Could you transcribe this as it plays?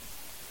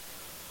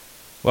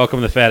Welcome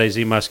to the Fat AZ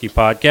Muskie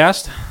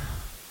podcast.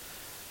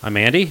 I'm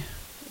Andy,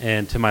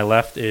 and to my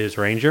left is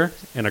Ranger,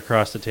 and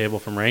across the table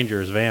from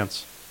Ranger is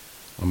Vance.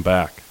 I'm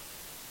back.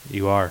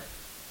 You are.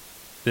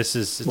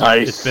 It's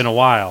Nice. been a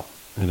while.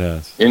 It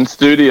is. In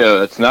studio,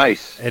 that's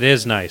nice. It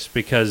is nice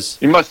because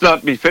You must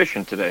not be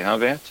fishing today, huh,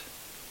 Vance?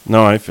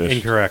 No, I fish.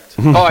 incorrect.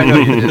 Oh, I know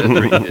you did. That's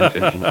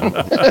right, you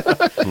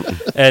did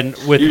fish. And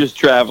with You're just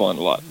traveling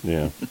a lot.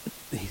 Yeah.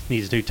 he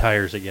needs new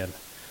tires again.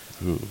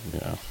 Ooh,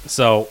 yeah.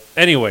 So,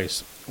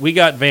 anyways, we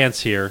got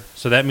Vance here,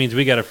 so that means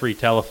we got a free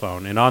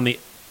telephone. And on the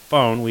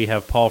phone, we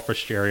have Paul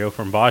Frischerio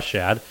from Boss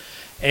Shad,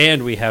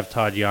 and we have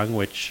Todd Young,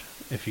 which,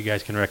 if you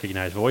guys can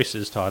recognize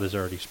voices, Todd has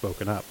already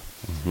spoken up.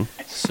 Mm-hmm.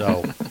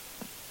 So,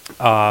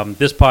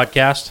 this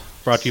podcast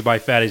brought to you by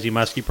Fat AZ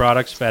Muskie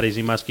Products,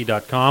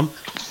 fatazmuskie.com.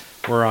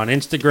 We're on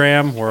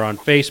Instagram, we're on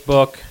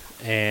Facebook,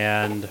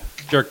 and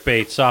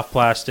jerkbait, soft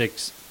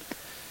plastics,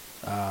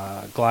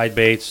 glide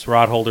baits,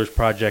 rod holders,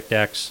 Project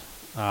X.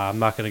 I'm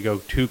not going to go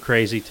too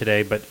crazy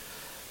today, but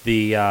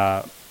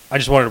I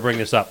just wanted to bring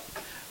this up.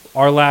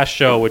 Our last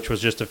show, which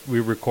was we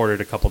recorded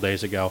a couple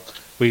days ago,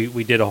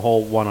 we did a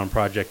whole one on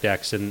Project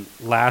X, and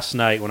last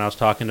night when I was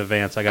talking to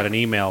Vance, I got an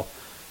email.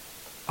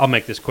 I'll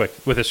make this quick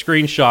with a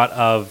screenshot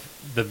of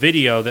the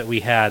video that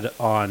we had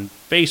on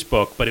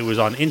Facebook, but it was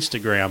on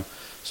Instagram.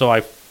 So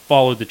I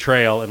followed the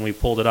trail and we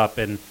pulled it up,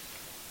 and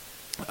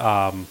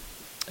an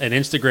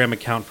Instagram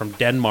account from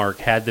Denmark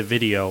had the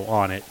video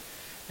on it.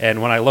 And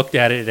when I looked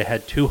at it, it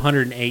had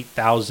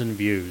 208,000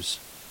 views.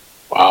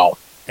 Wow.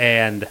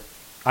 And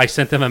I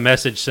sent them a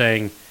message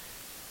saying,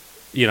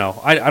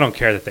 I don't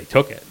care that they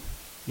took it.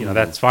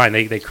 That's fine.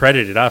 They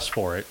credited us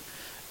for it.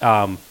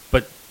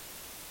 But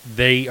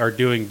they are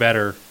doing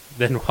better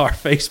than our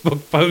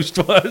Facebook post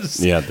was.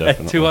 Yeah,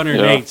 definitely. At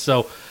 208. Yeah.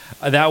 So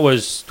that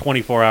was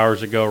 24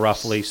 hours ago,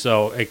 roughly.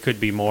 So it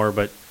could be more,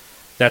 but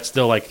that's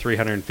still like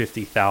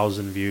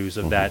 350,000 views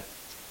of that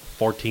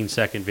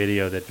 14-second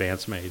video that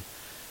Vance made.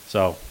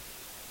 So,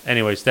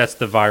 anyways, that's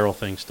the viral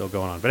thing still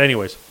going on. But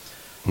anyways,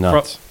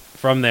 Nuts.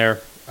 from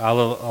there,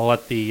 I'll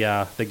let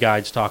the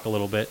guides talk a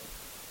little bit.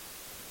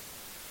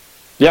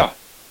 Yeah.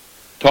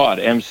 Todd,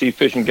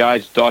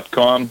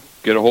 mcfishingguides.com.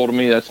 Get a hold of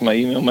me. That's my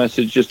email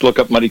message. Just look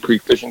up Muddy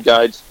Creek Fishing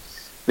Guides.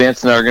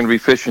 Vance and I are going to be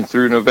fishing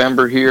through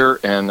November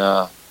here, and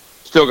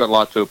still got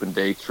lots of open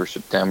dates for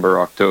September,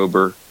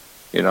 October.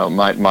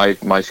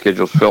 My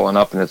schedule's filling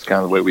up, and it's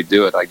kind of the way we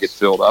do it. I get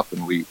filled up,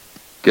 and we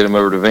get them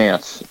over to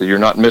Vance. You're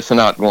not missing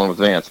out going with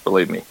Vance,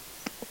 believe me.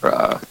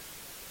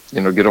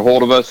 Get a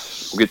hold of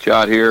us. We'll get you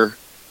out here.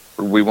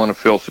 We want to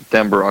fill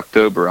September,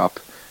 October up,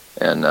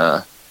 and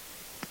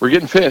we're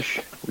getting fish.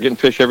 We're getting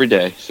fish every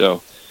day.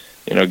 So,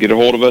 get a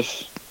hold of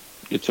us.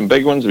 Get some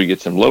big ones. We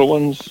get some little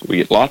ones. We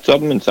get lots of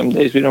them, and some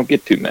days we don't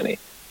get too many.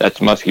 That's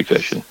muskie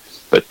fishing.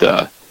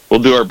 But we'll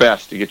do our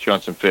best to get you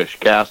on some fish.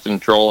 Casting,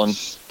 trolling,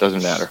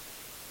 doesn't matter.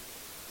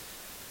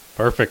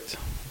 Perfect.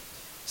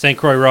 St.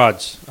 Croix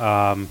rods.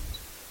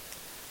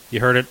 You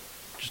heard it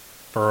just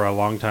for a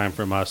long time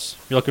from us.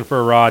 If you're looking for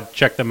a rod,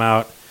 check them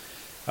out.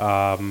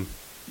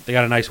 They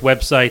got a nice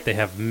website. They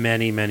have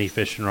many, many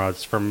fishing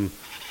rods, from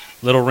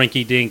little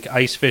rinky-dink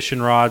ice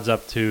fishing rods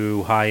up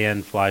to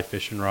high-end fly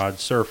fishing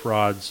rods, surf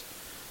rods,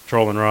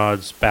 trolling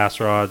rods, bass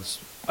rods,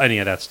 any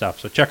of that stuff.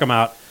 So check them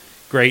out.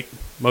 Great,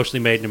 mostly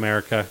made in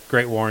America.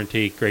 Great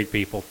warranty, great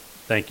people.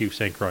 Thank you,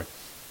 St. Croix.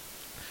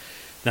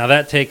 Now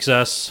that takes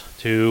us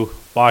to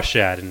Boss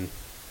Shad. And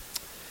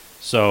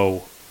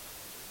so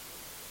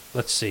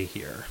let's see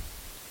here.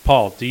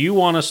 Paul, do you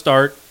want to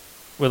start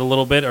with a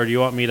little bit, or do you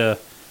want me to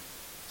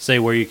say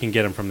where you can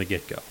get them from the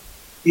get-go?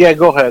 Yeah,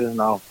 go ahead, and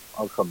I'll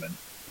come in.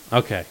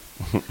 Okay.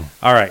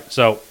 All right.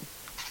 So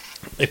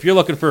if you're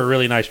looking for a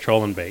really nice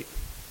trolling bait,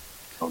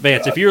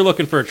 Vance, if you're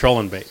looking for a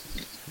trolling bait,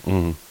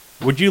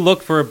 would you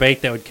look for a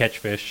bait that would catch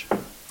fish?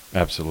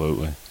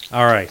 Absolutely.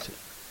 All right.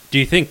 Do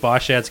you think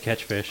Boss Shads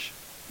catch fish?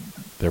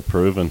 They're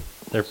proven.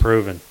 They're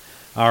proven.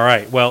 All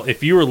right. Well,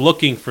 if you were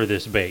looking for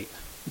this bait,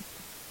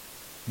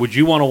 would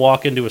you want to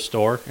walk into a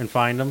store and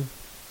find them?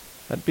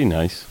 That'd be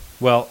nice.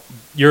 Well,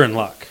 you're in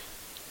luck.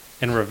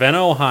 In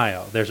Ravenna,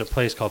 Ohio, there's a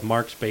place called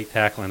Mark's Bait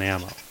Tackle and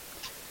Ammo.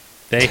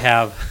 They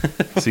have...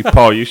 See,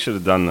 Paul, you should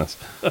have done this.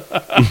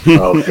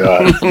 Oh,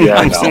 God. Yeah,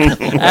 I know.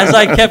 As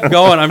I kept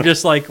going, I'm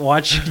just like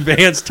watching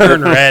Vance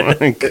turn red.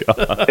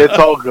 It's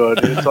all good.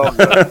 It's all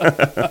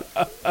good.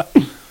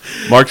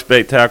 Mark's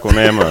Bait Tackle and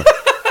Ammo.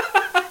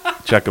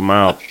 Check them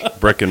out.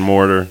 Brick and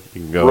mortar.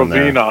 You can go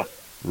Ravenna. in there.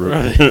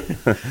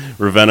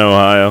 Ravenna,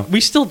 Ohio.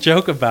 We still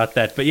joke about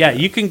that, but yeah,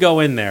 you can go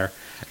in there.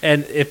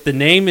 And if the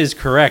name is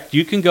correct,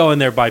 you can go in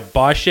there, buy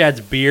Boss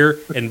Shad's beer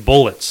and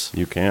bullets.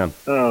 You can.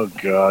 Oh,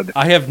 God.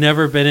 I have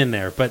never been in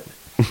there, but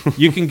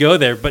you can go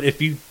there. But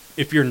if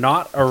you're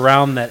not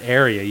around that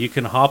area, you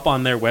can hop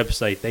on their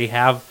website. They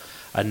have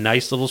a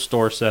nice little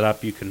store set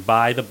up. You can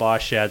buy the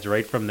Boss Shads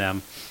right from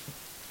them.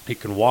 You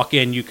can walk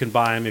in. You can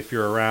buy them if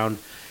you're around.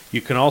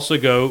 You can also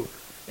go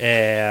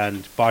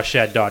and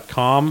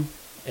bossshad.com.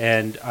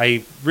 And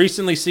I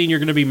recently seen you're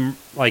going to be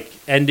like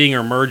ending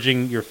or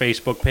merging your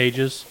Facebook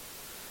pages.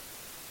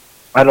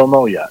 I don't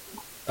know yet.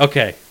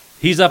 Okay.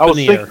 He's up I in was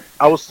the think- air.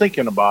 I was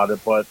thinking about it,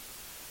 but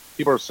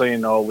people are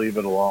saying no, leave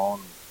it alone.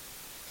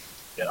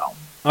 You know.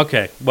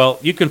 Okay, well,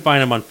 you can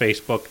find him on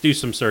Facebook. Do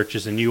some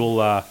searches, and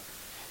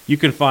you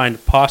can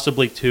find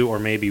possibly 2 or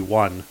maybe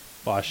 1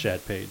 Boss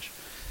Shed page.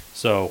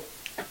 So,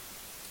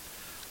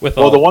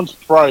 Well, the one's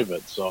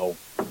private, so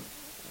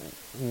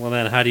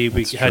then how do you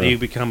That's how do true. you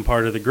become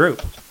part of the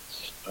group?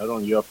 I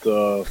don't. You have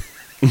to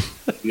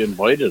be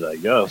invited, I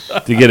guess.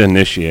 To get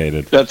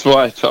initiated. That's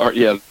why it's hard.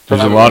 Yeah,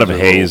 There's a lot of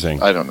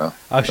hazing. I don't know.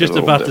 I was just A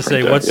little about to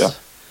say, different there,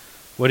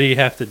 what do you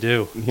have to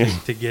do Yeah.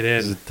 to get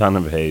There's a in? ton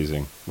of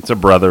hazing. It's a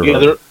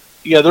brotherhood.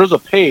 There's a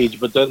page,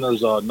 but then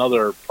there's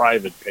another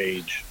private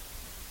page.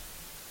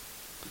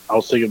 I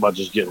was thinking about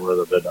just getting rid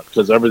of it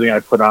because everything I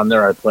put on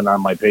there, I put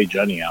on my page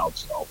anyhow.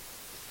 So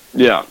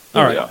Yeah.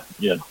 All right. Yeah.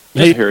 yeah, I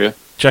Hey, hear you.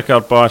 check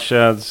out Boss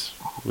Shads.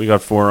 We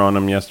got 4 on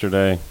them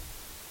yesterday.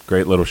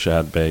 Great little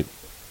shad bait.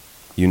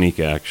 Unique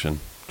action.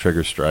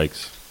 Trigger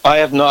strikes. We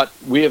have not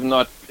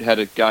had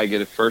a guy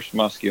get a first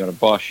muskie on a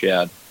Boss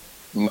Shad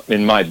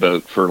in my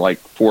boat for like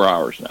 4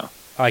 hours now.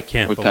 I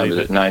can't What time believe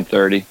is it? it.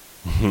 9:30,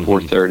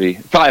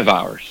 4:30, 5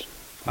 hours.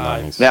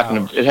 Nice.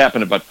 It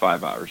happened about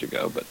 5 hours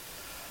ago, but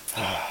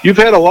you've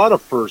had a lot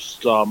of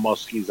first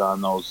muskies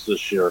on those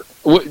this year.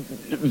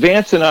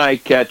 Vance and I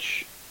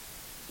catch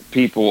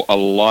a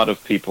lot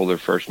of people their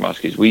first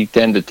muskies. We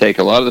tend to take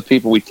a lot of the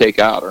people we take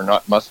out are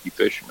not muskie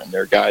fishermen.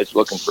 They're guys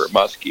looking for a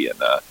muskie,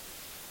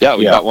 and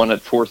we got one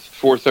at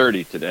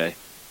 4:30 today.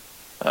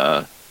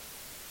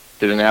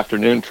 Did an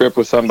afternoon trip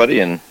with somebody,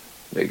 and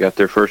they got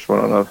their first one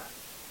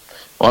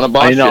on a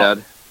Boss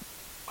Shad.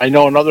 I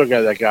know another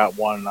guy that got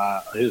one,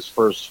 his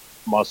first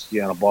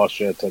muskie on a Boss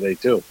Shad today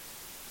too.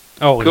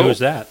 Oh, and Cool. who's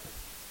that?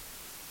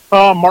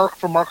 Mark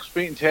from Mark's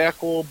Bait and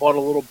Tackle bought a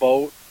little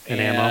boat, And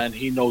and ammo.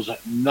 he knows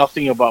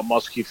nothing about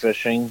muskie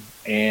fishing.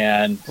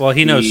 And Well,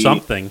 he knows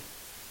something.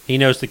 He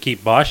knows to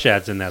keep Boss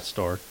Shads in that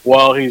store.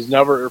 Well, he's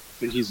never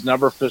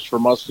fished for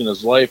muskie in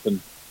his life, and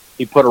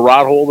he put a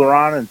rod holder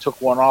on and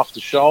took one off the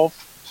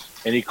shelf.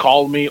 And he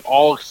called me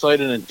all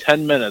excited. In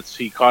 10 minutes,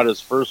 he caught his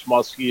first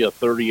muskie, a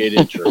 38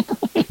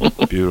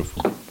 incher.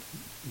 Beautiful.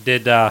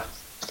 Did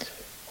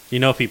you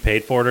know if he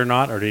paid for it or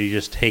not, or did he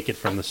just take it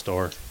from the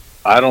store?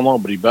 I don't know,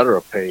 but he better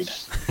have paid.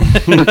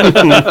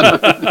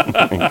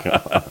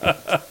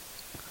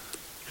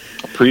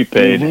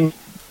 Prepaid. Mhm.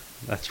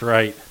 That's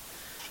right.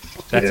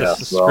 That's Yeah, a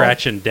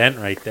scratch and dent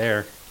right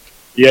there.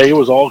 Yeah, he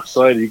was all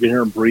excited. You can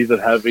hear him breathing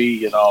heavy.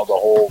 You know the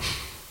whole.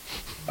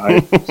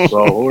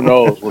 So who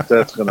knows what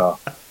that's gonna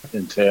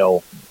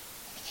entail?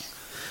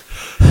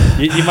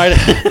 You might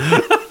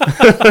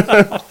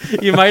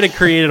you might have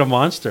created a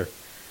monster,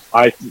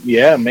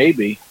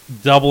 Maybe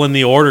doubling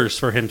the orders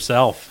for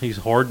himself. He's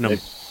hoarding them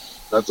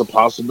that's a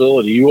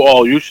possibility.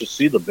 You should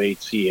see the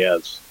baits he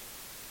has.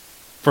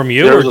 from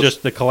you, There's or a-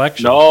 just the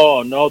collection.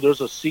 No,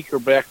 there's a secret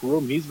back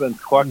room. He's been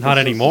collecting Not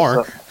since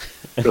anymore.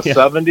 The Yeah.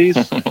 70s.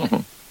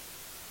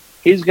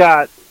 He's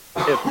got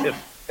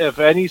if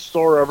any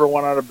store ever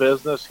went out of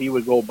business, he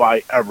would go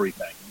buy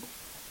everything.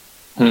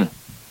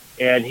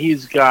 And he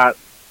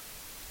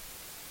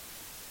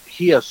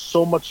has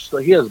so much stuff.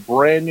 He has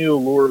brand new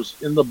lures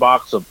in the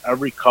box of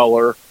every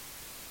color.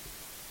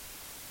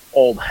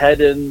 Old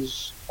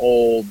head-ins,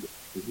 old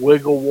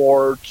wiggle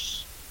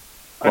warts.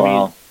 I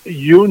Wow. mean,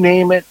 you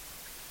name it.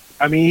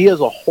 I mean, he has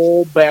a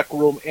whole back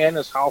room, and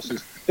his house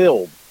is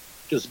filled,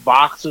 just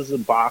boxes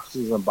and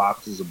boxes and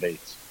boxes of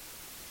baits.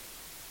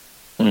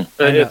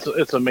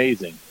 It's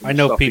amazing. I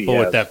know Stuff he people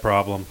with has. that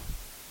problem,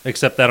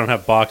 except I don't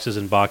have boxes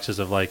and boxes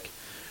of like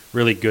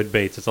really good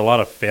baits. It's a lot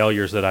of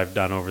failures that I've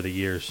done over the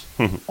years.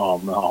 Oh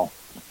no!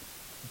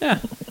 Yeah,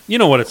 you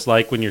know what it's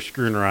like when you're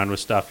screwing around with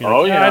stuff. You're like,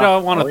 Oh, yeah. I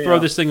don't want to Oh, throw yeah.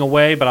 this thing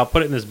away, but I'll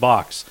put it in this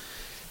box.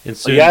 And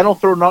soon, Yeah, I don't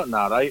throw nothing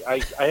out.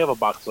 I have a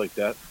box like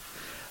that.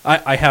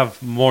 I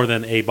have more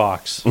than a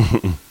box.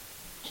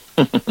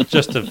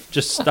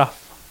 just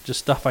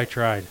stuff I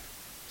tried.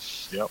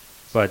 Yep.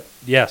 But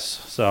yes,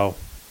 so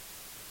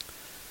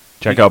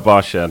Check out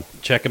Boss Shed.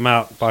 check him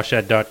out,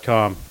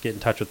 bosshead.com. Get in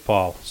touch with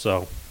Paul.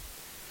 So,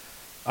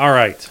 all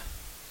right.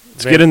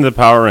 Let's get into the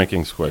power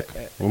rankings quick.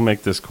 We'll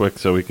make this quick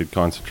so we could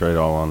concentrate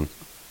all on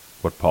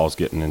what Paul's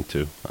getting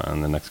into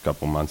in the next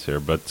couple months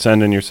here. But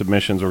send in your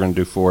submissions. We're going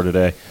to do 4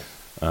 today.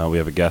 We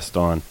have a guest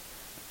on.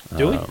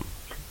 Do we?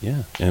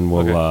 Yeah, and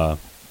we'll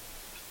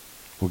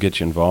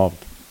get you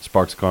involved.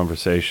 Sparks a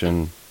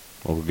conversation.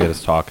 We'll get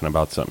us talking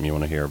about something you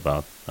want to hear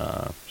about.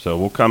 So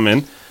we'll come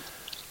in.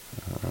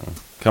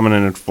 Coming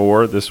in at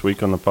 4 this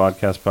week on the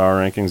podcast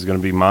power rankings is going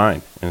to be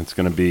mine, and it's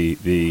going to be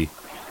the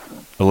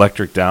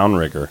electric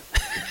downrigger.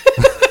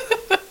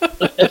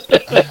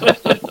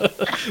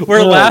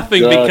 We're Oh,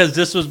 laughing God. because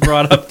this was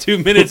brought up 2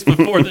 minutes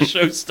before the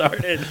show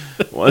started.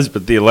 Was,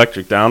 but the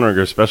electric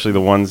downrigger, especially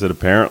the ones that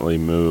apparently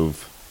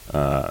move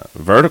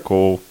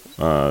vertical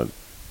on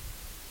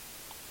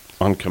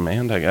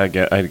command, I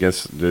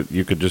guess that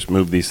you could just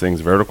move these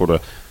things vertical to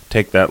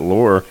take that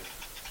lure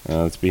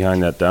that's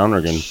behind that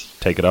downrigger and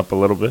take it up a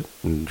little bit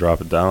and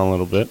drop it down a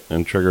little bit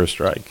and trigger a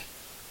strike.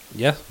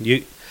 Yeah,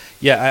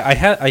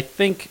 I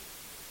think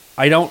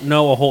I don't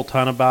know a whole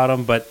ton about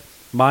them, but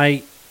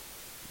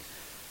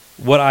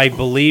What I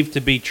believe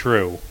to be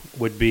true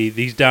would be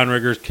these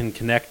downriggers can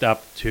connect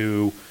up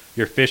to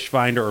your fish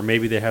finder, or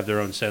maybe they have their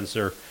own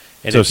sensor.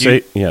 And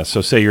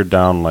So say you're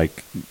down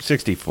like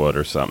 60 foot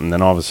or something,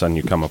 then all of a sudden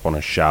you come up on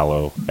a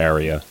shallow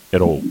area.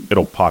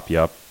 It'll pop you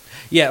up.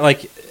 Yeah,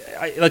 like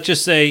let's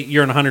just say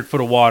you're in 100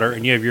 foot of water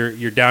and you have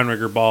your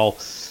downrigger ball,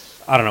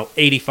 I don't know,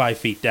 85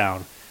 feet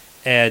down,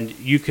 and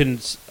you can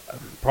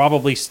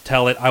probably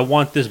tell it, I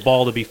want this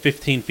ball to be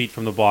 15 feet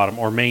from the bottom,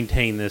 or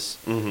maintain this.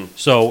 Mm-hmm.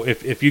 So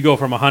if you go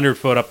from 100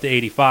 foot up to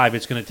 85,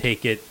 it's going to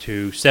take it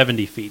to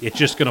 70 feet. It's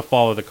just going to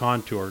follow the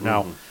contour. Mm-hmm.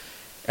 Now,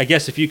 I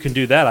guess if you can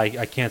do that,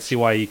 I can't see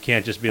why you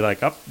can't just be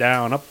like up,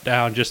 down,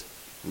 just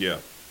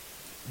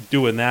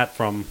doing that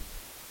from...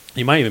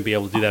 You might even be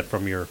able to do that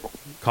from your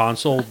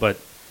console, but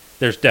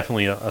there's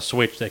definitely a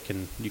switch that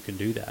you can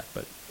do that.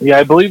 But yeah,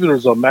 I believe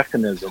there's a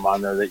mechanism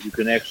on there that you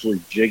can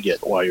actually jig it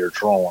while you're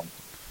trolling.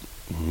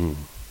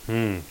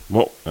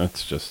 Well,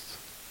 that's just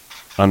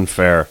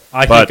unfair.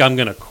 I think I'm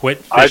going to quit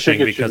fishing I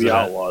think it because should be of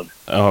outlawed.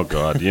 That. Oh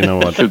God, you know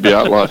what? Should be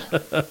outlawed.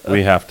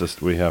 we have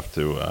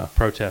to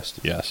protest.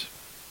 Yes,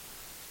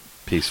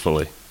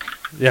 peacefully.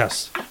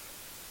 Yes,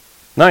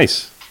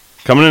 nice.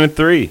 Coming in at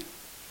 3.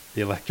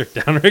 The electric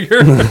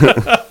downrigger.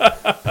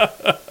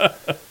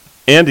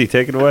 Andy,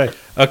 take it away.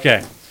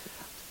 Okay,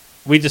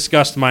 we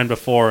discussed mine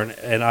before,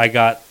 and I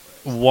got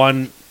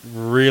one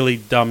really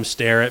dumb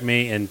stare at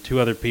me, and 2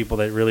 other people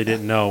that really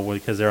didn't know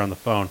because they're on the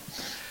phone.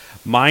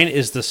 Mine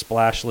is the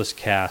splashless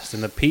cast,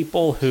 and the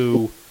people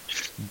who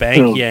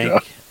bank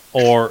yank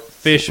or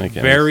fish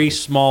very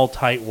small,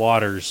 tight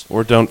waters,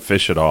 or don't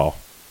fish at all.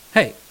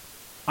 Hey,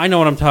 I know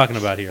what I'm talking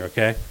about here.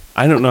 Okay,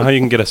 I don't know how you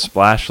can get a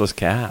splashless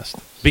cast.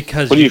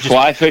 Because what are you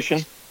fly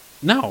fishing?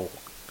 No,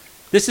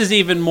 this is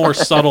even more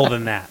subtle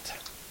than that.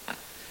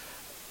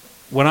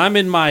 When I'm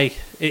in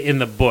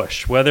the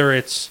bush, whether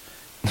it's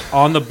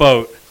on the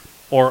boat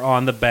or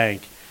on the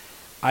bank,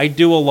 I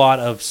do a lot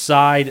of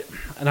side,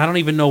 and I don't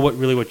even know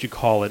what you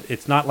call it.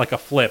 It's not like a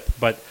flip,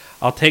 but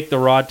I'll take the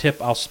rod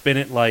tip, I'll spin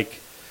it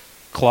like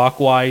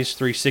clockwise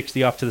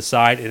 360 off to the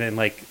side, and then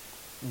like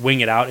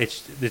wing it out.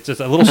 It's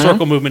just a little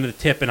circle movement of the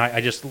tip, and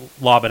I just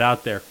lob it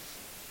out there.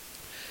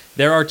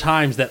 There are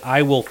times that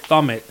I will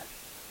thumb it,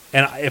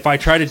 and if I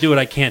try to do it,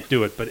 I can't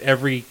do it. But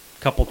every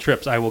couple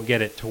trips, I will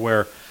get it to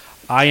where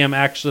I am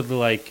actually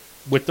like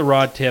with the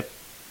rod tip,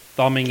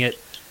 thumbing it,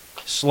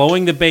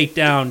 slowing the bait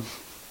down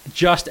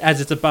just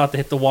as it's about to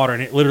hit the water,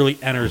 and it literally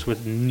enters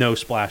with no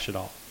splash at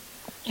all.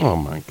 Oh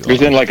my God!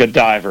 He's in like a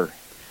diver.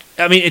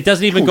 I mean, it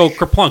doesn't even go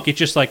kerplunk. It's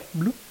just like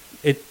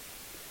it.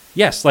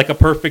 Yes, like a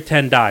perfect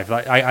 10 dive.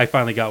 I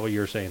finally got what you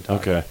were saying, Todd.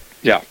 Okay.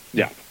 Yeah.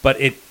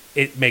 But it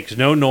makes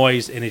no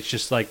noise, and it's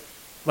just like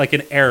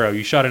an arrow.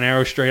 You shot an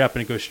arrow straight up,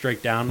 and it goes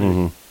straight down.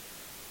 Mm-hmm.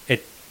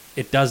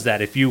 It does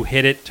that. If you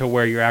hit it to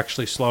where you're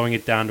actually slowing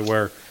it down to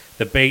where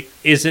the bait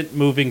isn't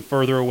moving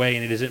further away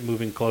and it isn't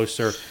moving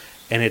closer,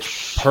 and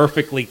it's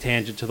perfectly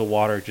tangent to the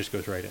water, it just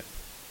goes right in.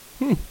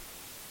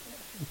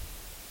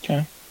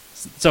 Okay.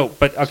 So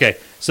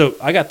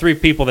I got 3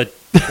 people that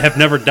have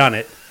never done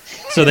it,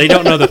 so they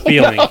don't know the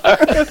feeling.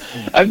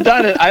 I've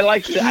done it. I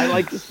like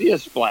to see a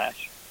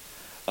splash.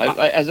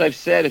 As I've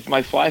said, if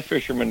my fly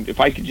fishermen, if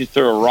I could just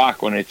throw a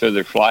rock when they throw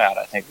their fly out,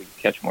 I think we could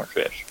catch more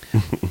fish.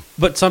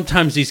 But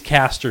sometimes these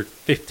casts are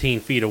 15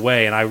 feet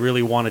away, and I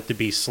really want it to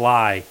be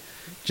sly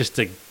just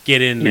to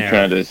get in there.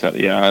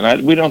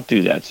 And we don't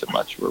do that so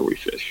much where we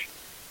fish.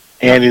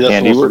 Andy,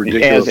 that's the most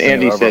ridiculous as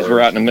Andy says,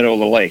 we're out in the middle of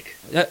the lake.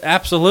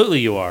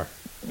 Absolutely, you are.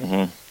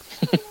 Mm-hmm.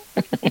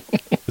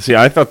 See,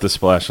 I thought the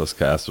splashless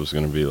cast was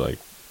going to be like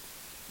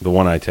the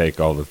one I take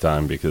all the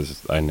time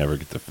because I never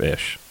get to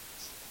fish.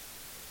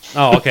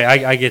 Oh, okay,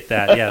 I get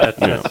that. Yeah,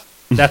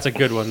 that's a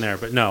good one there.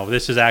 But no,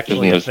 this is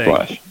actually a thing.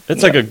 Splash.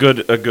 It's like a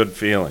good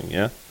feeling,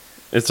 yeah.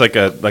 It's like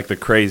the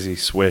crazy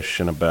swish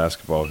in a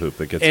basketball hoop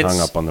that gets hung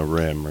up on the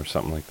rim or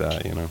something like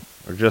that, you know,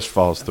 or just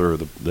falls through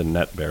the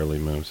net barely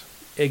moves.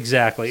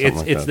 Exactly,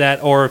 Something it's like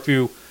that. Or if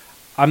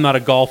I'm not a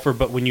golfer,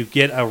 but when you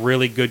get a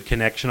really good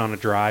connection on a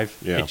drive,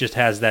 it just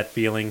has that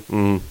feeling.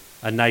 Mm.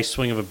 A nice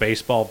swing of a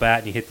baseball bat,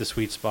 and you hit the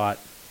sweet spot.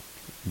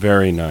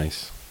 Very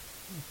nice.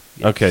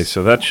 Yes. Okay,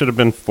 so that should have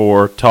been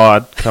 4.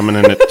 Todd coming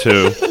in at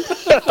 2.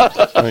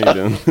 How you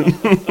doing?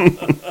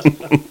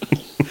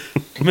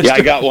 Yeah,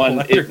 I got one.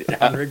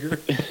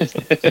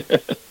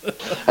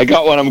 I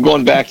got one. I'm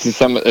going back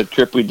to a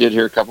trip we did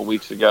here a couple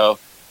weeks ago.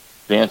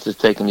 Vance is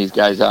taking these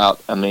guys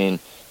out. I mean,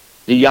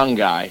 the young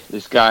guy.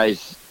 This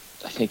guy's,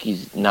 I think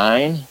he's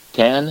 9,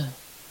 10.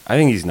 I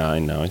think he's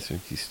 9 now. I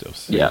think he's still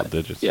single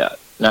digits. Yeah,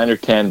 9 or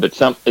 10. But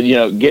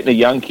getting a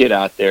young kid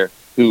out there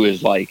who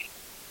is like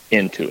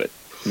into it.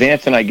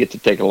 Vance and I get to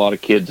take a lot of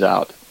kids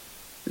out.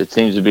 It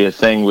seems to be a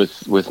thing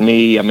with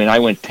me. I mean, I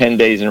went 10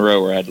 days in a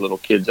row where I had little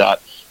kids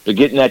out. But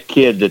getting that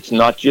kid that's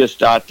not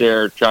just out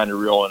there trying to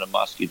reel in a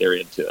muskie, they're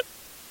into it.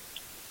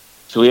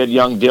 So we had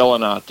young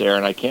Dylan out there,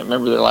 and I can't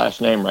remember their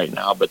last name right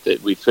now, but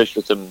we fished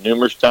with them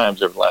numerous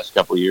times over the last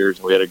couple of years,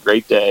 and we had a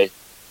great day.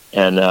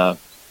 And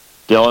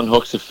Dylan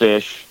hooks a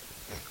fish.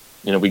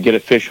 We get a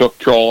fish hook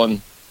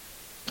trolling,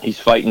 He's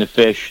fighting the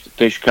fish. The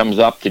fish comes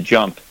up to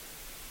jump.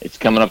 It's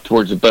coming up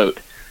towards the boat.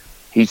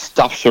 He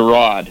stuffs a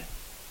rod.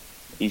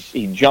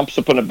 He jumps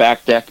up on the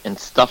back deck and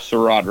stuffs a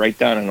rod right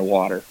down in the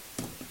water.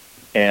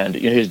 And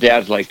his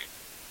dad's like,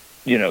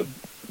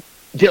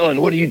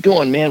 Dylan, what are you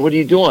doing, man? What are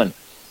you doing?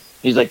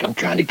 He's like, I'm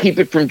trying to keep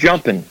it from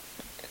jumping.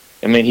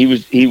 I mean, he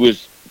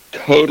was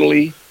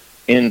totally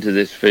into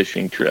this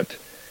fishing trip.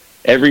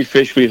 Every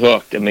fish we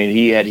hooked, I mean,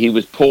 he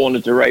was pulling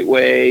it the right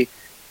way.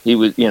 He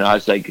was, I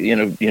was like,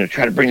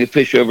 try to bring the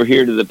fish over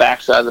here to the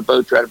backside of the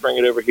boat. Try to bring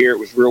it over here. It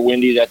was real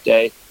windy that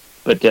day,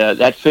 but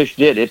that fish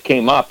did. It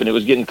came up, and it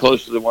was getting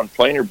close to the one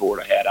planer board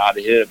I had out.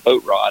 It hit a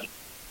boat rod,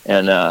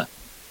 and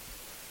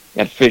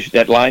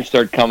that line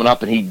started coming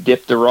up, and he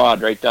dipped the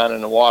rod right down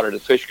in the water. The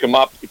fish come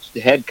up, the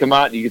head come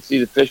out, and you could see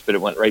the fish, but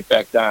it went right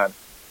back down.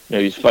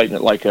 He's fighting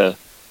it like a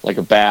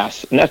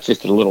bass, and that's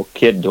just a little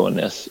kid doing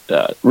this.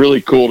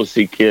 Really cool to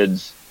see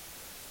kids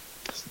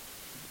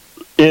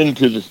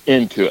into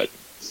it.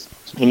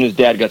 And his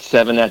dad got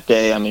 7 that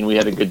day. I mean, we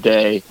had a good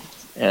day,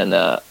 and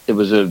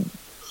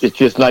it's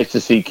just nice to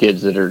see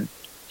kids that are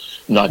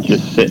not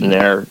just sitting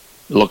there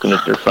looking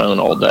at their phone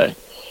all day.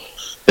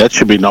 That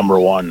should be number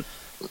one.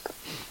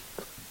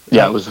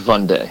 Yeah, it was a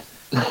fun day.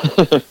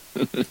 That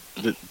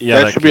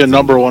should be a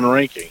number one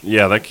ranking.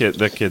 Yeah, that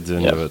kid's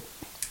into it.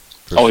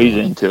 He's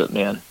into it,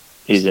 man.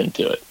 He's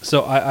into it.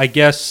 So I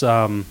guess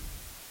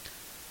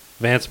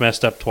Vance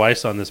messed up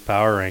twice on this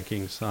power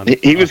rankings.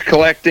 He was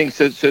collecting.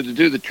 So to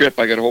do the trip,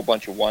 I got a whole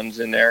bunch of ones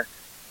in there.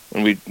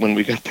 When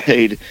we got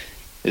paid,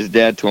 his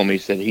dad told me, he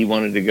said he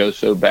wanted to go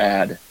so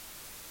bad.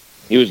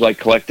 He was like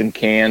collecting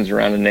cans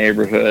around the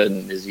neighborhood,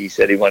 and he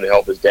said he wanted to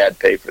help his dad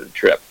pay for the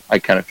trip. I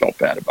kind of felt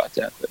bad about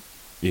that, but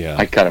yeah,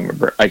 I cut him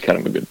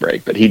a good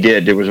break. But he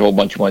did. There was a whole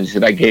bunch of ones. He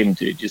said I gave him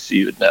to you just so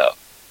you would know.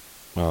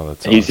 Oh,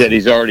 that's awesome. He said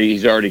he's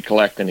already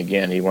collecting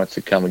again. He wants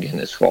to come again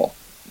this fall.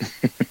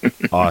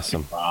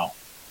 Awesome. Wow.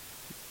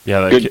 Yeah,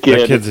 that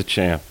kid's a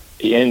champ.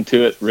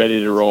 Into it,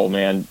 ready to roll,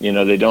 man.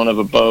 They don't have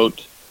a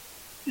boat.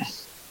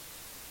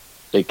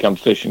 They come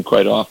fishing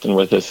quite often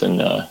with us, and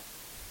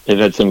they've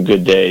had some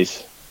good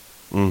days.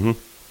 Mm-hmm.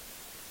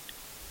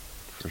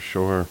 For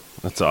sure.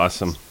 That's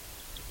awesome.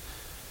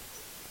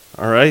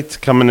 All right,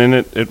 coming in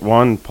at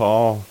 1,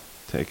 Paul.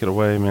 Take it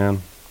away,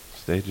 man.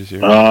 Stage is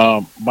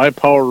yours. My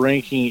power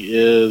ranking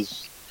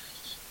is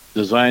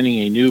designing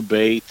a new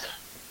bait,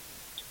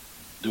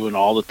 doing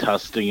all the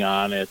testing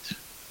on it,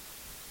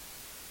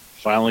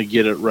 finally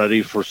get it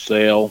ready for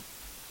sale,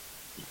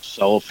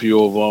 sell a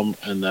few of them,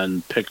 and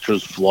then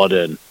pictures flood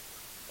in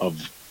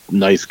of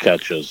nice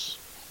catches.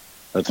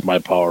 That's my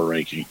power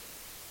ranking.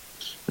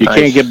 You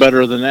can't get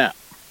better than that.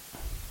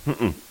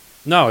 Mm-mm.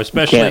 No,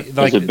 especially like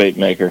as a bait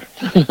maker.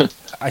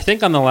 I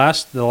think on the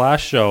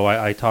last show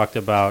I talked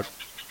about,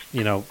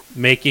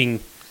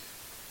 making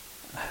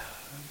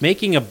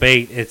a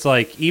bait. It's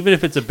like, even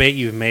if it's a bait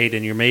you've made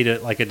and you made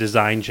it like a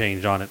design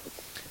change on it,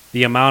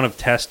 the amount of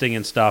testing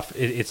and stuff,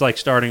 it's like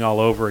starting all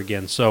over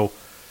again. So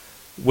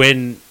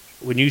when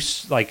you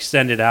like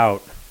send it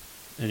out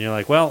and you're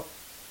like, well,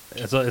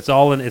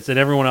 it's in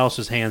everyone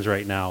else's hands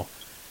right now,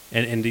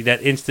 and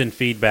that instant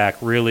feedback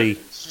really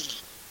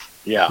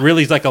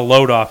is like a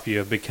load off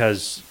you,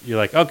 because you're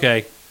like,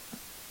 okay,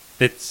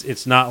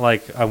 it's not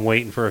like I'm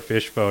waiting for a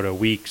fish photo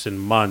weeks and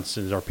months,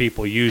 and are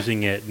people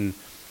using it and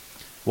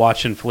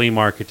watching flea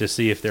market to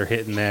see if they're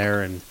hitting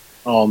there, and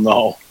oh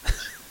no.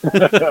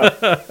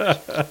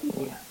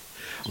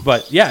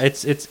 But yeah,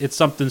 it's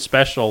something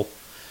special,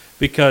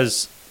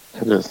 because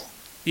it is.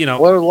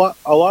 Well,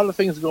 a lot of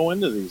things go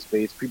into these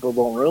baits people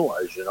don't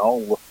realize.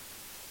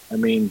 I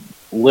mean,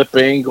 lip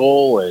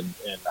angle and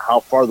how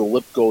far the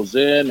lip goes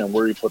in, and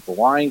where you put the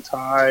line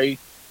tie,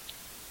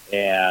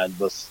 and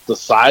the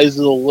size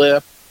of the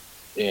lip,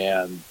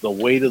 and the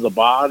weight of the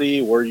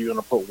body, where you're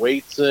going to put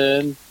weights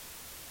in.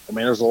 I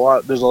mean, there's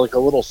like a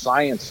little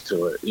science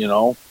to it.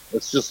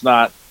 It's just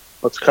not,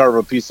 let's carve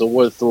a piece of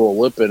wood, throw a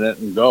lip in it,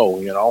 and go.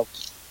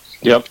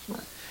 Yep.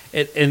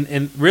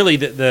 And really,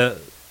 the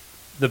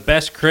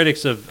best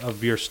critics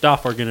of your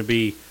stuff are going to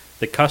be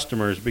the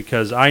customers,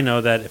 because I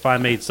know that if I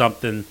made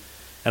something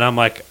and I'm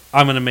like,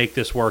 I'm going to make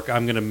this work,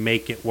 I'm going to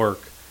make it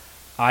work,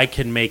 I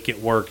can make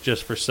it work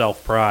just for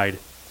self-pride,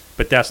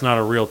 but that's not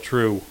a real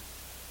true,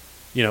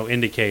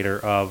 indicator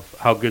of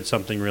how good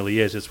something really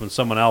is. It's when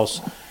someone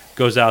else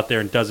goes out there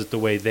and does it the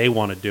way they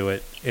want to do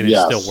it, and it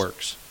still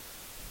works.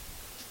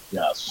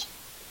 Yes.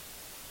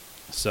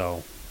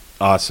 So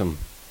awesome.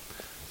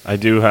 I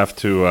do have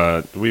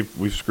to.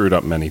 We've screwed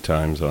up many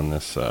times on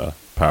this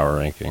power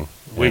ranking.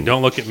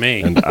 Don't look at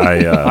me. And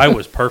I I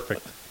was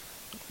perfect.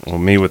 Well,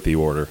 me with the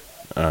order,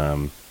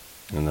 and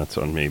that's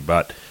on me.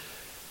 But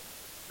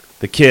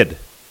the kid,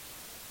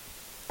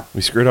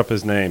 we screwed up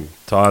his name.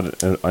 Todd,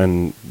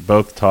 and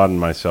both Todd and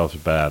myself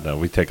is bad.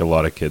 We take a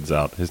lot of kids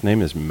out. His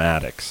name is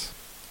Maddox.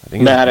 I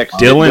think Maddox.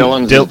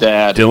 Dylan's his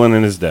dad. Dylan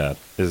and his dad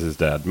is his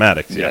dad.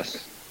 Maddox.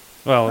 Yes.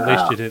 Well, at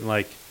least you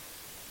didn't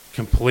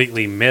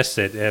completely miss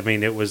it. I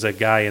mean, it was a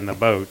guy in the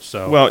boat.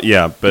 So but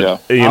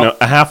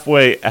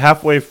halfway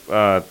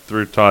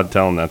through Todd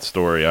telling that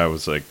story, I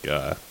was like,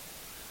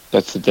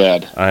 That's the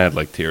dad. I had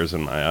like tears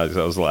in my eyes.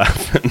 I was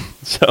laughing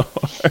so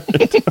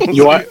hard.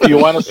 You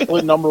want to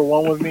split number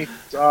one with me,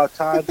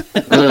 Todd?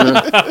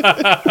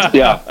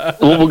 Yeah,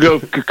 we'll go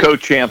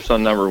co-champs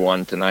on number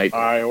one tonight. All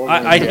right. we're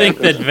I gonna- think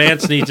that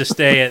Vance needs to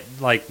stay at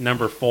like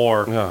number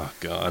 4. Oh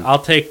God. I'll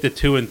take the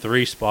 2 and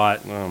 3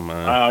 spot. Oh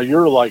my.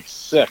 You're like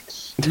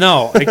 6.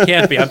 No, it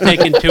can't be. I'm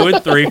taking 2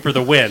 and 3 for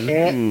the win.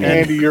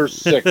 Andy, you're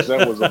 6.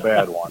 That was a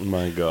bad one.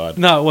 My God.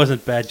 No, it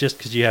wasn't bad just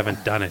because you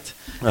haven't done it.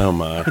 Oh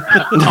my.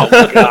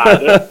 Oh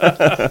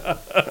God.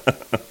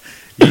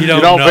 You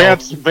don't know.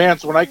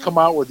 Vance, when I come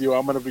out with you,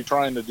 I'm going to be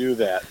trying to do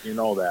that. You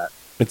know that.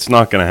 It's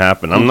not going to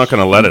happen. I'm not going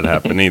to let it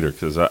happen either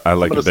because I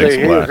like I'm a going big to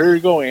say, splash. here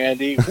you go,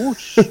 Andy.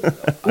 Whoosh.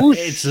 Whoosh.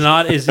 It's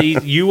not as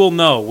easy. You will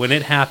know. When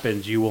it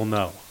happens, you will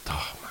know.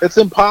 It's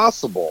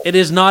impossible. It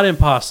is not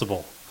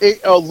impossible.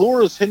 A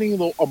lure is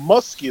hitting a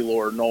musky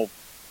lure. No,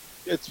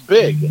 it's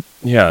big.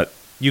 Yeah.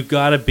 You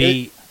got to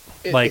be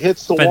It like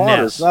hits the water.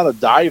 finesse. It's not a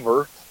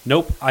diver.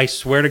 Nope. I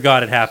swear to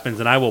God it happens,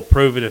 and I will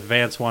prove it if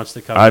Vance wants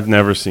to come. I've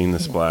never seen the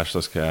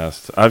splashless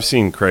cast. I've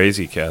seen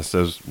crazy casts.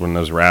 When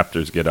those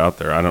raptors get out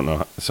there, I don't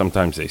know.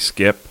 Sometimes they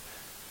skip.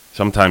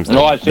 Sometimes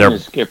No, I've seen the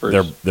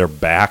skippers. their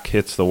back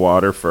hits the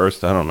water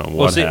first. I don't know well,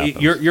 what see,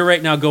 happens. you're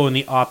right now going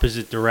the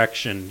opposite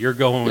direction. You're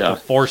going with Yeah. the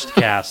forced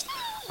cast.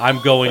 I'm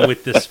going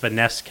with this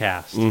finesse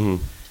cast.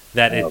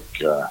 That it. Oh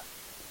God.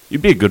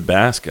 You'd be a good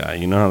bass guy.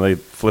 You know how they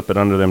flip it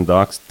under them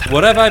docks?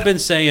 What have I been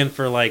saying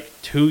for like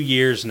 2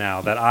 years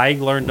now? That I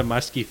learned to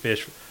musky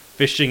fish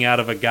fishing out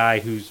of a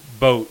guy whose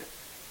boat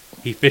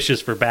he fishes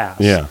for bass.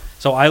 Yeah.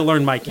 So I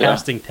learned my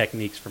casting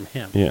techniques from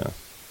him. Yeah.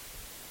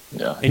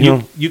 Yeah. And You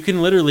know- you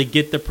can literally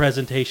get the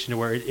presentation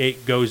where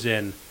it goes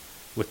in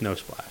with no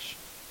splash.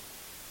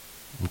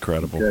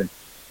 Incredible. Okay.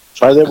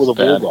 Try that with a That's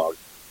bad. bulldog.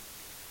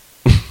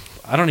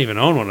 I don't even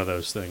own one of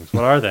those things.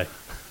 What are they?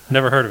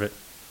 Never heard of it.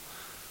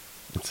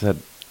 It said,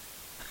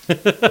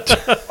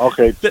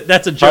 Okay.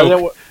 That's a Try that,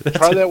 joke.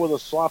 try that with a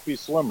sloppy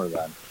slimmer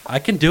then. I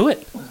can do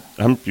it.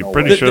 you're No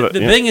pretty The, sure the, that.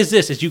 the yeah. thing is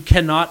this, is you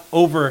cannot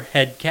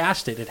overhead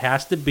cast it. It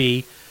has to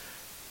be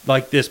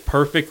like this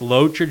perfect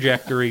low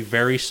trajectory,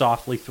 very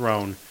softly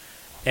thrown,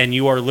 and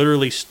you are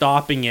literally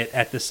stopping it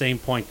at the same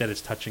point that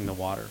it's touching the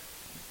water.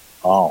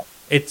 Oh.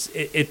 It's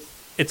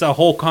a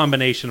whole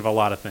combination of a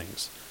lot of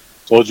things.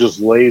 So it just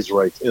lays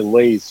right. It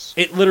lays.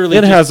 It literally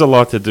It just- has a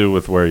lot to do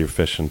with where you're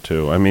fishing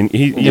too. I mean,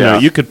 you Yeah. know,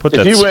 you could put If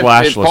that you went,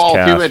 splashless if Paul,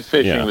 cast. if you went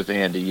fishing yeah. with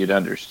Andy, you'd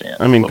understand.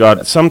 I mean, a little God,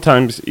 bit.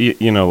 sometimes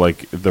you know,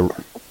 like the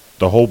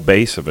whole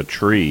base of a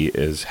tree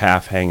is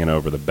half hanging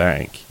over the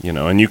bank, you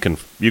know, and you can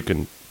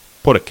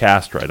put a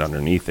cast right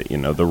underneath it, you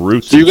know, the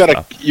roots. So you and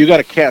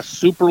gotta stuff. cast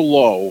super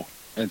low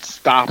and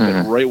stop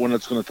it right when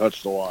it's going to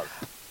touch the water.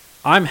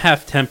 I'm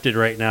half tempted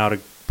right now to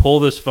pull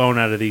this phone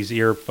out of these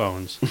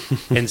earphones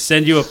and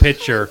send you a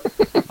picture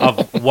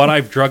of what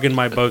I've drug in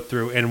my boat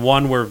through, and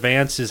one where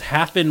Vance is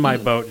half in my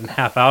boat and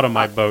half out of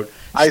my boat,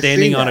 I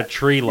standing seen on a that.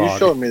 tree You log.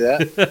 showed me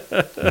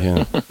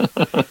that.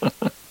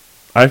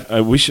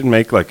 Yeah. we should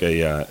make like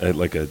a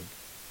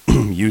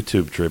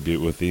YouTube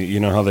tribute with the, you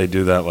know how they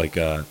do that, like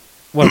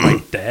What, am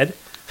I dead?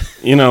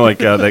 you know, like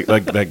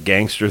that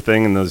gangster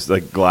thing, and those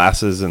like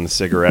glasses and the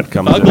cigarette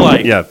comes Thug in.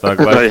 life. Yeah, thug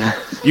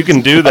life. You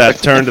can do that.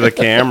 Turn to the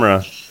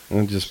camera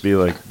and just be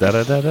like da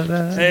da da da da.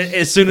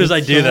 As soon as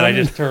I do that, I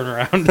just turn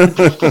around.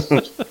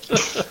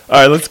 All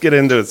right, let's get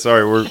into it.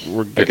 Sorry,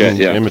 we're getting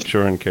yeah.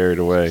 immature and carried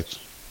away.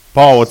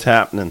 Paul, what's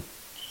happening?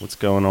 What's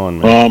going on,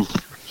 man?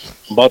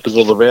 I'm about to go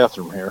to the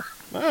bathroom here.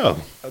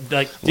 Oh,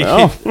 Like,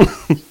 well,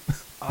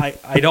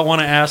 I don't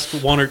want to ask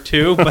one or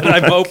two, but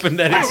I'm hoping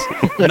that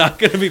it's not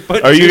going to be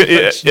put. are you?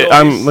 too much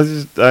I'm.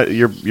 noise. Let's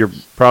just. You're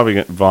probably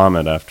gonna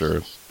vomit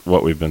after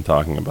what we've been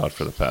talking about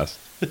for the past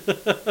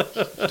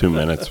 2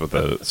 minutes with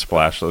a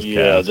splashless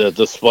Yeah, cast.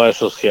 the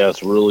splashless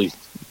cast really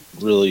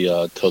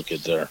took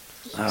it there.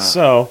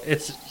 So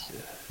It's.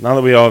 now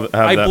that we all have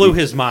I that, blew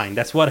his mind.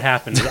 That's what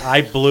happened. is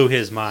I blew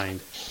his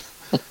mind.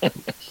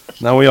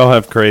 now we all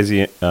have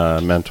crazy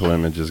mental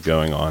images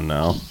going on.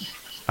 Now,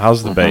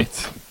 how's the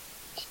baits?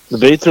 The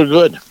baits are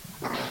good.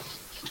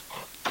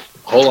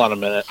 Hold on a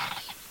minute.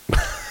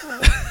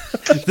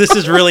 This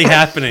is really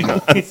happening. All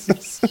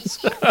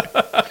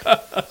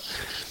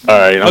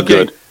right, I'm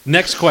Okay. good.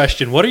 Next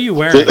question. What are you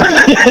wearing?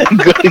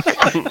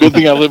 Good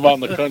thing I live out in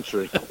the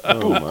country.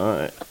 Oh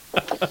my!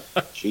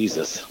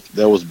 Jesus,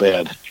 that was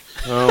bad.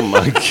 Oh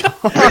my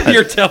God!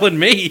 You're telling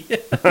me.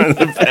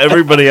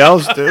 Everybody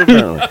else too.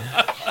 Apparently.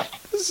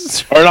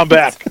 All right, I'm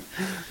back.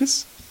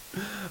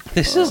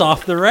 This is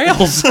off the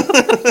rails.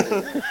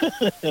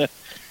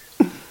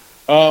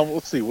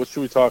 Let's see. What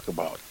should we talk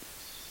about?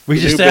 We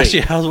The just new asked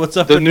bait. you what's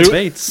up The with new the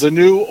baits. the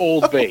new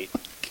old bait.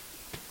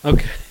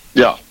 Okay.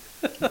 Yeah.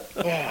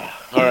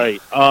 All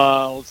right.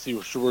 Let's see.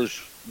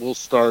 We'll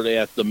start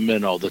at the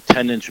minnow, the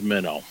 10-inch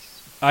minnow.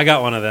 I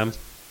got one of them.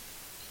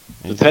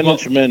 The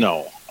 10-inch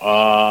minnow.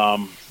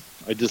 I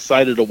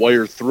decided to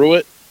wire through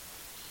it,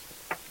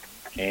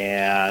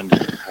 and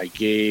I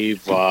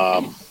gave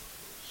a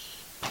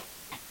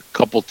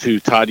couple to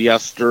Todd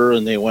Yester,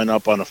 and they went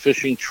up on a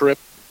fishing trip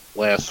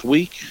last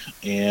week,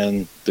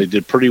 and they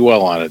did pretty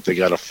well on it. They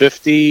got a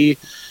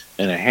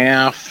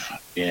 50.5,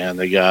 and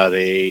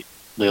they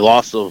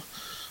lost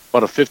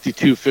about a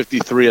 52,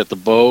 53 at the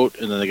boat,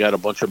 and then they got a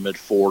bunch of mid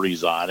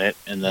 40s on it,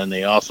 and then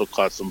they also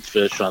caught some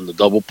fish on the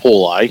double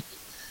pulleye,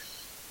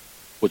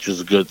 which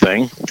is a good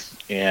thing.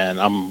 And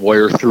I'm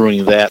wire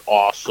throughing that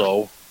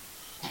also.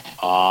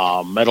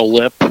 Metal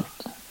lip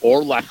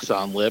or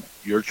Lexon lip,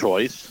 your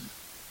choice.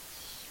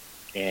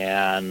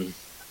 And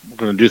we're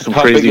going to do some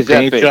How big crazy is that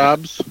paint bait?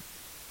 jobs.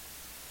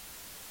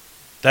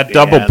 That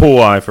double And-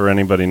 pull eye, for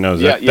anybody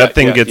knows, Yeah, that, yeah, that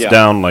thing yeah, gets yeah.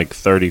 down like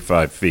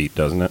 35 feet,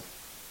 doesn't it?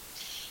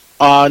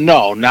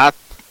 No, not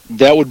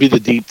that would be the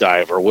deep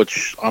diver,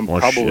 which I'm Oh,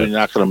 probably shit.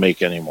 not going to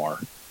make anymore.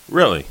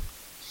 Really?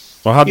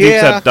 Well, how deep's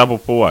Yeah. that double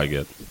pull eye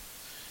get?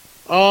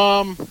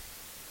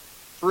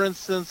 For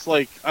instance,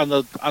 like on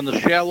the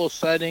shallow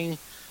setting,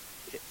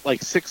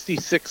 like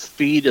 66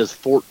 feet is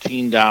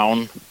 14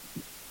 down.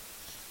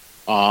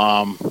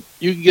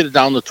 You can get it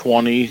down to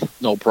 20,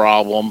 no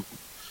problem.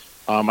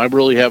 I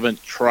really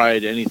haven't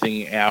tried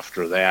anything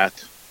after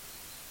that.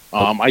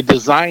 I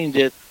designed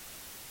it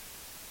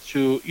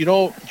to, do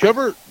you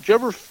ever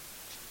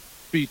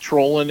be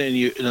trolling and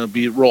it'll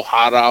be real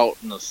hot out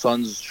and the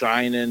sun's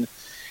shining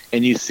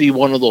and you see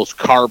one of those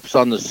carps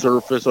on the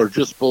surface or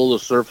just below the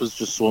surface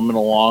just swimming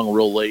along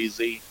real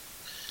lazy?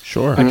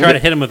 Sure. I try to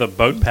hit him with a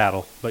boat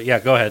paddle, but yeah,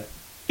 go ahead.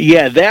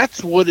 Yeah,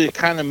 that's what it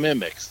kind of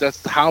mimics.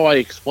 That's how I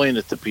explain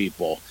it to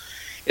people.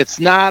 It's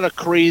not a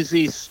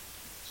crazy.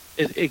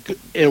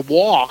 It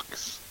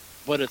walks,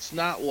 but it's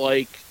not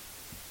like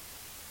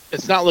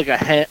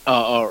a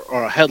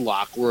or a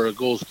headlock where it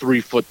goes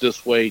 3 foot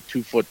this way,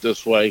 2 foot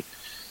this way.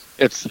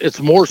 It's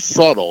more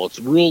subtle. It's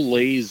real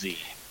lazy,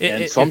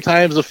 and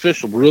sometimes the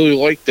fish really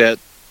like that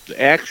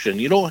action.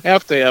 You don't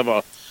have to have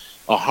a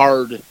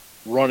hard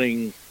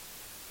running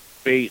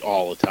bait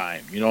all the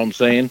time. You know what I'm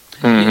saying?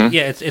 Mhm.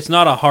 Yeah, it's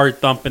not a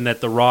hard thumping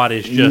that the rod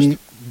is just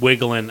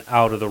wiggling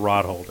out of the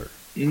rod holder.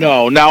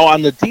 No. Now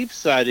on the deep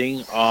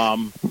setting,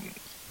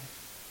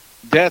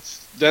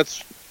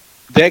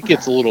 that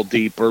gets a little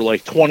deeper.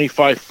 Like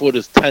 25 foot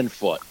is 10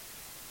 foot.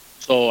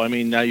 So I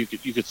mean, now you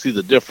could see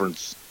the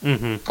difference.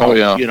 Mm-hmm. Oh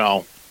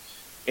yeah.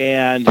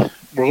 And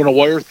we're gonna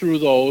wire through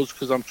those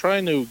because I'm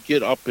trying to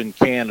get up in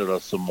Canada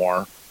some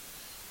more.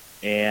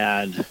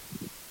 And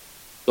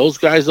those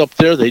guys up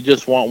there, they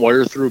just want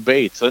wire through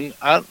baits, and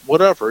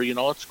whatever,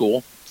 it's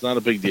cool. It's not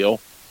a big deal.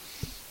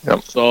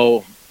 Yep.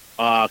 So,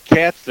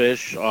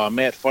 catfish,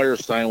 Matt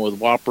Firestein with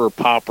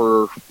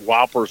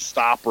Whopper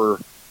Stopper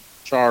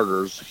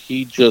Charters.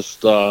 He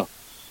just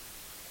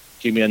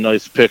gave me a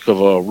nice pic of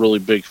a really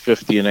big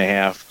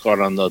 50.5 caught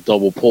on the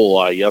double pull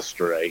eye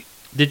yesterday.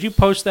 Did you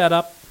post that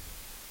up?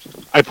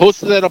 I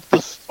posted that up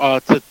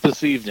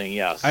this evening.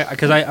 Yes.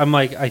 Because I'm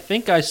like, I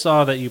think I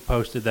saw that you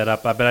posted that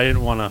up, but I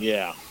didn't want to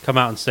Yeah. come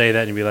out and say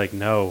that and be like,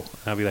 no.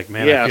 I'll be like,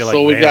 man, Yeah. I feel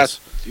So like Vance.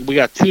 we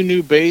got 2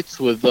 new baits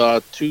with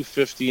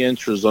 250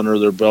 inches under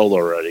their belt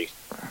already.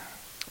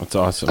 That's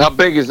awesome. How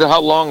big is it?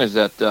 How long is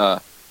that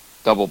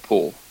double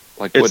pull?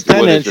 Like It's what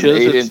 10 is it?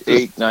 inches.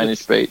 Eight,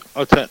 9-inch bait.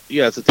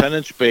 Yeah, it's a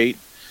 10-inch bait.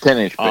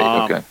 10-inch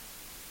bait. Okay.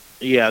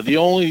 Yeah,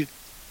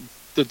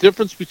 the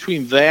difference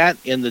between that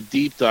and the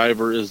deep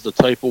diver is the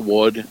type of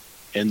wood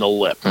and the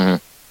lip.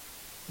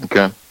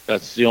 Okay.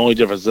 That's the only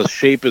difference. The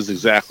shape is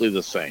exactly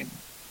the same.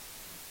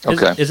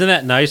 Okay. Isn't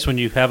that nice when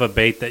you have a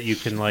bait that you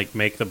can like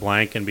make the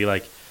blank and be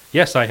like,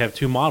 yes, I have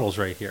 2 models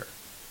right here.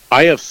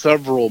 I have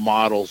several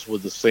models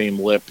with the same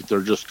lip.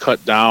 They're just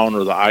cut down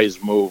or the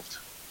eyes moved.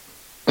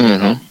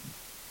 Mm-hmm.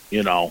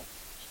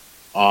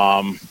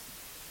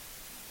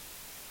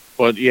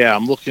 But yeah,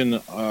 I'm looking.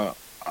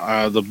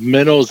 The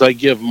minnows I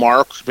give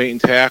Mark's bait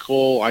and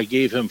tackle. I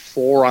gave him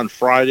 4 on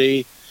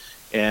Friday,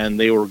 and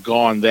they were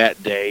gone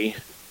that day.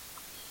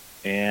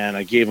 And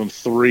I gave him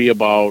 3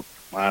 about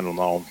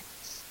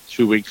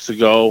 2 weeks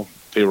ago.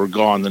 They were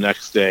gone the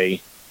next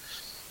day.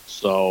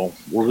 So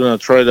we're gonna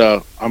try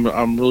to.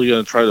 I'm really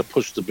gonna try to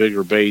push the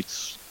bigger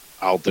baits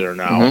out there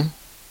now. Mhm.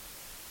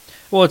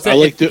 Well, it's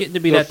getting to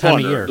be they're that time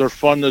fun. of year. They're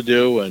fun to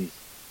do, and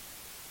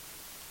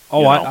Oh,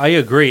 you know. I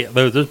agree.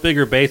 Those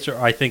bigger baits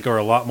I think are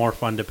a lot more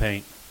fun to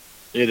paint.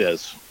 it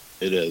is.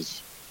 It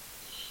is.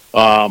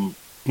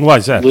 Why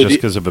is that? Lydia-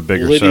 Just because of a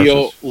bigger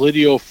surface?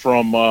 Lydio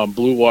from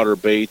Blue Water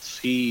Baits.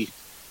 He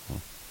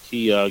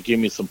gave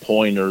me some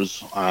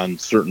pointers on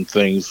certain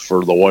things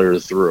for the wire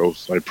through.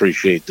 So I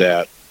appreciate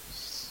that.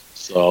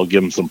 So I'll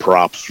give him some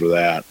props for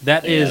that.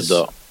 That is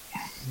And,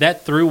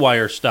 that through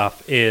wire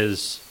stuff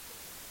is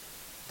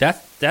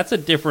that's a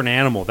different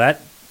animal.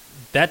 That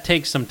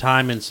takes some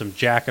time and some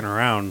jacking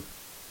around,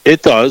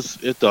 it does.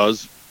 It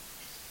does.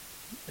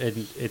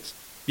 and it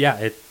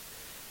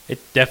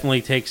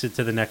definitely takes it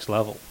to the next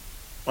level.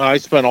 I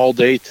spent all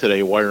day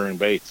today wiring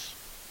baits.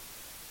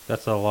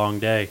 That's a long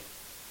day.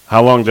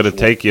 How long did it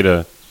take you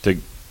to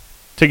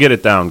get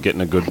it down,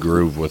 getting a good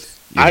groove with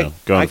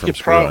going from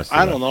screw ice to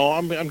I that? don't know.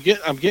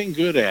 I'm getting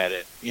good at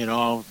it.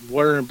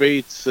 Wiring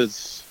baits.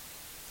 It's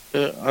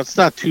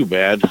not too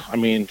bad. I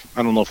mean,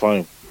 I don't know if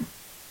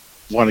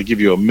want to give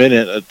you a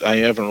minute. I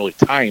haven't really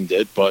timed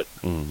it, but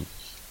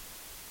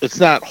it's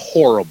not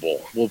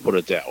horrible. We'll put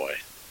it that way.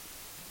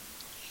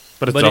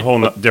 But it's But a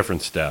whole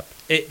different step.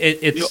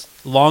 It's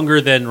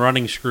longer than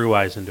running screw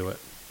eyes into it.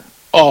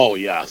 Oh,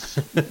 yes.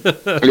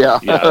 Yeah.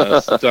 Yeah,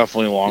 that's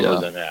definitely longer Yeah.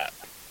 than that.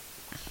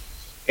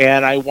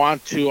 And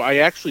I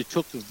actually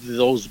took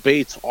those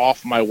baits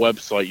off my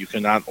website. You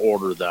cannot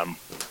order them.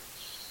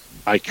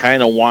 I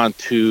kind of want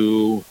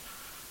to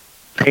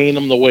paint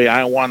them the way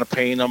I want to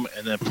paint them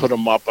and then put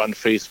them up on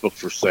Facebook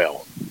for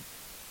sale.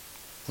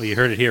 Well, you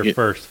heard it here Yeah.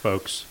 first,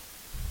 folks.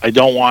 I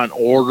don't want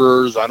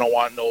orders. I don't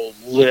want no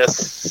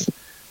lists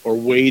or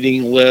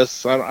waiting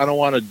lists. I don't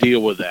want to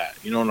deal with that.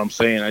 You know what I'm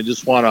saying? I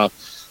just want to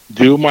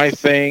do my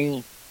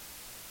thing.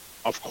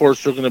 Of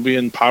course, they're going to be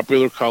in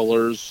popular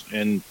colors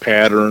and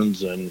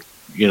patterns and,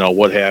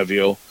 what have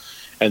you,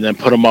 and then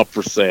put them up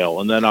for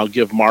sale. And then I'll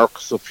give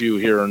Marcus a few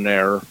here and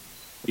there.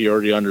 He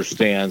already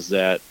understands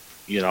that,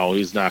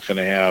 he's not going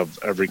to have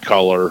every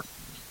color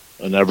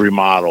and every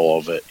model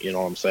of it. You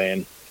know what I'm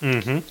saying?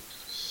 Mm-hmm.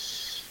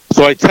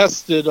 So I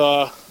tested,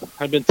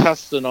 I've been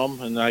testing them,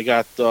 and I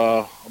got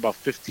about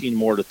 15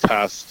 more to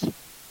test.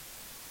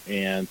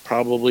 And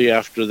probably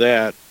after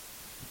that,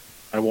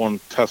 I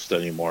won't test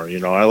anymore.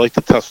 I like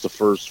to test the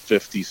first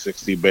 50,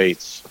 60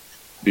 baits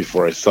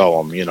before I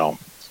sell them,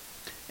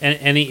 And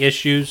any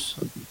issues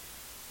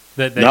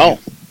that No.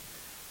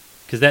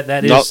 because that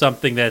is No.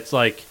 something that's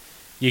like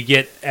you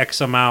get X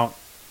amount,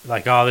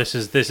 like, oh, this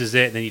is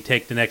it, and then you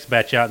take the next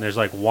batch out, and there's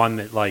like one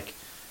that, like,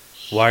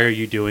 why are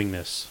you doing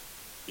this?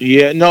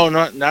 Yeah, no,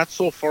 not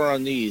so far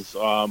on these.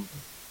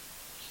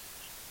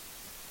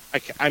 I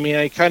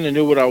kind of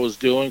knew what I was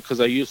doing because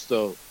I used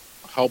to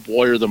help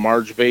wire the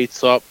Marge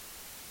baits up.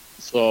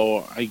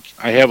 So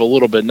I have a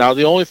little bit. Now,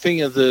 the only thing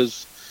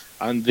is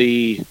on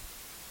the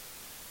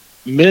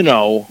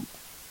minnow,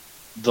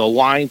 the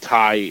line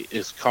tie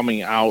is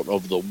coming out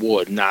of the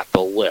wood, not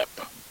the lip.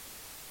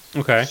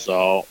 Okay.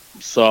 So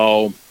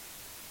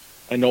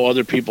I know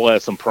other people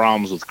had some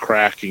problems with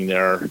cracking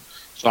there.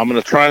 So I'm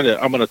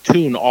gonna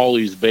tune all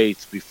these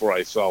baits before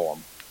I sell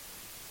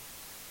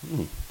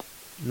them.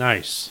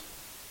 Nice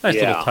little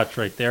Yeah. touch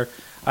right there.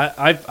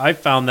 I've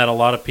found that a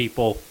lot of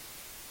people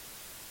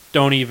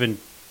don't even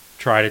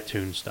try to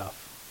tune stuff.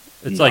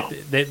 It's No.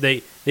 like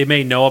they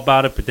may know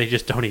about it, but they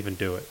just don't even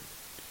do it.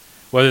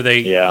 Whether they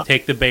Yeah.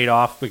 take the bait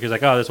off because,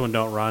 like, oh, this one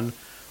don't run,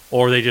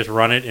 or they just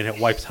run it and it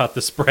wipes out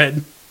the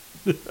spread.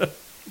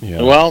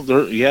 Yeah. Well,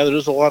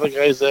 there's a lot of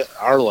guys that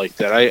are like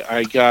that.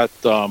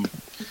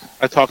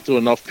 I talked to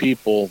enough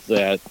people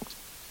that,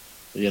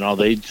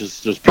 they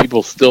just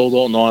people still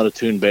don't know how to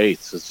tune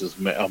baits. It just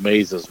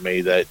amazes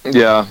me that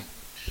Yeah.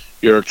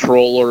 you're a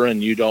troller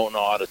and you don't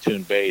know how to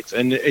tune baits.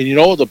 And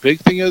the big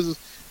thing is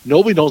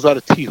nobody knows how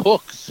to tee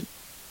hooks.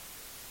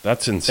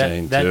 That's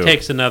insane, That too.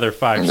 takes another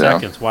 5 Yeah.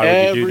 seconds. Why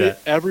would you do that?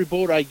 Every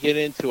boat I get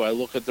into, I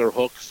look at their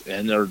hooks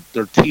and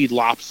they're teed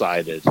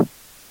lopsided.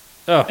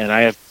 Oh, And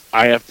I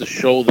have to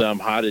show them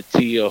how to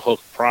tee a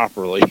hook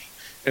properly,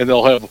 and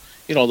they'll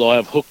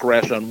have hook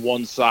rash on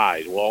one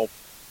side. Well,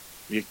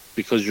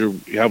 because you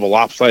have a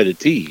lopsided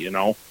tee,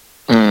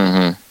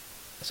 Mm-hmm.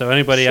 so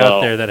anybody So-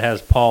 out there that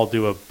has Paul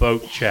do a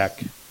boat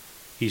check,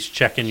 he's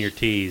checking your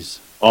tees.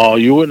 Oh,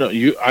 you wouldn't.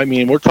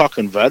 We're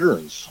talking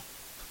veterans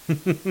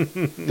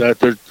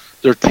that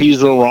their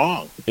tees are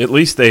wrong. At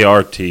least they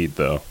are teed,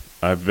 though.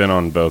 I've been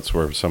on boats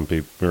where some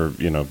people, or,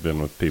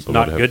 been with people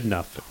Not that good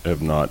enough.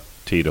 have not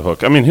teed a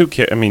hook. I mean, who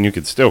cares? I mean, you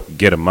could still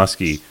get a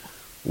muskie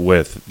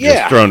with just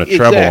Yeah, throwing a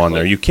treble on exactly.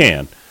 there. You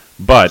can,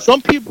 but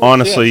Some people,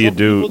 honestly, yeah, you some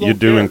people do don't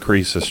care.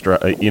 increase the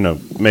stress.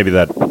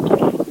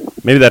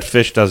 Maybe that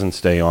fish doesn't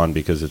stay on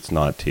because it's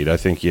not teed. I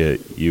think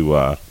you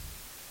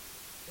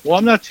Well,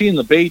 I'm not teeing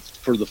the bait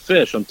for the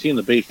fish. I'm teeing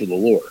the bait for the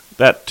lure.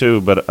 that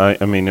too. But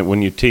I mean,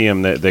 when you tee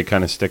them, they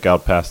kind of stick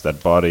out past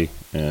that body,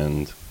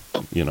 and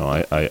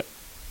I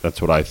that's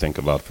what I think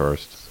about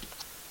first.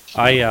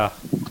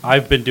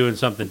 I've been doing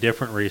something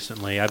different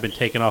recently. I've been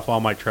taking off all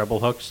my treble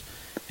hooks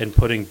and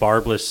putting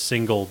barbless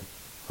single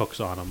hooks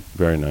on them.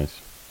 Very nice.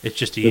 It's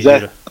just Does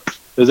easier.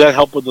 Does that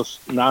help with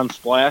the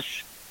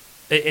non-splash?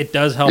 It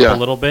does help Yeah. a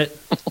little bit,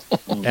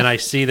 and I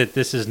see that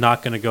this is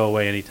not going to go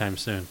away anytime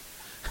soon.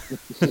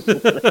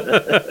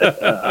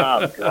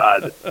 Oh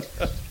God!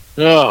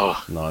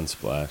 Oh,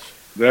 Non-splash.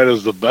 that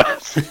is the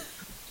best.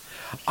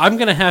 I'm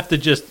going to have to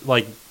just,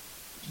 like,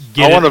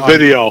 I want a on-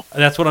 video.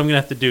 That's what I'm going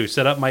to have to do.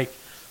 Set up my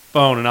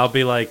phone, and I'll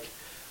be like,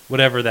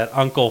 whatever, that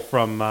uncle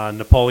from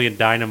Napoleon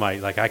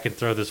Dynamite. Like, I can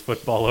throw this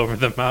football over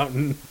the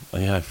mountain. Oh,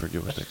 yeah, I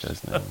forget what that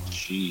guy's name was.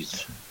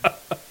 Jeez.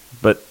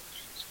 But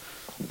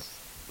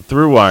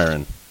through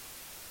wiring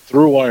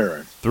Through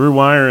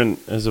wiring.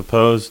 as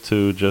opposed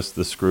to just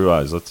the screw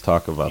eyes. Let's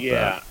talk about Yeah.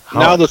 that.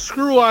 Now the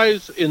screw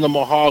eyes in the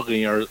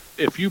mahogany are,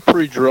 if you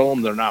pre-drill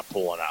them, they're not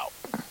pulling out.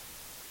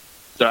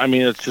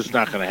 It's just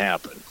not going to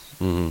happen.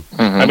 Mhm.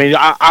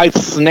 Mm-hmm. I've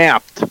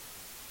snapped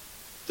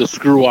the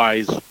screw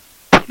eyes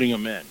putting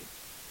them in.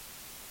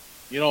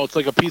 It's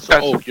like a piece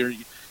of oak.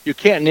 You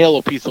can't nail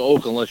a piece of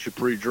oak unless you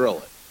pre-drill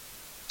it.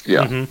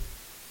 Yeah. Mhm.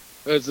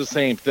 It's the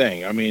same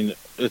thing.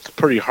 it's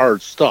pretty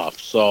hard stuff.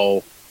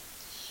 So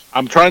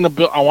I'm trying to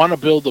build. I want to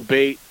build the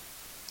bait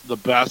the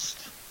best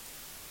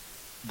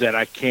that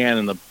I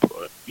can, and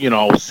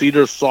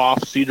cedar's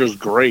soft, cedar's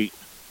great.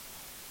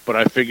 But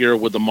I figure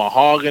with the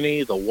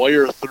mahogany, the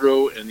wire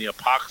through, and the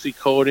epoxy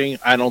coating,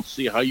 I don't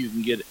see how you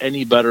can get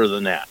any better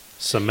than that.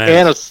 Cement.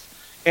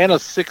 And a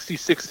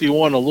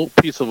 6061, a little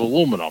piece of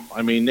aluminum.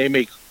 I mean, they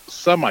make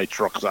semi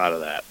trucks out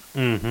of that.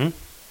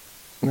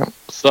 Mm-hmm.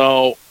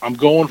 So I'm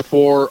going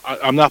for.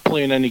 I'm not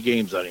playing any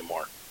games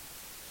anymore.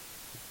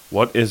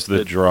 What is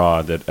the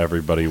draw that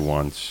everybody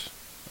wants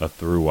a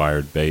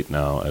through-wired bait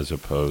now as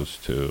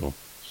opposed to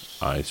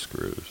eye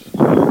screws?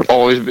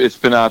 Always, it's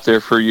been out there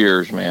for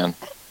years, man.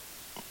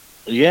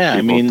 Yeah,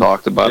 People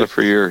talked about it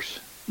for years.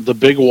 The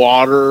big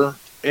water,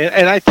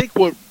 and I think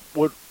what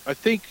I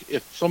think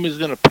if somebody's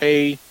going to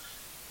pay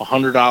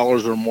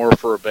 $100 or more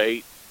for a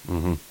bait,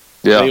 Mm-hmm.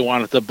 Yeah. they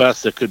want it the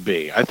best it could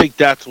be. I think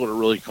that's what it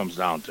really comes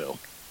down to.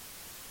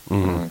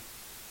 Mm-hmm.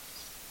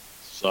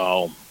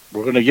 So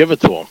we're going to give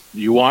it to them.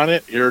 You want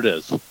it? Here it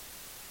is.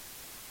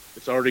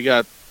 It's already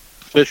got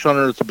fish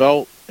under its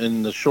belt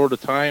in the short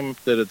of time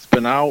that it's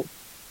been out.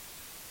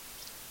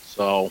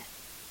 So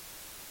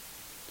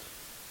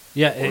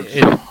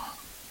Yeah,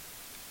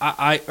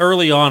 I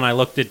early on I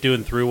looked at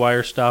doing through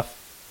wire stuff.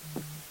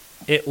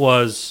 It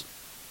was,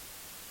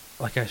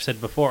 like I said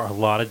before, a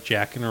lot of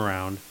jacking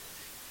around.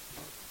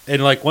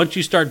 And like once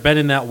you start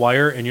bending that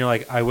wire and you're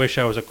like, I wish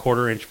I was a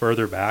quarter inch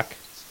further back,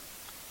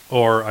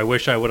 or I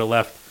wish I would have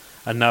left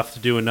enough to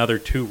do another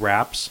 2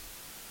 wraps.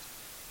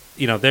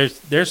 You know,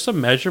 there's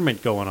some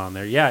measurement going on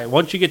there. Yeah,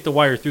 once you get the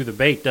wire through the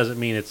bait doesn't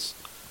mean it's,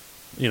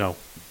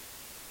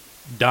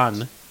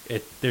 done.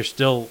 There's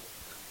still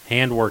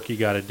handwork you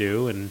got to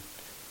do, and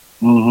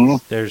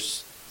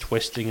there's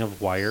twisting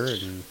of wire,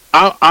 and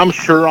I'm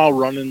sure I'll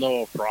run into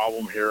a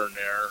problem here and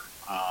there.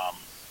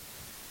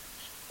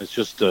 It's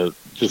just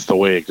the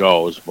way it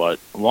goes. But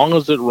as long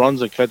as it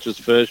runs and catches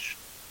fish,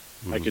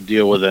 I could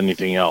deal with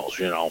anything else.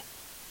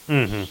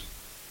 mm-hmm.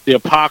 The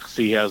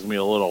epoxy has me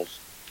a little.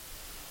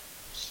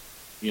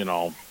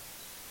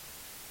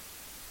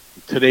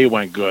 Today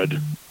went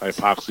good. I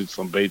epoxied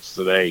some baits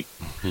today,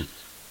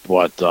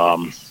 but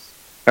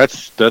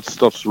that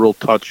stuff's real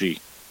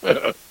touchy.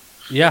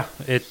 Yeah,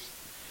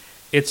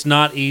 it's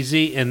not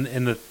easy, and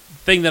the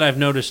thing that I've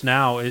noticed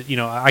now is,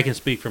 I can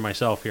speak for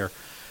myself here.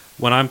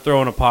 When I'm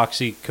throwing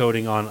epoxy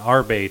coating on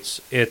our baits,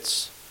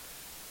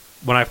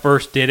 when I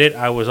first did it,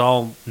 I was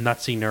all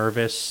nutsy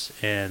nervous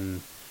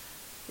and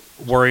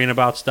worrying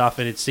about stuff,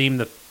 and it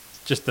seemed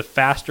just the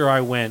faster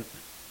I went,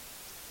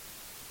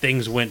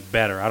 things went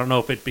better. I don't know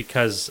if it's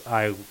because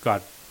I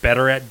got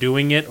better at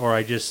doing it, or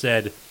I just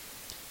said,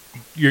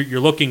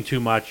 you're looking too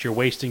much, you're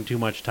wasting too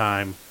much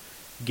time.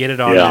 Get it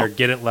on there,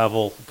 get it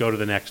level, go to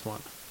the next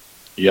one.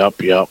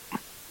 Yep.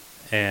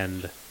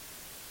 And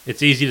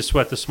it's easy to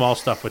sweat the small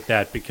stuff with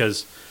that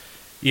because,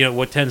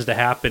 what tends to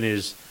happen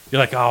is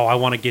you're like, oh, I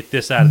want to get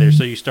this out of there.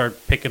 So you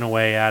start picking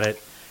away at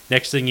it.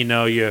 Next thing you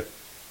know,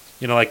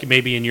 like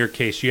maybe in your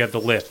case, you have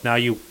the lip. Now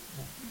you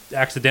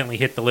accidentally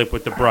hit the lip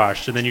with the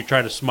brush, and then you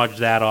try to smudge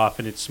that off,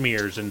 and it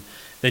smears, and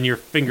then your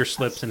finger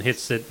slips and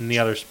hits it in the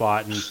other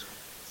spot. And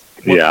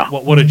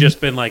what would have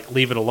just been like,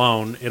 leave it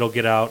alone, it'll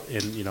get out,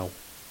 and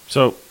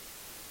So,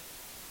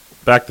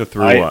 back to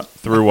through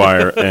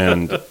wire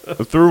and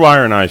through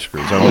wire and eye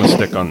screws. I want to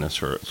stick on this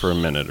for a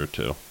minute or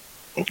two.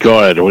 Go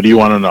ahead. What do you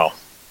want to know?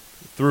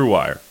 Through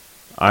wire.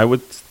 I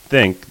would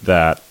think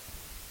that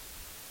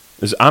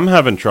I'm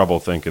having trouble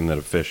thinking that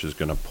a fish is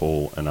going to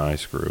pull an eye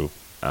screw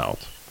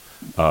out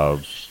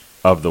of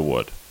the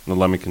wood. Now,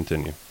 let me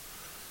continue.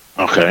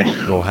 Okay.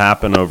 It'll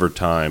happen over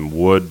time.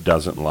 Wood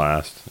doesn't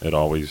last. It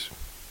always,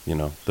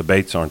 the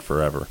baits aren't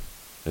forever.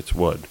 It's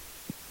wood.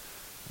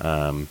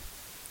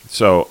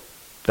 So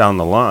down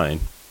the line,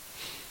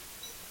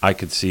 I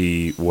could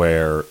see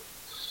where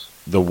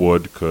the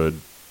wood could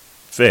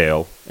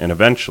fail, and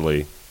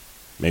eventually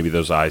maybe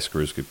those eye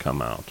screws could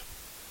come out.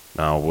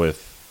 Now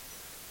with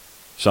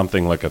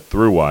something like a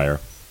through wire,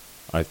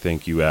 I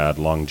think you add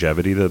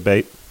longevity to the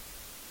bait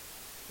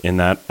in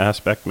that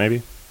aspect,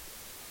 maybe.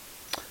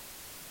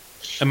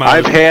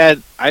 I've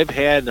had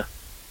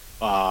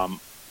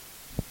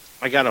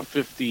I got a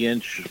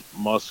 50-inch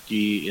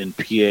muskie in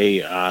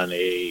PA on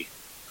a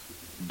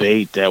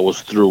bait that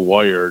was through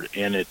wired,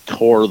 and it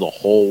tore the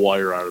whole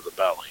wire out of the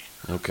belly.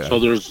 Okay. So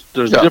there's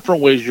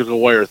different ways you can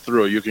wire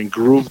through. You can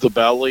groove the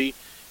belly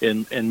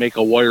and make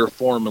a wire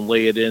form and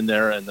lay it in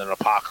there, and then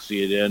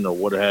epoxy it in or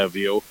what have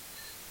you.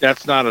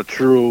 That's not a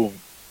true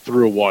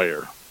through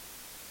wire.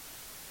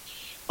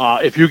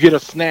 If you get a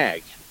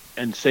snag,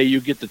 and say you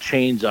get the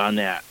chains on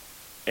that,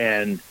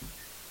 and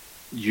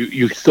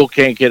you still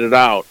can't get it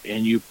out,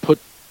 and you put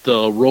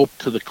the rope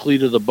to the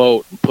cleat of the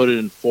boat and put it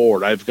in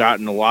forward. I've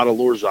gotten a lot of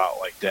lures out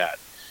like that.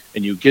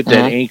 And you get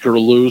that anchor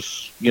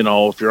loose,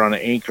 if you're on an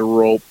anchor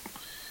rope.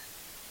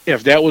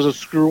 If that was a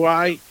screw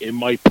eye, it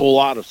might pull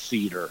out a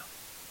cedar.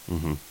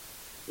 Mm-hmm.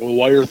 With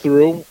wire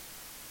through,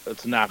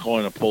 it's not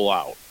going to pull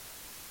out.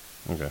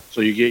 Okay.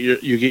 So you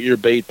get your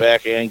bait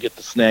back and get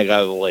the snag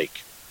out of the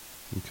lake.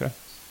 Okay.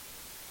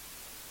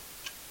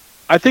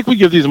 I think we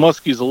give these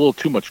muskies a little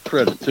too much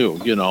credit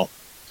too,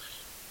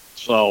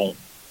 So,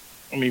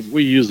 I mean,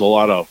 we use a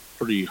lot of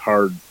pretty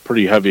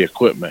heavy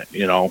equipment,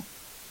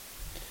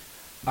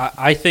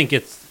 I think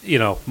it's,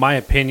 my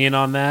opinion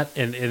on that,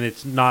 and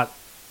it's not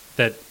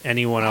that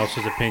anyone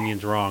else's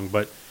opinion's wrong,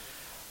 but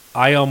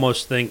I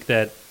almost think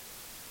that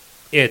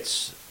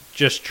it's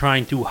just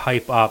trying to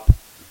hype up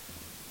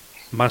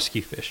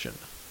muskie fishing.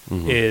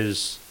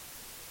 Is,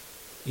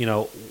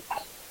 you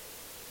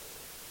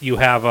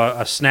have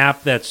a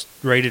snap that's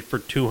rated for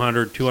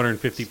 200,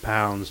 250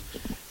 pounds.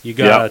 You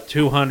got a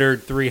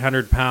 200,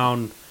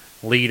 300-pound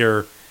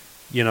leader.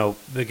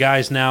 The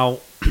guys now,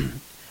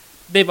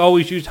 they've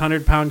always used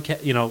 100-pound,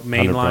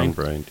 mainline. 100-pound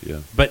braid, yeah.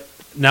 But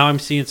now I'm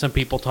seeing some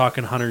people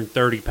talking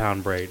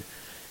 130-pound braid.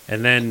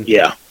 And then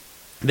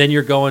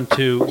you're going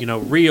to,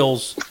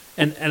 reels,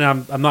 and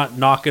I'm not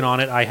knocking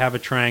on it. I have a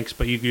Tranx,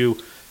 but you do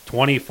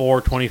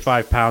 24,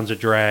 25 pounds of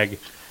drag.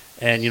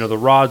 And the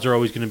rods are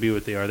always going to be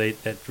what they are.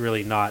 That's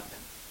really not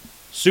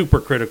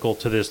super critical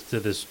to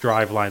this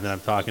drive line that I'm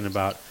talking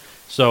about.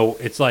 So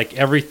it's like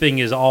everything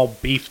is all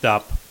beefed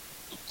up,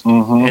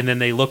 and then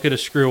they look at a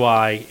screw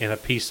eye and a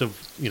piece of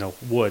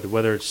wood,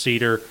 whether it's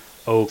cedar,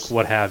 oak,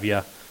 what have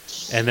you,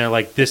 and they're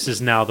like, this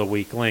is now the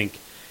weak link.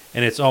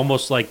 And it's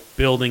almost like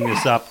building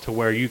this up to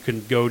where you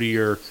can go to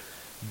your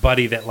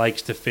buddy that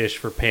likes to fish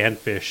for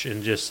panfish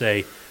and just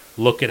say,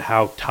 look at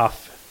how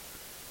tough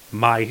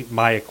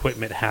my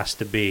equipment has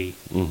to be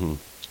to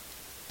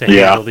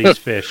handle these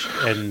fish.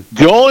 And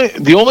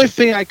the only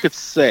thing I could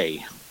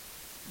say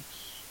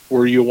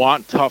where you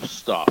want tough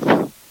stuff,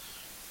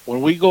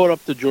 when we go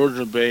up to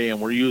Georgian Bay and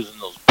we're using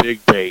those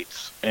big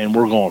baits and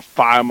we're going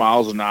 5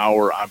 miles an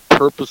hour, I'm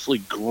purposely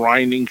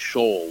grinding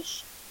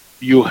shoals.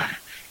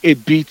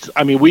 It beats.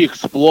 I mean, we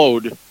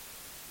explode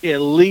at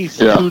least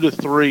 2 to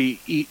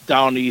 3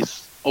 down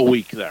east a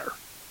week there.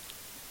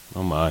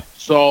 Oh my!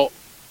 So.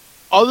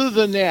 Other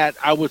than that,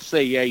 I would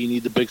say, you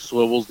need the big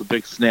swivels, the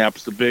big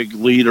snaps, the big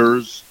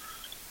leaders,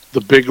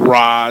 the big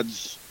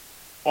rods,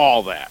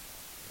 all that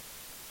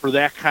for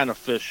that kind of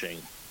fishing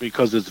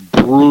because it's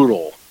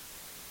brutal.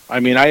 I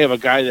mean, I have a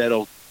guy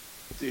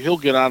he'll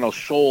get on a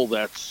shoal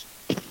that's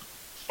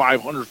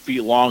 500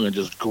 feet long and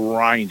just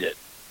grind it.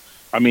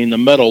 I mean, the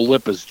metal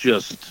lip is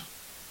just,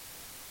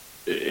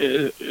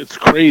 it's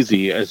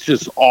crazy. It's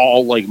just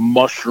all like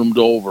mushroomed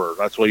over.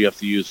 That's why you have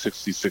to use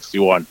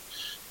 6061.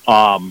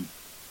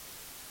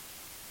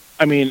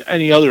 I mean,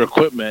 any other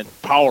equipment,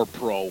 Power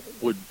Pro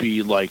would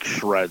be like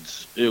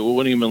shreds. It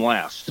wouldn't even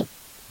last.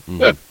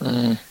 And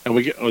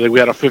we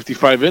had a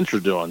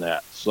 55-incher doing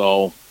that.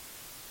 So,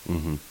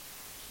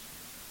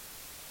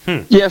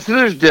 Yeah, so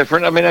there's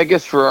different. I mean, I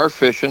guess for our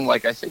fishing,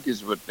 like I think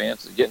is what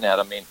Vance is getting at.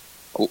 I mean,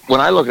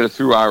 when I look at a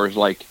through wire, is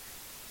like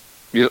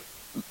a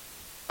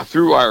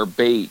through wire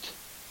bait.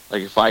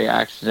 Like if I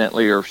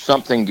accidentally or if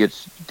something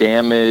gets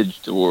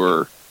damaged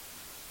or.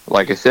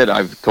 Like I said,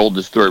 I've told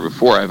this story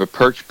before. I have a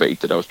perch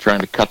bait that I was trying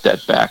to cut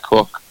that back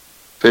hook.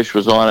 Fish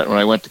was on it. When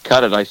I went to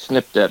cut it, I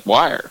snipped that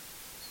wire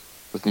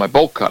with my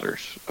bolt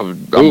cutters.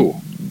 I'm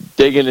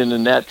digging in the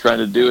net, trying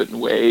to do it in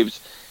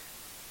waves.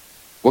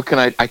 What can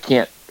I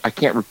can't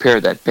repair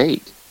that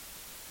bait.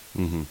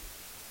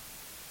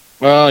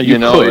 Well, you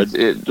could.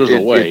 There's a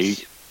way,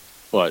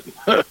 but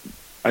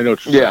I know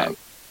what you're saying.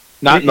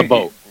 Not in the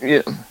boat.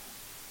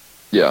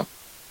 Yeah.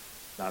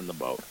 On the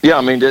boat. Yeah,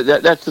 I mean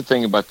that's the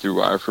thing about through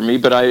wire for me.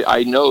 But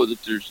I know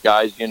that there's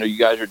guys. You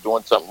guys are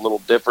doing something a little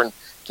different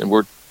than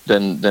what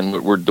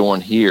we're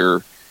doing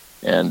here,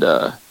 and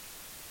I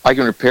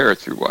can repair it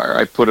through wire.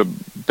 I put a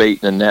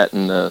bait in the net,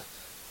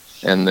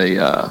 and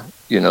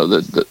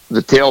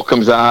the tail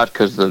comes out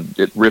because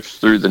it rips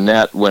through the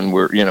net when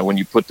when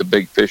you put the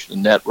big fish in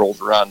the net, rolls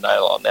around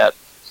nylon net.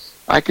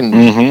 I can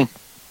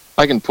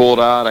pull it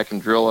out. I can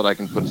drill it. I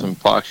can put some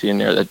epoxy in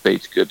there. That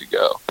bait's good to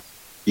go.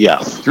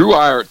 Yes. Through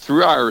wire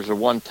is a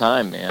one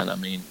time, man. I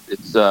mean,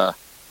 it's when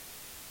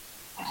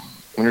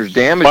there's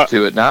damage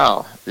to it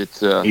now, it's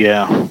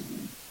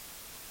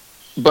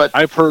But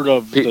I've heard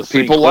of the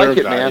people like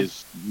it,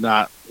 guys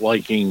not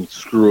liking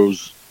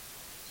screws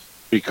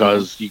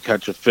because you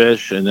catch a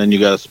fish and then you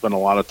got to spend a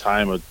lot of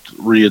time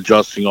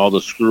readjusting all the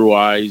screw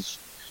eyes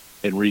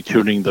and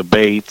retuning the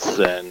baits,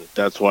 and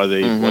that's why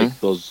they like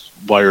those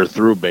wire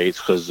through baits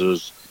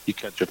because you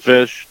catch a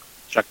fish,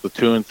 check the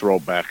tune, throw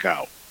it back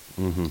out.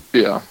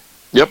 Yeah.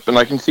 Yep, and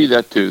I can see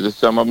that too.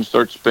 Some of them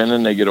start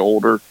spinning, they get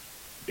older.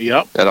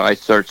 Yep. That I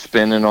start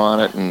spinning on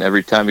it, and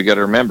every time you got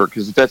to remember,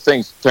 because if that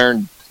thing's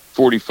turned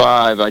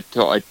 45, I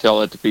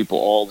tell it to people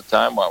all the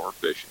time while we're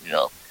fishing.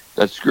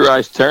 That screw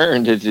eye's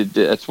turned.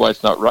 That's why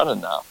it's not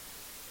running now.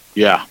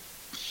 Yeah.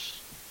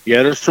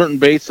 Yeah, there's certain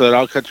baits that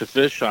I'll catch a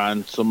fish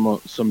on,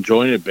 some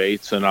jointed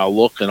baits, and I'll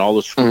look, and all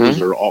the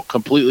screws are all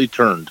completely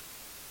turned.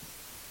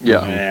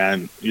 Yeah.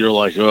 And you're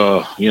like,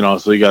 so you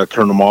got to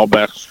turn them all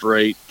back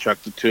straight, check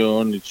the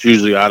tune. It's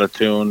usually out of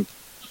tune,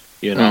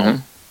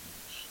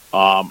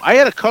 I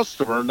had a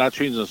customer, not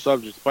changing the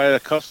subject, but I had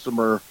a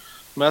customer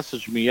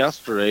message me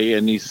yesterday,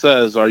 and he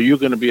says, are you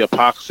going to be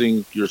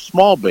epoxying your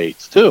small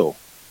baits too?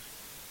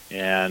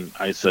 And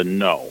I said,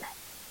 no.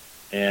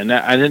 And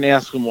I didn't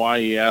ask him why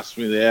he asked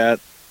me that,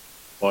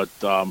 but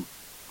I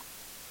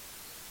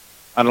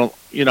don't.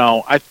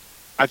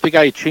 I think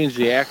I change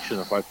the action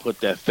if I put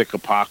that thick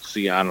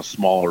epoxy on a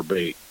smaller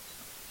bait.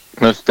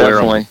 Most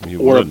definitely.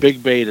 Or a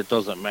big bait, it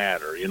doesn't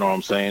matter. You know what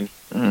I'm saying?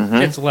 Mm-hmm.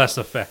 It's less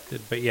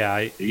affected, but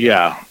yeah.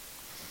 Yeah.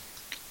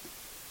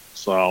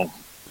 So.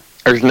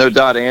 There's no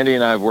doubt Andy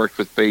and I have worked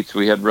with baits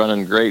we had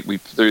running great. We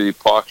threw the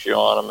epoxy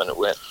on them and it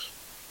went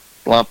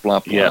blomp,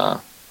 blomp, yeah.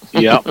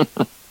 Yep.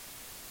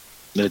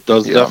 It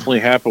does definitely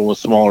happen with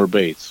smaller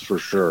baits, for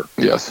sure.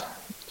 Yes.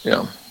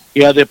 Yeah.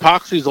 Yeah, the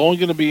epoxy is only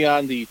going to be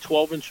on the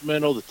 12-inch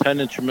minnow, the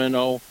 10-inch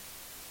minnow,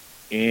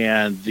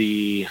 and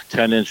the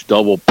 10-inch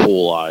double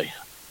pull eye.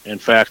 In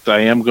fact,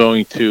 I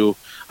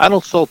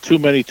don't sell too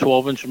many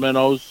 12-inch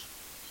minnows.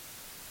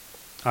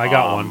 I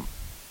got one.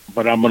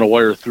 But I'm going to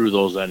wire through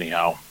those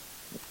anyhow.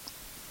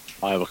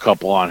 I have a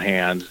couple on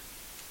hand.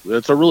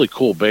 It's a really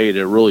cool bait.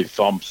 It really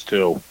thumps,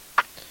 too.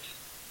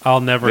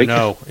 I'll never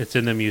know. It's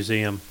in the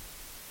museum.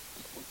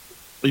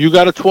 You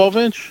got a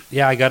 12-inch?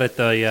 Yeah, I got it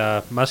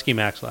the Muskie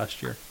Max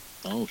last year.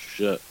 Oh,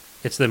 shit.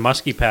 It's the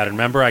Muskie pattern.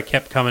 Remember, I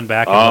kept coming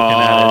back and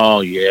looking at it.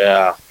 Oh,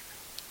 yeah.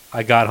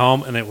 I got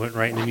home, and it went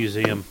right in the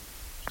museum.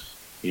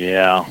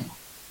 Yeah.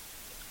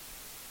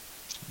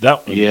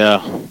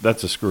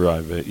 That's a screw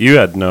eye bait. You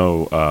had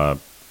no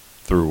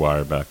through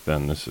wire back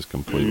then. This is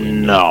completely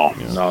new. No,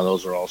 Yeah. no,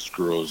 those are all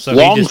screws. So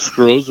Long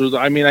screws.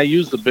 I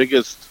use the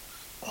biggest.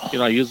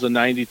 I use the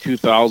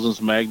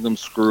 92,000s Magnum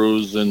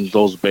screws and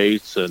those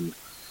baits, and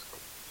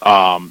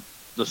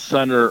the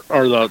center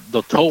or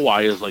the toe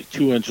wire is like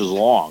 2 inches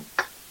long.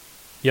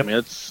 Yep. I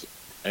mean,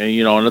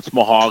 and it's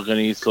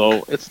mahogany,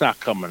 so it's not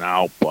coming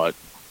out. But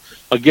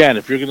again,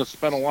 if you're going to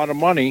spend a lot of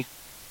money,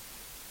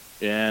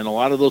 and a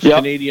lot of those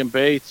Canadian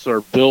baits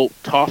are built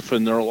tough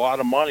and they're a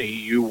lot of money,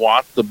 you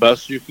want the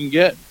best you can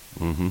get.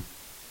 Mm-hmm.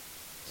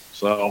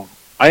 So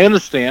I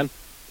understand.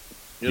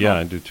 Yeah,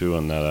 I do too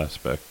on that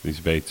aspect.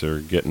 These baits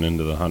are getting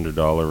into the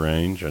 $100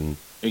 range, and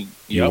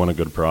you want a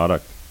good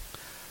product.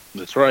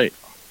 That's right.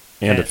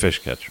 And a fish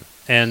catcher.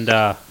 And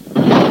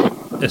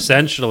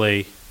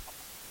essentially,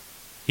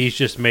 he's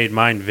just made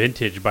mine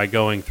vintage by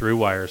going through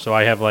wire. So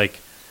I have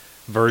like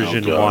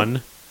version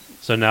 1.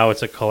 So now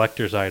it's a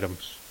collector's item.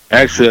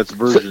 Actually, that's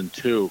version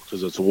 2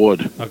 because it's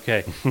wood.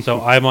 Okay,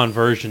 so I'm on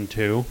version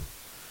 2.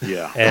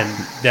 Yeah. And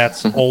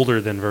that's older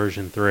than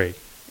version 3.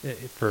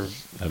 For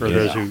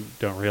those who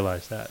don't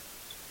realize that.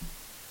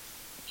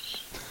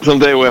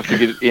 Someday we'll have to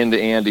get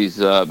into Andy's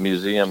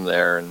museum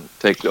there and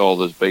take all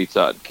those baits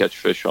out and catch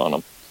fish on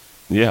them.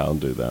 Yeah, I'll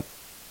do that.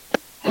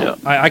 Yeah,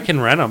 I can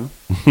rent them.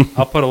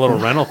 I'll put a little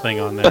rental thing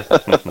on there.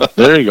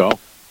 There you go.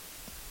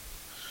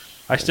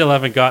 I still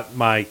haven't got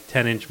my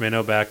 10-inch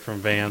minnow back from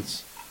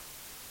Vance.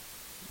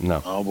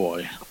 No. Oh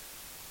boy.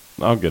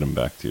 I'll get them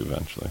back to you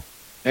eventually.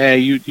 Hey,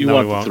 you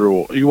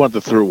want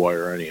the through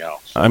wire anyhow.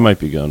 So. I might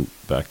be going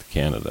back to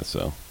Canada,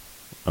 so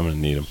I'm going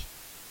to need them.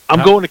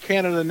 I'm going to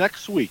Canada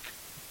next week.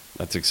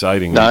 That's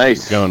exciting.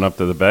 Nice. Going up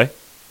to the bay?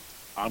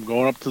 I'm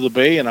going up to the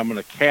bay, and I'm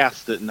going to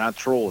cast it and not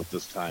troll it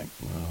this time.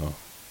 Oh.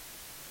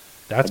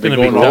 That's I've going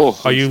been to be going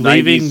tough. Are you since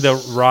leaving 90s.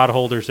 the rod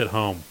holders at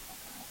home?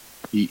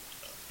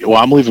 Well,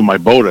 I'm leaving my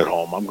boat at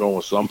home. I'm going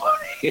with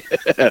somebody.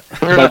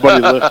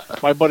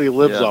 my buddy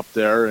lives up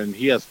there, and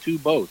he has 2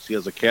 boats. He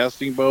has a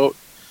casting boat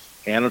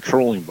and a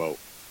trolling boat.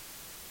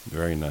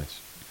 Very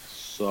nice.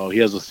 So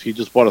he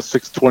just bought a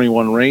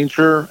 621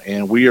 Ranger,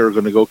 and we are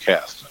going to go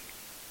casting.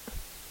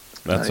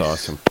 That's Nice.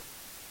 awesome.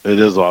 It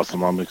is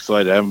awesome. I'm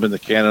excited. I haven't been to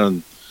Canada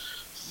in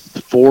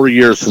 4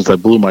 years since I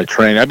blew my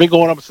train. I've been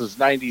going up since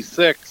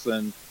 '96,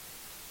 and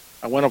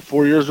I went up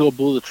 4 years ago,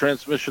 blew the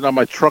transmission on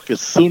my truck as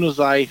soon as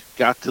I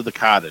got to the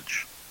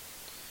cottage.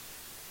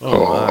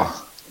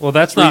 Oh, Well,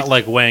 that's not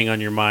like weighing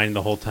on your mind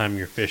the whole time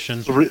you're fishing.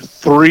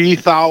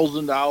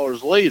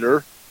 $3,000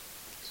 later,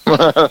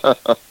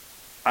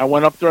 I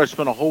went up there. I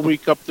spent a whole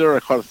week up there. I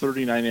caught a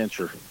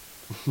 39-incher.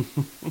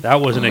 That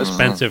was an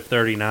expensive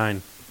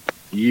 39.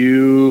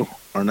 You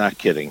are not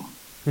kidding.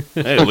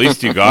 Hey, at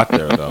least you got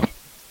there, though.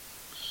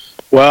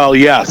 Well,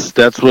 yes,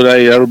 that's what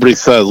everybody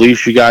said. At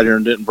least you got here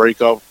and didn't break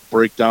down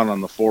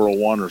on the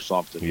 401 or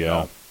something.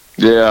 Yeah,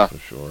 yeah. for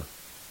sure.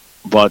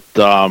 But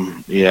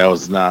it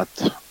was not.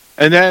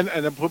 And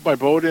then put my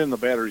boat in. The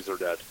batteries are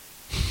dead.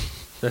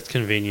 That's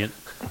convenient.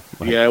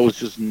 Yeah, it was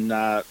just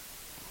not.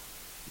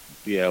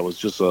 Yeah, it was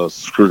just a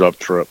screwed up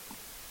trip.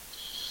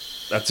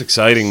 That's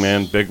exciting,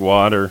 man. Big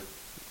water,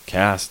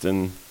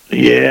 casting.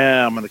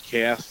 Yeah, I'm gonna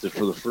cast it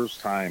for the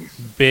first time.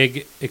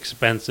 Big,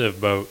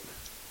 expensive boat.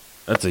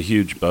 That's a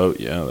huge boat.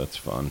 Yeah, that's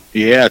fun.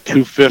 Yeah,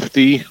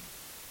 250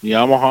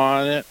 Yamaha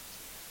on it.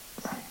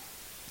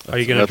 Are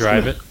you going to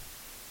drive it?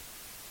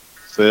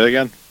 Say that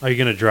again. Are you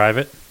going to drive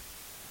it?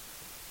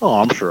 Oh,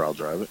 I'm sure I'll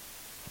drive it.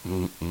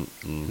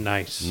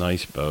 Nice.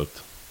 Nice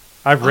boat.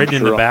 I've ridden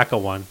in the sure back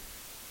of one.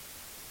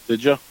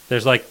 Did you?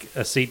 There's like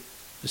a seat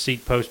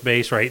post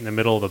base right in the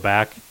middle of the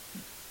back.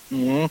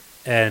 Mm-hmm.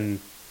 And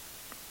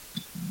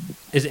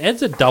is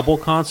Ed's a double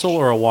console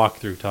or a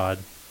walkthrough, Todd?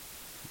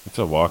 It's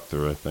a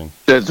walkthrough, I think.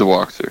 That's a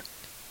walkthrough.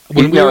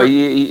 When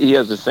He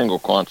has a single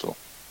console.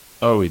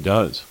 Oh, he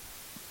does.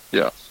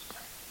 Yeah.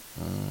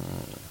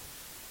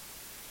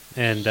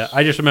 And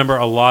I just remember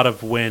a lot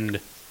of wind,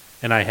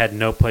 and I had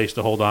no place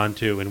to hold on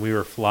to, and we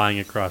were flying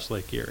across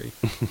Lake Erie.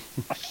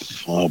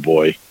 Oh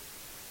boy.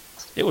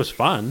 It was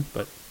fun,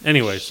 but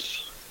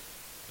anyways.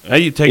 Hey,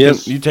 you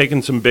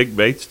taking some big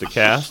baits to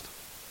cast?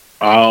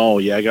 Oh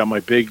yeah, I got my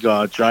big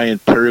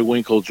giant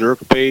periwinkle jerk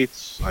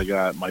baits. I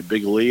got my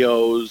big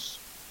Leos,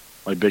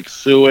 my big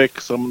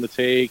Suic. I'm gonna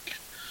take.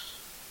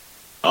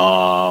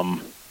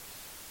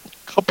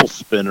 Couple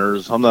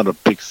spinners. I'm not a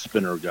big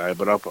spinner guy,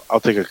 but I'll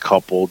take a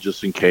couple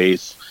just in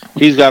case.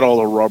 He's got all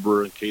the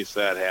rubber in case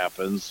that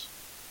happens.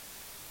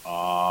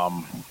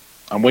 I'm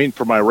waiting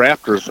for my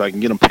Raptors so I can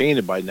get them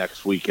painted by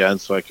next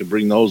weekend so I can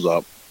bring those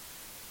up.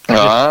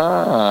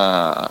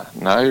 Now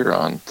you're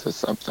on to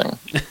something.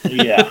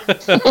 Yeah.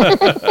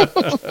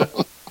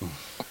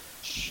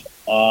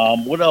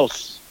 What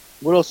else?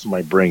 What else am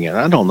I bringing?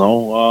 I don't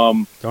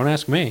know. Don't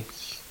ask me.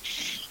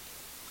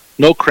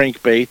 No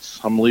crankbaits.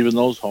 I'm leaving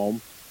those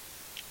home.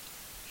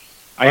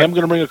 I am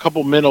going to bring a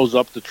couple minnows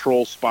up to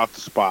troll spot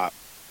to spot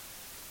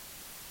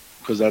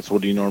because that's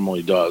what he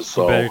normally does.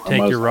 So You better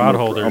take your rod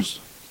holders.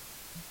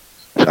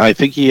 I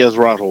think he has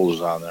rod holders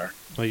on there.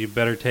 Well, you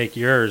better take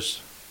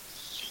yours.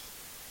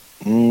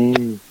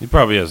 He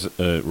probably has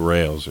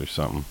rails or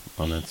something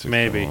on that 61.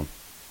 Maybe.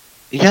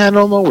 Yeah, I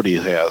don't know what he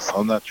has.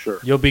 I'm not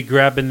sure. You'll be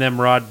grabbing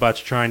them rod butts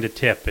trying to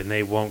tip, and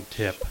they won't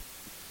tip.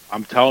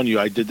 I'm telling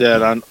you, I did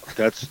that on.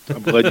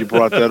 I'm glad you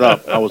brought that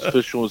up. I was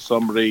fishing with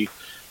somebody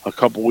a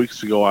couple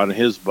weeks ago on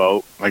his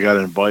boat. I got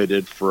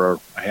invited for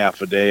a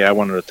half a day. I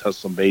wanted to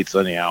test some baits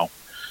anyhow,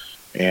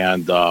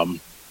 and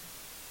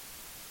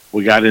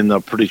we got in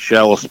a pretty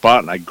shallow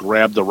spot, and I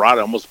grabbed the rod.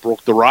 I almost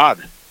broke the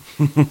rod,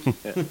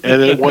 and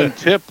it wouldn't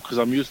tip because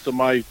I'm used to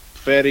my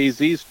fat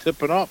AZs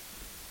tipping up.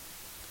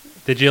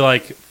 Did you,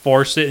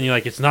 force it, and you're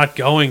like, it's not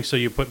going, so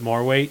you put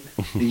more weight?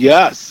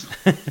 Yes,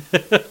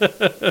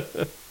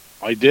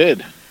 I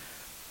did.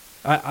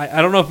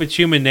 I don't know if it's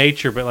human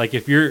nature, but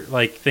if you're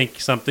think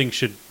something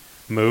should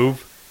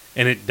move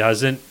and it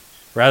doesn't,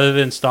 rather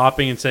than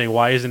stopping and saying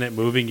why isn't it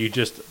moving, you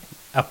just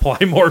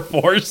apply more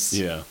force.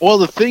 Yeah. Well,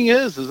 the thing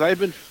is I've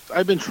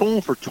been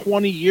trolling for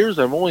 20 years.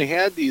 I've only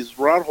had these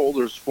rod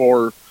holders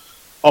for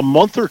a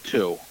month or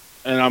two,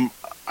 and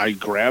I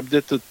grabbed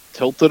it to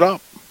tilt it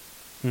up.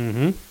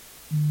 Mm-hmm.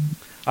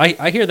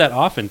 I hear that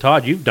often,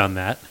 Todd. You've done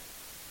that.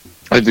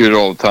 I do it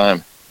all the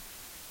time.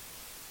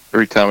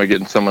 Every time I get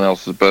in someone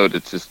else's boat,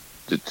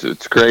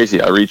 it's crazy.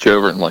 I reach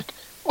over and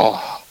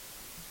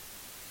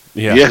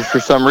Yeah. For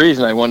some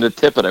reason, I wanted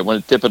to tip it. I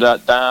wanted to tip it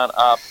out, down,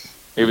 up.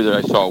 Maybe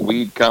I saw a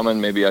weed coming.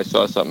 Maybe I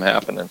saw something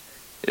happening.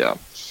 Yeah.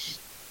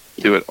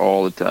 Do it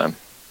all the time.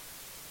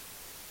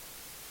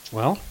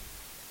 Well,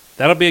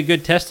 that'll be a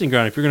good testing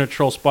ground. If you're going to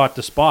troll spot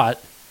to spot,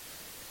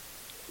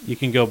 you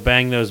can go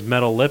bang those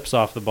metal lips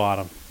off the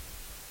bottom.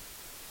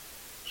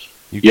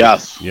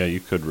 Yes. Yeah, you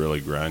could really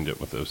grind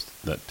it with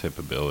that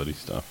tippability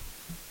stuff.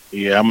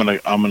 Yeah, I'm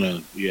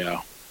gonna.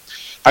 Yeah,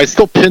 I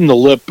still pin the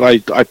lip. I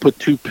put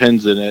 2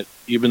 pins in it,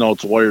 even though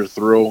it's wired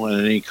through and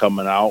it ain't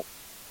coming out.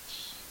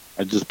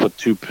 I just put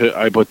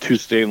I put 2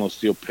 stainless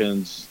steel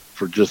pins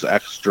for just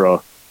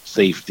extra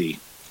safety.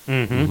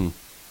 Mm-hmm.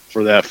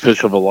 For that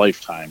fish of a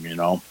lifetime,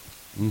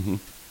 Mm-hmm.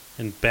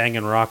 And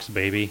banging rocks,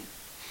 baby.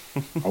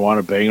 I want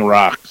to bang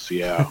rocks.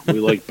 Yeah, we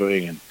like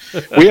banging.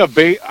 We have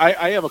bait.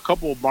 I have a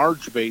couple of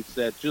Marge baits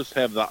that just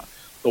have the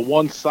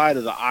one side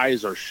of the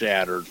eyes are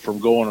shattered from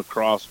going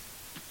across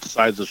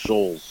sides of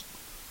shoals.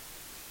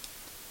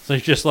 So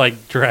you're just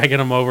dragging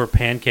them over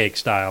pancake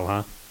style,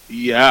 huh?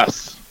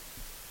 Yes.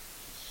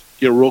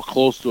 Get real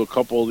close to a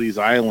couple of these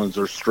islands,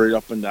 they're straight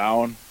up and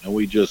down, and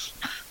we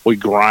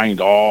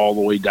grind all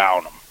the way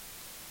down them.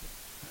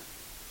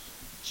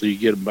 So you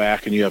get them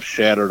back, and you have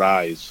shattered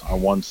eyes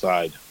on one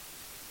side.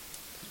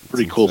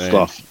 Pretty cool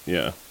stuff.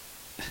 Yeah.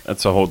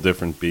 That's a whole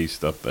different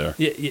beast up there.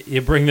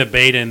 You bring the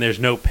bait in, there's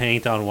no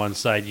paint on one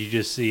side. You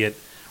just see it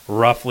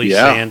roughly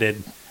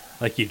sanded,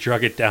 like you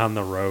drug it down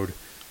the road.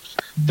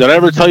 Did I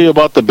ever tell you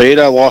about the bait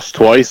I lost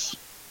twice?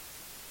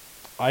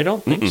 I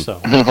don't think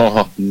so.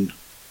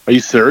 Are you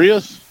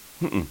serious?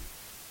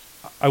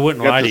 I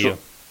wouldn't lie to you.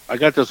 I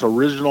got this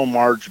original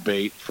Marge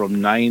bait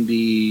from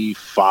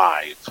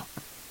 95.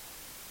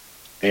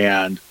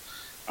 And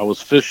I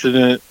was fishing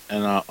it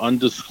in an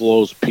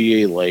undisclosed PA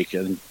lake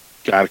and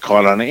got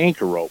caught on an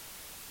anchor rope.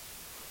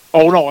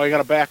 Oh, no, I got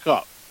to back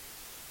up.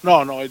 No,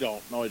 I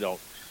don't.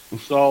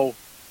 So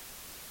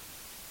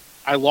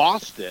I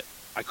lost it.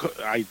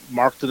 I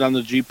marked it on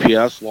the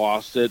GPS,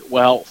 lost it.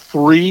 Well,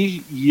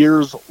 3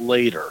 years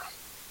later,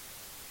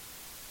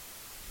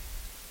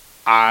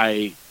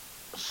 I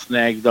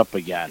snagged up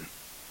again.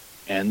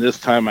 And this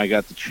time I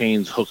got the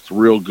chains hooked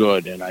real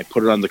good, and I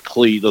put it on the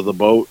cleat of the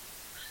boat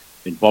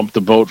and bumped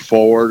the boat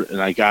forward,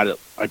 and I got it.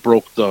 I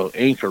broke the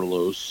anchor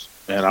loose,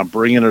 and I'm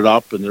bringing it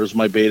up, and there's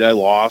my bait I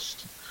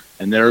lost,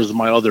 and there's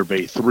my other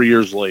bait 3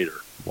 years later.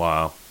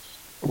 Wow.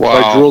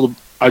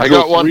 I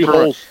got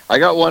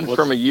one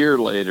from a year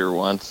later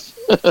once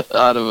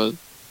out of a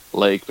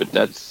lake, but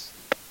that's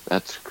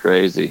That's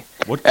crazy.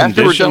 What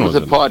After we're condition done with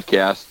was the it?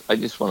 podcast, I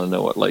just want to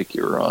know what lake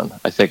you were on.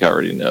 I think I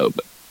already know,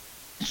 but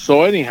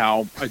So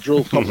anyhow, I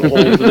drilled a couple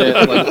holes in it.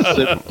 Let it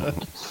sit.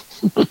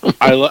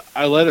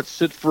 I let it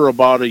sit for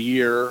about a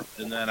year,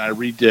 and then I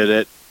redid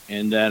it.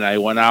 And then I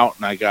went out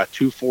and I got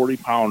 2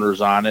 40-pounders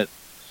on it.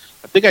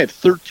 I think I had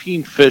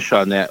 13 fish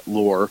on that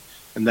lure,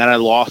 and then I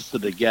lost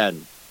it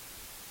again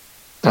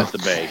at the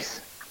bay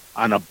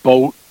on a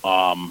boat.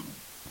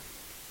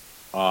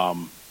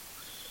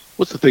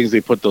 What's the things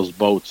they put those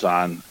boats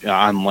on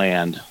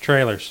land?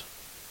 Trailers.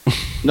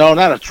 No,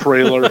 not a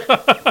trailer.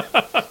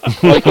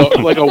 like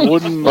a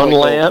wooden on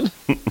land.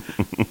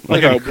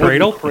 Like a wooden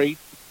cradle? crate.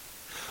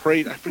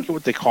 I forget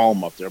what they call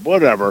them up there. But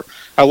whatever.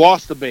 I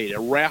lost the bait. It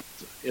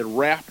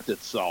wrapped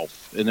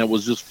itself, and it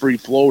was just free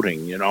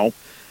floating.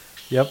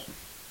 Yep.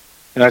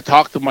 And I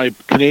talked to my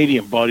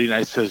Canadian buddy, and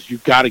I says, "You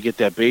got to get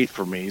that bait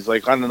for me." He's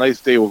like, "On a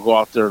nice day, we'll go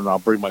out there, and I'll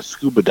bring my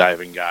scuba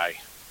diving guy."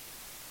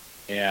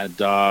 And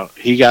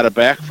he got it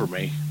back for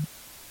me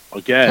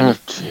again. Oh,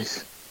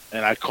 jeez.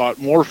 And I caught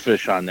more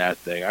fish on that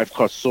thing. I've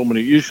caught so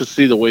many. You should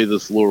see the way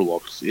this lure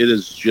looks. It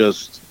is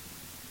just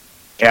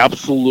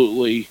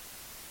absolutely.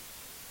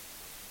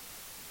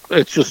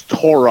 It's just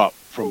tore up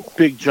from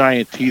big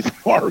giant teeth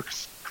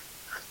marks.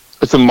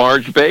 It's a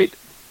marge bait.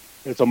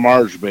 It's a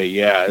marge bait,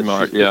 yeah.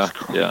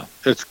 Yeah.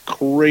 It's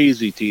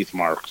crazy teeth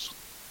marks.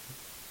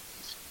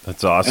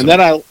 That's awesome. And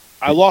then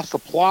I lost a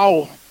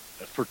plow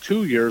for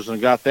 2 years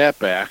and got that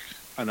back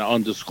on an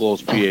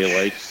undisclosed PA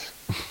lake.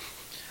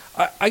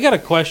 I got a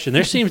question.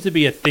 There seems to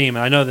be a theme.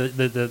 I know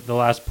that the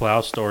last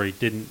plow story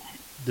didn't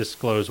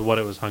disclose what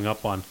it was hung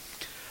up on.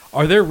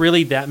 Are there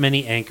really that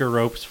many anchor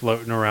ropes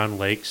floating around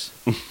lakes?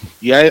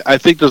 Yeah, I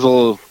think there's a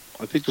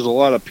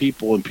lot of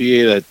people in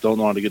PA that don't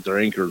know how to get their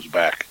anchors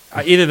back.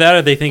 Either that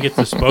or they think it's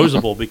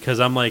disposable because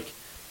I'm like,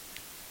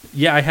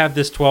 yeah, I have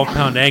this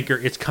 12-pound anchor.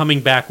 It's coming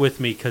back with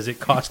me because it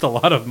cost a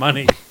lot of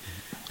money.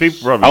 People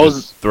probably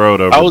just throw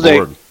it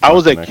overboard. I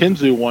was at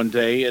Kinzu one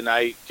day, and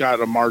I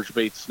got a marge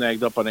bait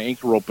snagged up on an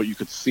anchor rope, but you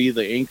could see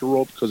the anchor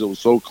rope because it was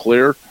so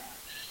clear.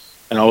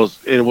 And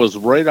it was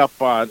right up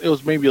on. It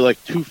was maybe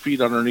like 2 feet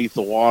underneath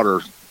the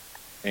water,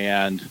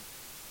 and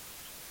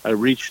I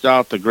reached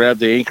out to grab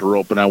the anchor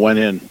rope, and I went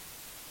in.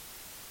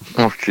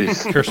 Oh,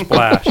 jeez.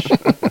 Kersplash.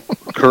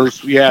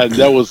 Curse, yeah,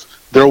 there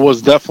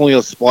was definitely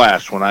a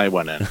splash when I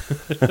went in.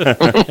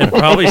 And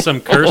probably some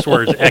curse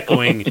words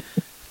echoing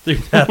through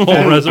that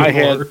whole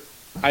reservoir.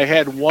 I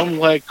had one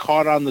leg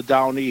caught on the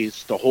down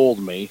east to hold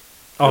me.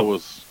 Oh.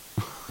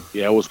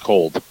 It was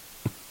cold.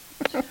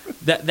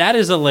 That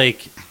is a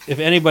lake. If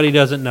anybody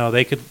doesn't know,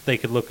 they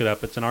could look it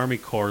up. It's an Army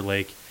Corps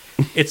lake.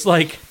 It's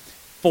like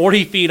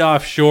 40 feet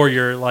offshore.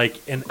 You're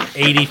like in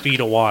 80 feet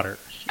of water.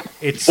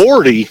 It's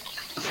 40.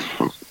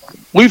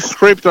 We've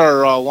scraped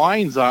our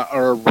lines on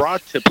our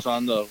rod tips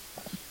on the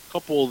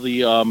couple of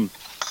the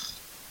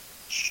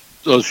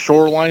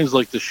shorelines,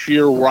 like the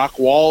sheer rock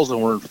walls,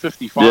 and we're in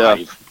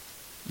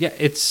 55. Yeah,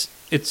 it's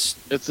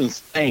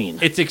insane.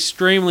 It's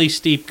extremely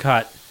steep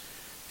cut,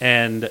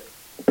 and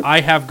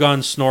I have gone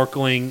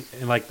snorkeling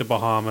in like the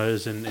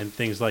Bahamas and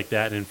things like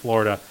that in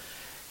Florida.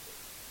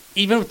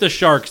 Even with the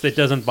sharks, that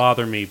doesn't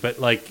bother me. But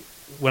like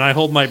when I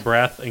hold my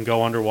breath and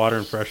go underwater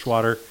in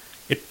freshwater,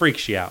 it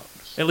freaks you out.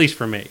 At least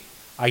for me.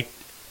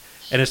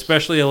 And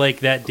especially a lake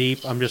that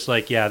deep, I'm just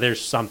like, yeah,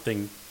 there's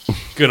something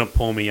gonna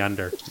pull me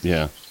under.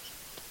 Yeah.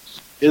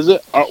 Is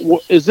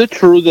it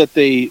true that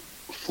they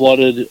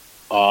flooded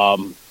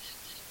a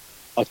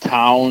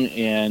town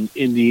and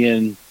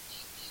Indian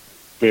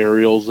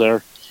burials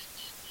there?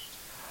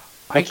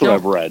 That's what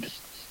I've read.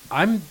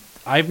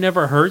 I've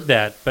never heard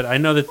that, but I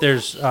know that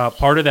there's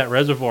part of that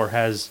reservoir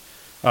has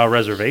a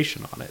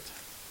reservation on it.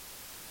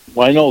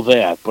 Well, I know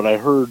that, but I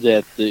heard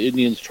that the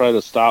Indians tried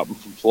to stop them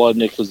from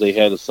flooding it because they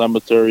had a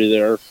cemetery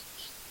there.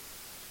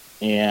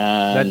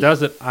 And That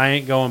does it. I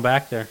ain't going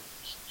back there.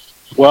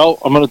 Well,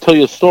 I'm going to tell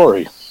you a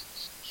story.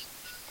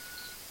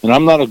 And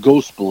I'm not a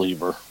ghost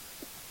believer.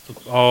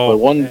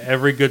 Oh,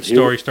 every good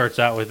story starts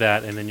out with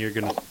that, and then you're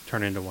going to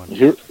turn into one.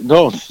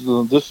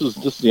 This is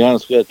the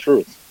honest God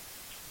truth.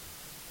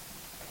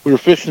 We were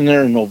fishing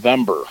there in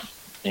November,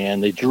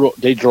 and they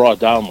draw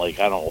down like,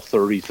 I don't know,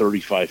 30,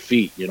 35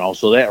 feet,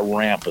 so that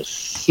ramp is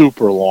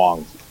super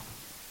long.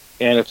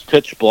 And it's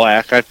pitch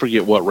black. I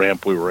forget what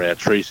ramp we were at,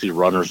 Tracy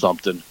Run or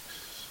something.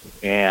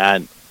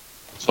 And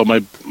so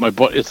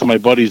it's my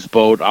buddy's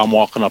boat. I'm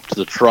walking up to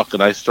the truck,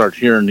 and I start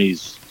hearing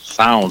these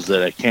sounds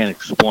that I can't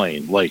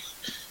explain, like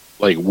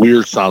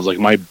weird sounds, like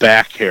my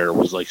back hair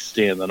was like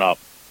standing up.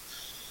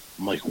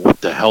 I'm like,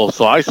 what the hell?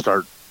 So I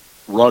start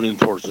running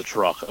towards the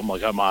truck. I'm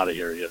like, I'm out of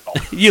here,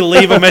 You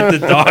leave him at the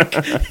dock.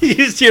 You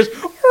just hear.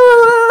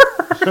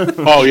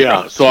 Oh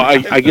yeah. So I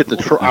get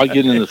I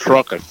get in the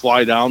truck. I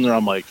fly down there.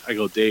 I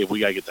go, Dave, we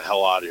gotta get the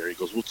hell out of here. He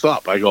goes, what's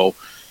up? I go,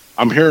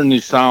 I'm hearing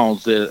these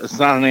sounds. That it's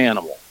not an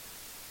animal.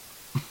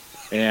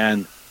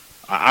 And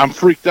I'm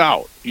freaked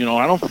out. I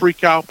don't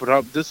freak out,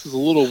 but this is a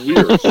little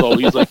weird. So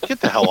he's like, get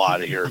the hell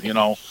out of here,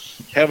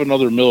 have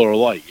another Miller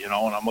Lite, and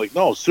I'm like,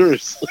 no,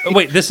 seriously. Oh,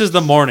 wait, this is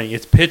the morning.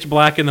 It's pitch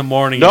black in the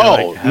morning.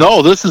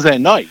 No, this is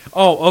at night.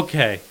 Oh,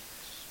 okay.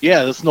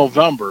 Yeah, this is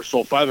November.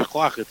 So 5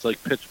 o'clock, it's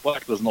like pitch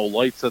black. There's no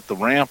lights at the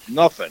ramp,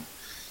 nothing.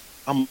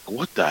 I'm like,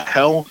 what the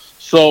hell?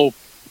 So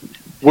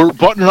we're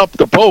buttoning up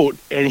the boat,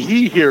 and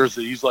he hears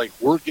it. He's like,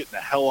 we're getting the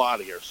hell out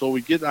of here. So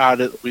we get out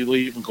of it. We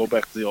leave and go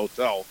back to the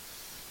hotel.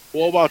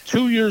 Well, about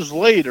 2 years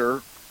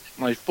later,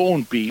 my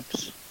phone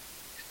beeps,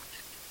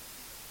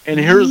 and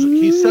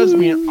he sends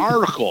me an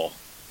article,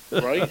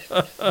 right?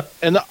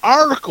 And the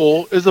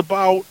article is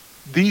about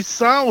these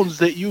sounds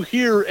that you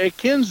hear at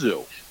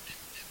Kinzu.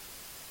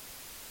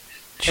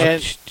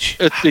 And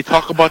they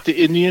talk about the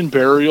Indian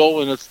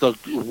burial, and it's the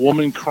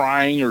woman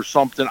crying or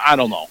something. I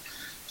don't know.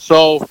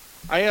 So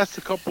I asked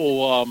a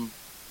couple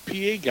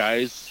PA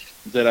guys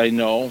that I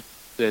know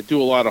that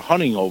do a lot of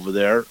hunting over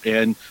there,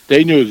 and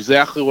they knew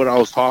exactly what I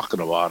was talking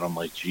about. I'm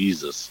like,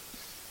 Jesus.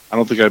 I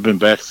don't think I've been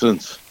back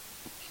since.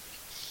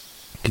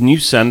 Can you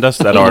send us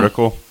that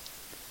article?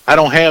 I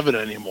don't have it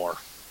anymore.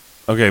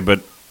 Okay,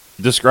 but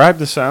describe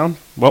the sound.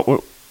 What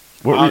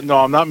No,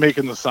 I'm not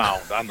making the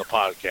sound on the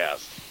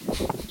podcast.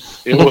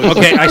 It was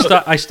Okay,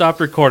 I stopped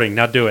recording.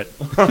 Now do it.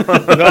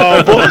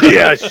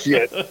 yeah,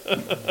 shit.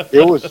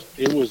 It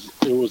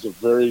was a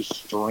very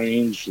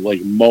strange,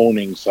 like,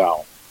 moaning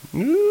sound.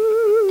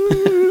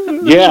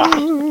 Yeah,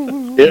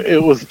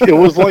 it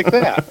was like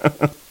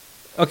that.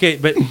 Okay,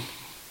 but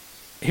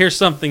here's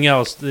something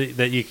else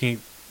that you can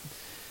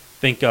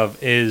think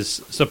of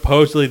is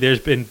supposedly there's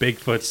been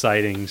Bigfoot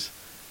sightings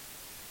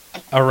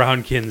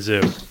around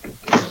Kinzu.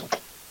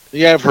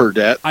 Yeah, I've heard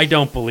that. I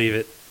don't believe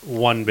it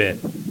one bit,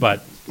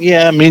 but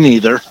Yeah, me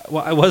neither.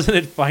 well, wasn't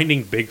it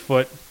Finding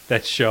Bigfoot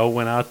that show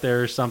went out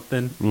there or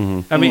something?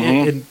 Mm-hmm. I mean,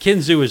 and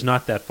Kinzu is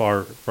not that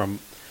far from.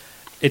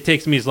 It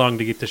takes me as long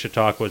to get to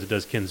Chautauqua as it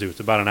does Kinzu. It's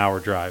about an hour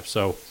drive.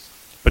 So,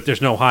 but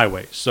there's no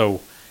highway,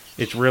 so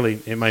it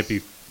might be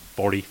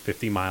 40,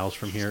 50 miles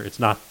from here. It's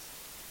not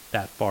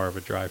that far of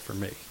a drive for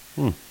me.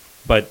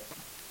 But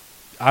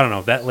I don't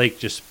know. That lake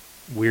just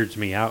weirds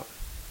me out.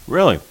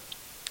 Really?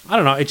 I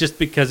don't know. It's just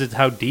because it's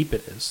how deep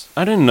it is.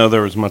 I didn't know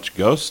there was much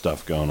ghost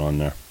stuff going on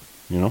there.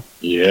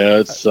 Yeah,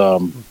 it's I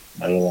don't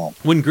know.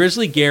 When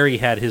Grizzly Gary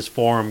had his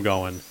forum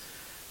going,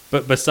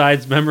 but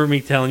besides, remember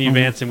me telling you,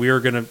 Vance, and we were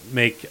going to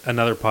make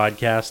another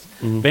podcast.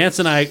 Vance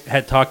and I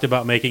had talked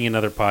about making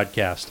another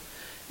podcast,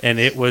 and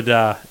it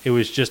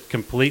was just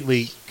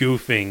completely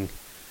goofing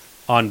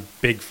on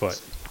Bigfoot.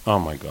 Oh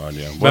my God!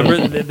 Yeah.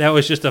 Remember that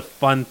was just a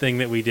fun thing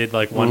that we did.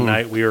 Like one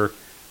night, we were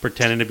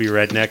pretending to be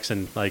rednecks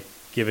and like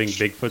giving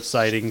Bigfoot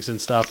sightings and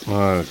stuff.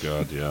 Oh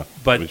God! Yeah.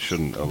 But we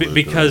shouldn't allude to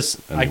because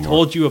that I anymore.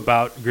 told you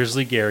about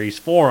Grizzly Gary's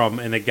forum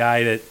and a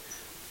guy that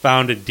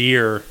found a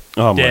deer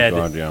dead. My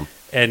God! Yeah.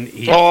 And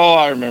he,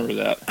 I remember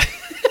that.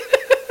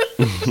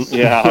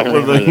 Yeah, I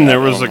remember that. There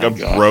was like my a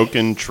God.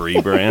 broken tree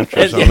branch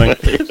or something.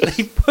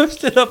 they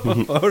posted up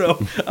a photo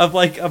of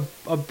like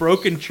a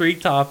broken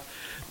treetop,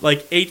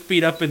 like 8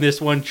 feet up in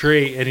this one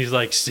tree, and he's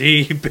like,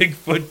 "See,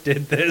 Bigfoot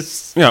did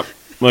this." Yeah,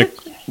 like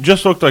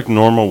just looked like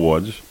normal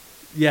woods.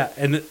 Yeah,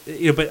 and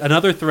but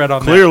another thread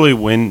on Clearly,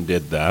 wind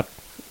did that.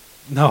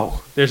 that.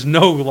 No, there's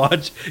no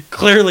logic.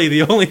 Clearly,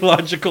 the only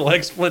logical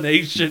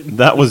explanation.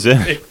 That was it.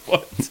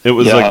 Bigfoot. It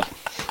was Yeah. like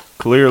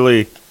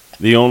clearly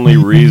the only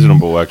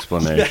reasonable That's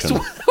explanation.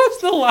 what that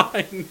was the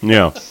line.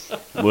 Yeah,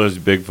 was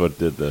Bigfoot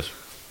did this.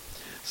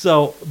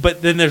 So,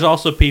 but then there's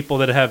also people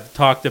that have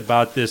talked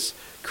about this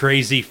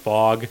crazy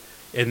fog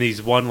in these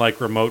like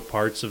remote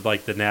parts of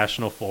like the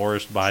national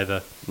forest by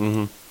the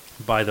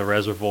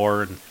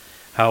reservoir, and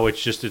how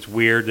it's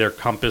weird. Their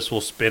compass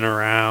will spin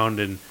around,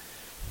 and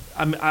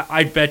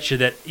I bet you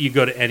that you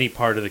go to any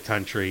part of the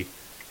country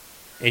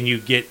and you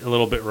get a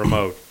little bit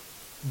remote,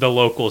 the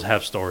locals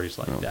have stories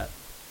like that.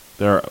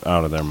 They're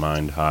out of their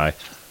mind high.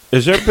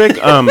 Is there big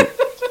I'm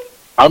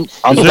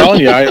telling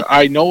you,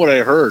 I know what I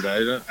heard.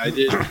 I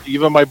did.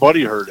 Even my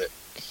buddy heard it.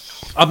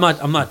 I'm not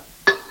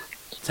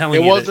telling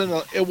It you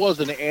wasn't. It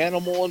was an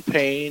animal in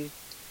pain.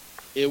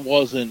 It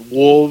wasn't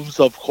wolves,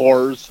 of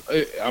course.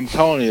 I'm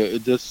telling you,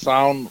 this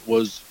sound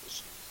was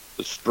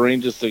the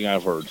strangest thing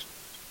I've heard.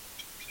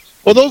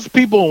 Well, those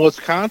people in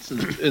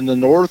Wisconsin, in the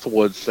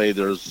Northwoods, say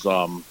there's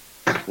a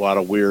lot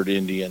of weird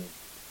Indian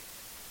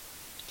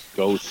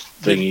ghost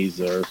thingies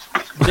there.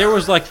 there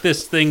was like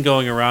this thing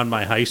going around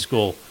my high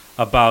school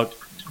about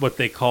what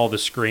they call the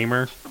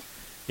screamer.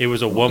 It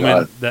was a woman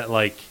God. that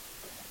like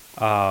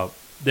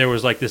there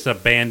was like this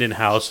abandoned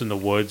house in the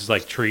woods,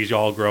 like trees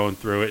all growing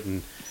through it,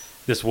 and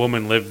this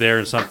woman lived there,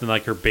 and something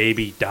like her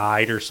baby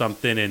died or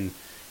something, and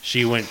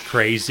she went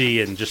crazy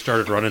and just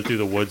started running through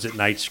the woods at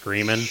night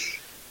screaming.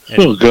 And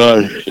Oh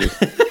God!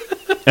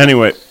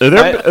 anyway? Are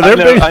there,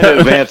 I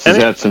know Vance has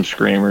had some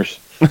screamers.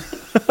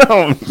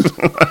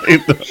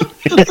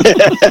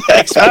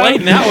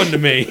 explain that one to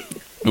me.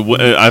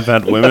 I've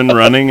had women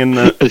running in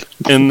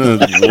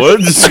the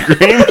woods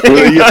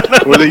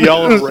screaming. Were they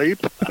yelling rape?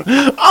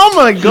 Oh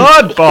my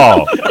God,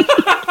 Paul!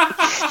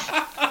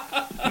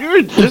 You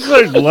This is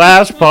our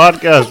last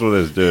podcast with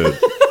this dude.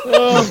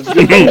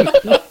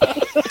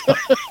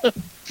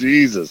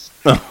 Jesus.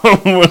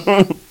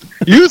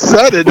 You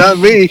said it, not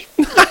me.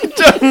 I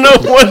don't know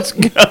what's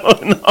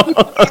going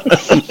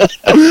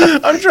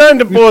on. I'm trying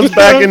to pull us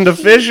back into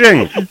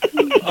fishing.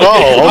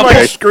 Oh, I'm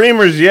okay. like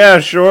screamers, yeah,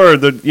 sure.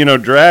 The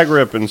drag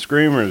rip and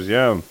screamers,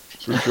 yeah,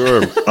 for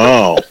sure.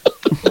 Oh,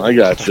 I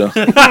gotcha.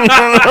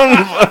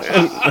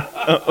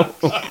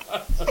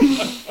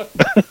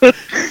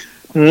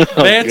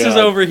 Vance is God.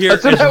 over here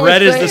That's what as I was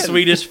red as the saying.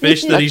 sweetest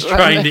fish that he's That's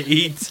what I trying to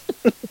eat.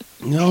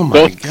 Oh my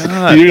Don't-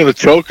 god. You're gonna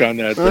choke on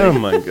that Oh thing.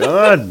 my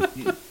god.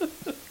 sorry.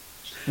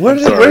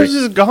 Where's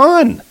this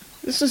gone?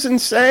 This is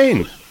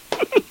insane.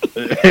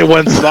 It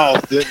went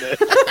south, didn't it?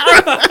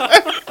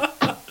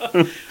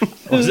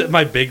 Was it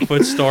my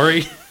Bigfoot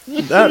story?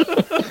 That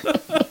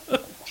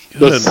The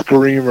good.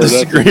 screamer. The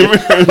That's, screamer.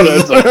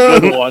 that's a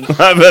good one.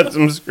 I've had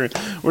some scream.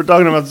 We're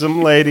talking about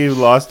some lady who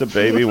lost a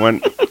baby,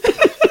 went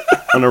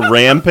on a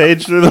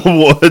rampage through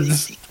the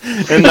woods,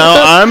 and now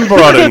I'm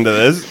brought into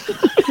this.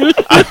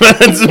 I've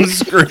had some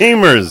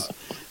screammer.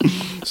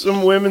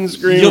 Some women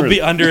screamers. You'll be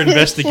under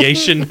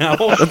investigation now.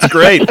 That's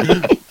great.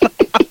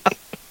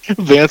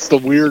 Vance the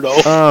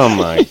weirdo. Oh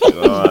my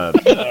god.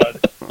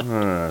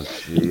 Oh,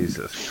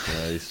 Jesus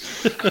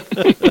Christ.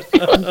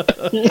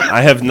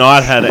 I have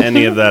not had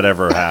any of that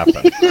ever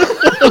happen.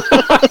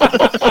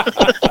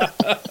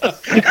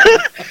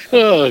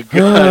 Oh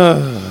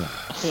god.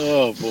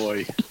 Oh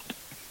boy.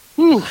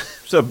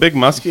 So big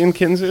muskie in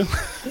Kinzu?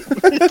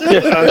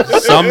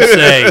 Some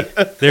say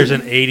there's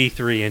an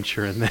 83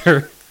 incher in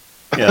there.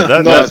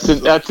 Yeah,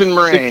 That's in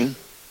Moraine.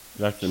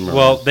 that's in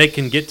Well, they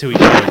can get to each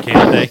other,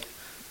 can't they?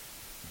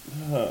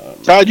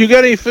 Todd, you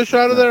got any fish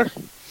out of there?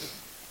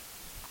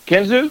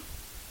 Kenzu?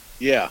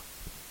 Yeah.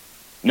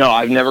 No,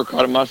 I've never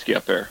caught a muskie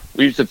up there.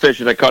 We used to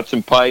fish it. I caught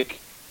some pike.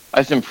 I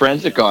have some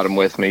friends that got them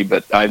with me,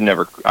 but I've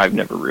never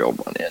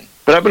reeled one in.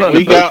 But I've been on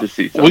the boat to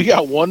see some. We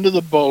got one to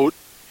the boat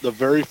the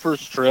very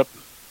first trip,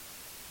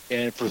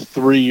 and for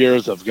 3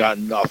 years I've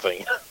gotten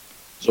nothing.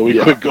 So we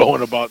Yeah. quit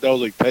going about, that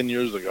was like 10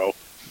 years ago.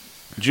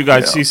 Did you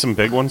guys Yeah. see some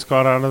big ones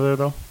caught out of there,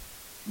 though?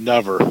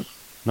 Never.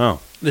 No.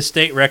 The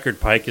state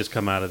record pike has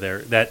come out of there.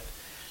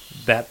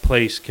 That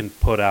place can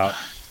put out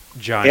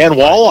giant And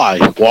pike. walleye.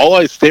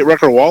 Walleye, state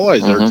record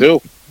walleyes there Mhm.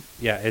 too.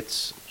 Yeah,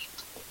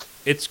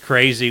 it's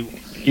crazy.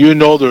 You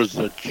know there's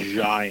a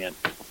giant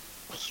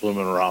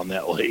swimming around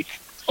that lake.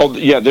 Oh,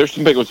 yeah, there's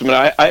some big ones. I mean,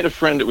 I had a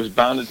friend that was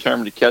bound and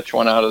determined to catch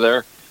one out of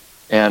there,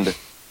 and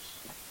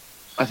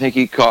I think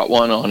he caught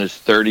one on his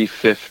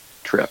 35th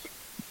trip.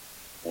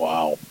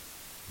 Wow.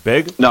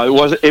 Big? No, it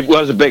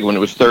was a big one. It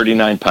was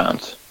 39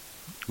 pounds.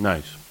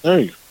 Nice. There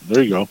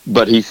you go.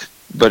 But he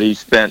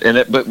spent and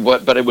it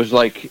but it was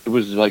like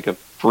a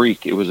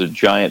freak. It was a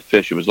giant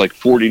fish. It was like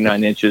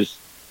 49 inches,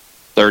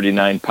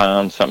 39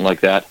 pounds, something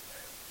like that.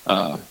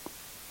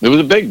 It was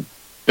a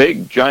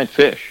big giant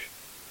fish.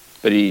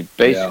 But he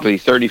basically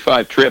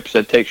 35 trips.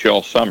 That takes you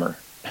all summer.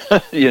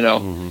 You know.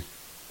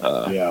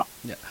 Mm-hmm. Yeah.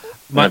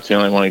 That's the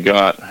only one he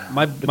got.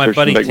 My There's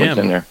buddy some big ones in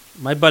Tim. there.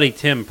 My buddy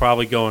Tim,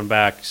 probably going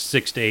back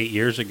 6 to 8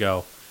 years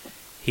ago,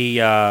 he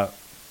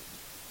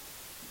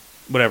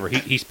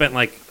he spent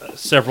like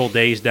several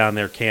days down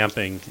there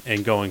camping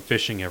and going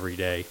fishing every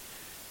day,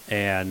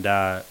 and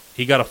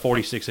he got a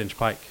 46-inch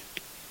pike.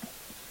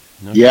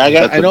 Yeah, I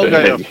That's a know I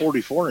got a big-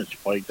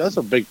 44-inch pike. That's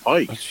a big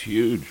pike. That's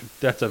huge.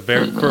 That's a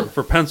very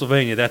for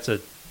Pennsylvania. That's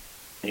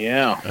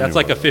Yeah.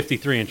 like a Anyway.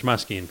 53-inch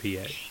muskie in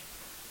PA.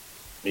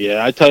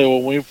 Yeah, I tell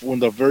you when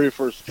the very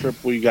first trip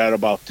we got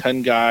about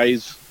 10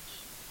 guys,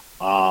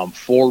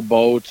 4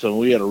 boats, and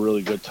we had a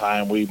really good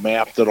time. We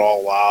mapped it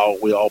all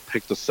out. We all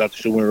picked the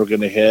section we were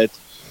going to hit.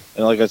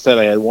 And like I said,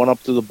 I had one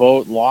up to the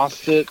boat,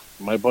 lost it.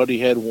 My buddy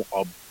had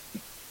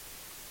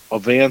a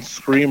Vance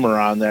Screamer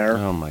on there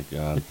Oh my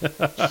god.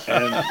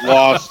 and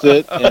lost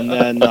it. And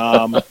then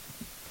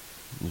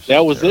This that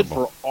is was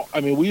terrible. it for.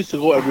 I mean, we used to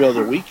go every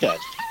other weekend.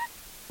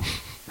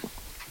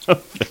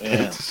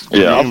 Man,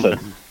 Yeah.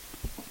 nothing.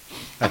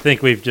 I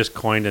think we've just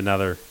coined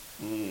another.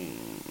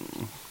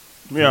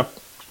 Yeah.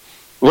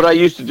 What I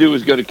used to do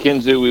was go to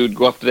Kinzu. We would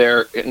go up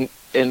there, and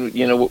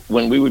you know,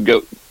 when we would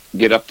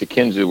get up to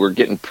Kinzu, we're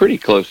getting pretty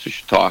close to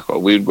Chautauqua.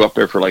 We would go up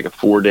there for like a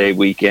 4-day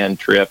weekend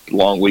trip,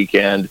 long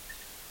weekend.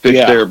 Fish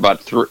Yeah. there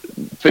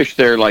fish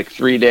there like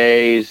 3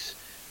 days.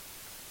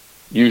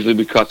 Usually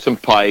we caught some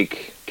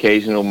pike,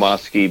 occasional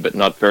muskie, but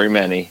not very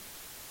many.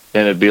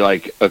 And it'd be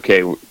like,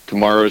 okay,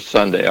 tomorrow's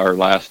Sunday, our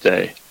last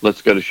day.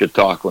 Let's go to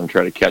Chautauqua and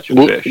try to catch a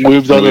fish.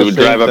 We've done And we the would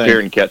same drive up thing. here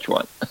and catch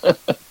one.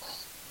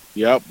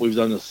 Yep, we've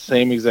done the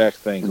same exact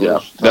thing. Go Yeah,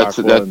 to that's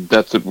Chautauqua and-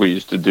 that's what we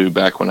used to do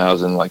back when I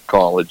was in like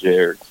college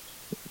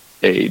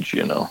age.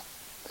 You know.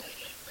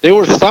 They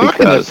were stocking it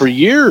because- for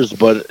years,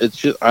 but it's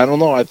just, I don't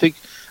know.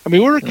 We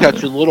were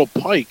catching little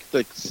pike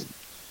that's,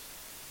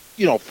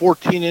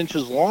 14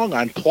 inches long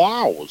on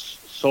plows.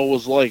 So it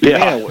was like, Yeah.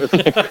 man, if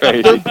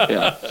Crazy.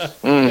 Yeah.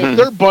 Mhm.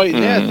 they're biting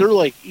that, Mhm. they're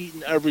like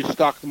eating every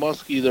stocked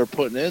muskie they're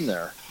putting in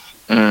there.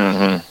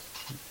 Mhm.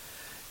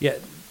 Yeah,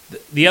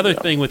 the other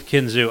thing with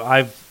Kinzu,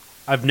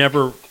 I've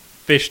never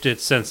fished it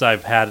since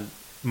I've had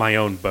my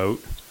own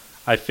boat.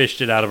 I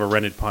fished it out of a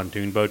rented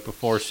pontoon boat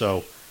before,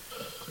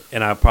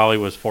 and I probably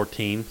was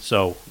 14,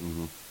 so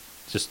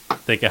just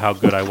think of how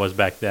good I was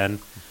back then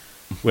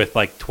with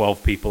like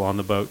 12 people on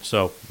the boat.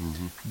 So,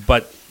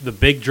 but the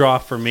big draw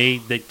for me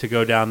to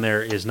go down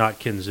there is not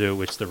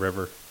Kinzoo, it's the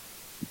river.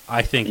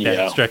 I think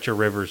that stretch of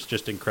river is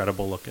just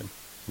incredible looking.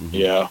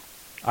 Yeah.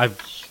 I've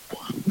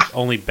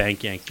only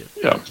bank yanked it.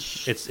 Yeah.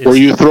 It's Were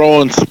you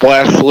throwing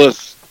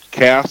splashless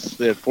casts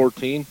at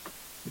 14?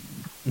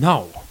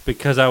 No,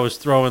 because I was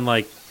throwing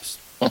like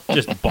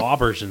just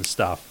bobbers and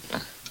stuff.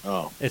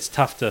 Oh. It's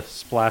tough to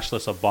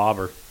splashless a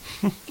bobber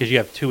because you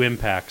have 2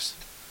 impacts.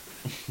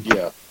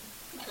 Yeah.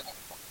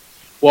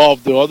 Well,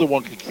 if the other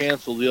one can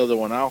cancel the other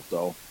one out,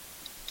 though.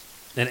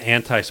 An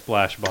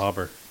anti-splash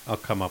bobber. I'll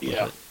come up with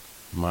it.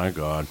 My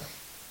God.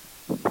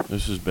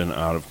 This has been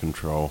out of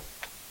control.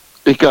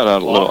 It got a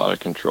little out of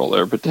control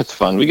there, but that's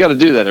fun. We got to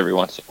do that every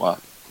once in a while.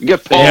 You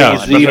get paid. Yeah,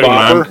 especially when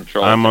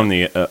I'm on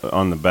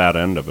the bad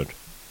end of it.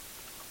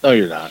 No,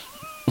 you're not.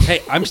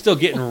 Hey, I'm still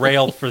getting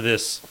railed for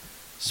this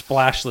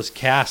splashless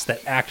cast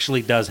that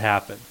actually does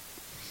happen.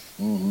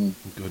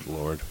 Good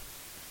Lord.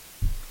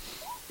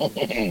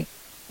 At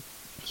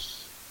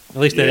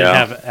least they didn't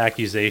have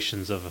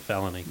accusations of a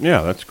felony.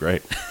 Yeah, that's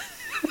great.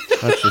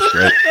 That's just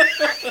great.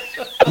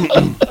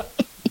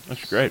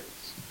 That's great.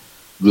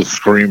 The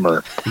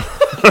screamer.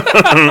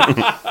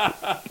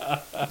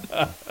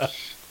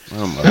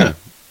 Oh my.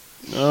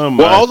 Oh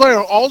my.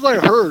 Well, all I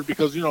heard,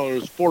 because there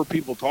was 4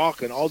 people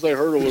talking, all I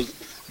heard was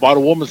about a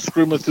woman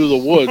screaming through the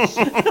woods,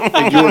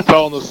 and you were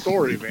telling the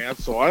story, man.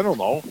 So I don't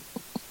know.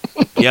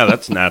 Yeah,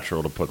 that's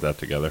natural to put that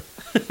together.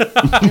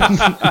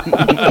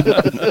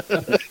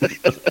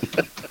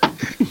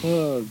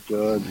 Oh,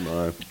 good.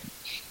 My.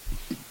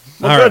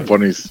 All right.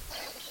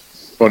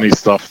 Funny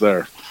stuff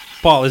there.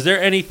 Paul, is there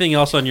anything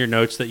else on your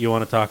notes that you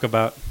want to talk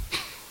about?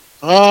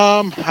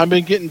 I've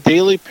been getting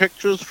daily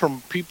pictures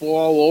from people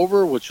all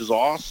over, which is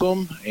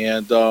awesome.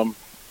 And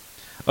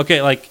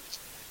Okay, like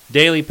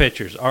daily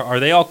pictures. Are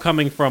they all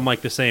coming from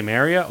like the same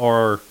area,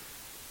 or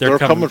they're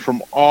coming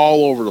from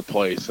all over the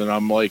place? And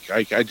I'm like,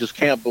 I just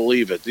can't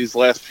believe it. These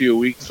last few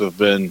weeks have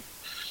been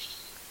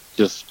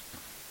just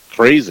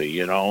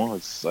crazy.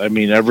 It's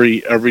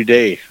every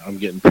day I'm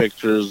getting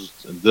pictures,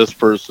 and this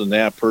person,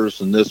 that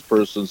person, this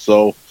person.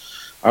 So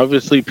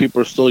obviously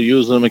people are still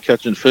using them and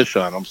catching fish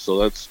on them. So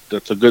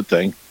that's a good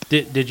thing.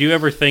 Did you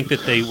ever think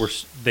that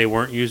they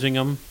weren't using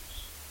them?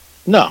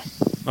 No,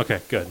 Okay,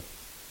 good.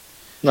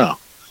 no.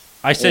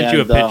 I sent you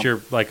a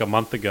picture like a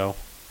month ago.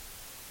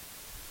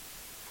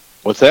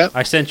 What's that?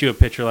 I sent you a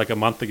picture like a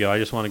month ago. I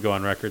just want to go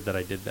on record that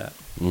I did that.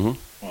 Well,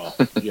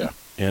 yeah.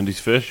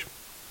 Andy's fish?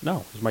 No,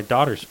 it was my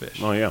daughter's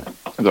fish. Oh, yeah.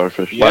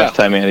 Fish. Yeah. Last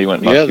time Andy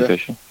went muskie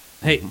fishing.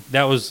 Hey,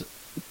 that was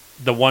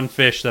the one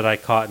fish that I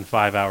caught in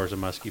 5 hours of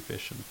muskie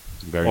fishing.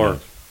 Very or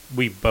nice.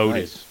 we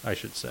boated, Nice. I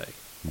should say.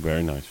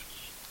 Very nice.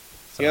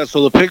 Yeah,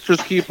 so the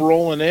pictures keep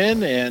rolling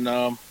in, and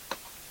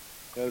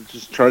gotta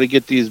just try to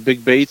get these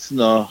big baits in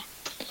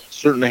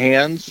certain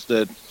hands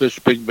that fish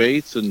big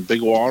baits and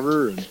big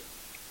water. And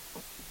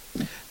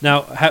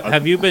Now,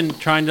 have you been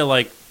trying to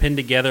like pin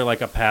together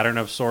like a pattern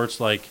of sorts?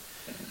 Like,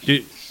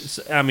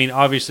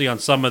 obviously on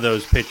some of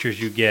those pictures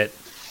you get,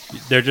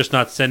 they're just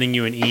not sending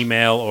you an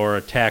email or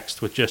a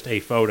text with just a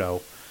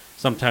photo.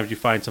 Sometimes you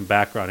find some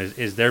background.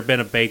 Is there been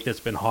a bait that's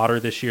been hotter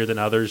this year than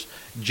others,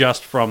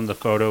 just from the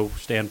photo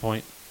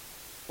standpoint?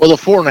 well, the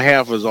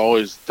 4.5 is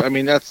always.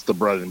 That's the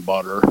bread and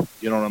butter.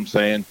 You know what I'm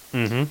saying?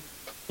 Mm-hmm.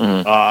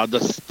 The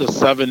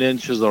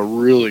 7-inch is a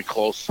really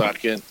close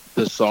second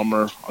this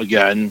summer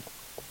again.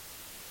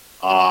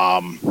 I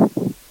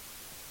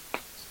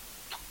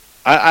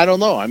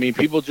don't know.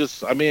 People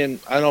just. I'm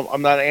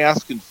not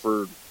asking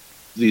for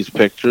these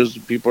pictures.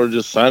 People are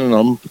just sending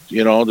them,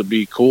 to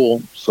be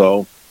cool.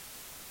 So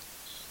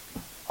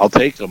I'll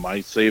take them.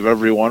 I save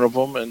every one of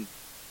them, and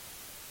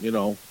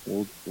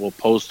we'll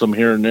post them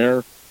here and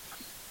there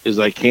as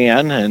I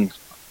can.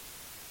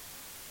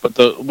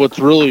 But what's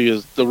really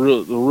is the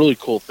really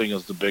cool thing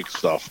is the big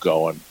stuff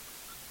going.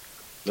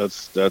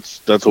 That's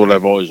what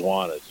I've always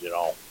wanted.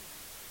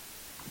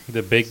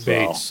 The big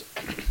baits.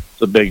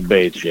 The big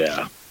baits,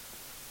 yeah.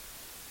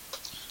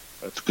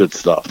 That's good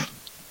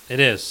stuff. It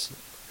is.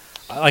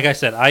 Like I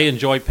said, I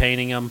enjoy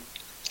painting them.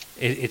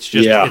 It's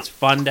just it's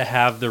fun to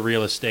have the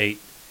real estate.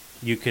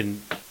 You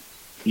can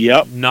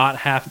not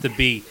have to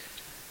be,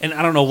 and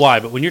I don't know why,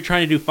 but when you're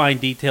trying to do fine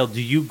detail,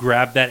 do you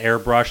grab that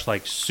airbrush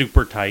like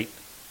super tight?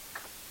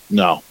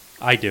 No.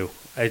 I do.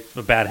 It's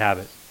a bad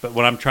habit. But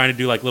when I'm trying to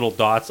do like little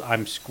dots,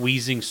 I'm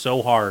squeezing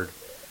so hard,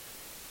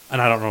 and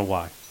I don't know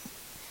why.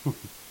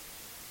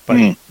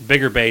 But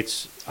bigger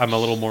baits, I'm a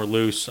little more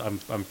loose. I'm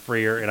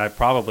freer, and I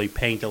probably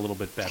paint a little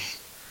bit better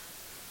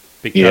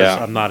because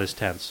I'm not as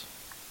tense.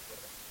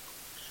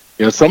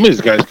 Some of these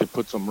guys could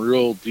put some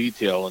real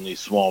detail in these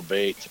small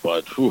baits,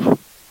 but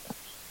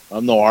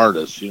I'm no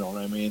artist. You know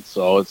what I mean?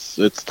 So it's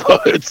it's tough.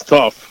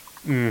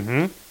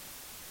 Mm-hmm.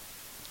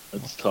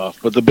 It's tough,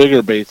 but the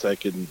bigger baits,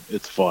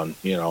 it's fun.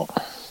 Yep.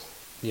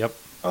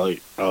 I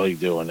like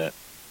doing it.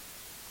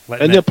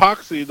 And the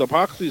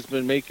epoxy's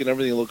been making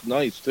everything look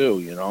nice too.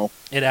 You know.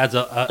 it adds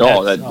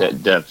That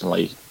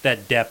definitely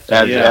that depth.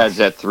 adds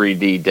that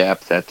 3D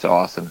depth. That's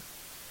awesome.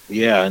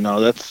 Yeah,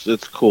 no,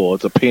 it's cool.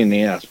 It's a pain in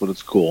the ass, but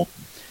it's cool.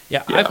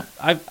 Yeah, Yeah.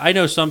 I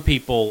know some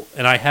people,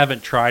 and I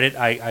haven't tried it.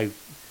 I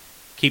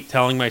keep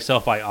telling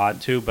myself I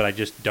ought to, but I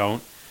just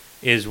don't.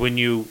 Is when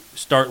you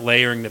start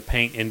layering the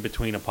paint in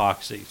between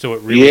epoxy, so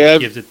it really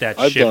gives it that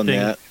I've shifting.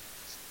 done that.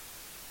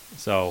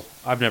 So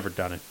I've never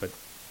done it, but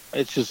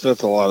It's just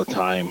that's a lot of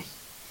time.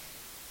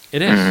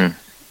 it is. Mhm.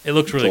 It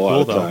looks really It's a lot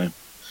cool of though. time.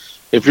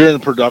 If you're in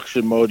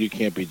production mode, you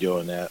can't be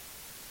doing that.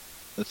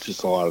 That's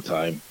just a lot of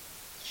time.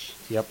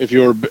 Yep. If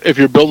you're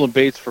building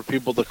baits for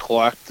people to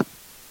collect,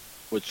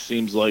 which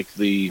seems like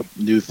the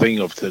new thing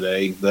of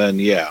today, then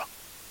yeah.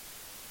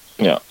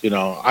 Yeah. You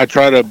know, I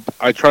try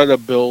to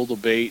build a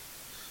bait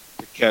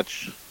to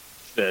catch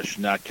fish,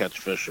 not catch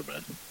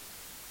fishermen.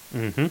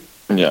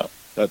 Mm-hmm. Yeah.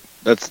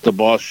 That's the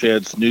Boss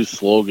Shad's new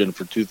slogan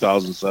for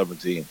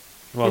 2017.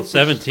 Well,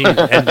 17 is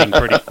ending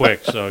pretty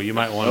quick, so you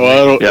might want to.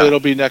 Well, Yeah. it'll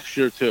be next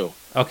year too.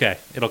 Okay,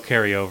 it'll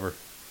carry over.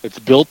 It's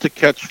built to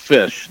catch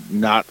fish,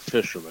 not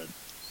fishermen.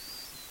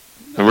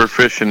 And we're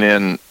fishing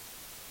in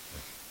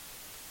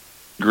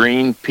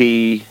green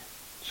pea,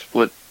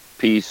 split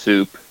pea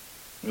soup,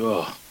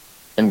 Ugh.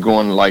 and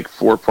going like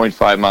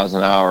 4.5 miles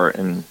an hour,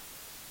 and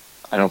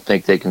I don't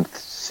think they can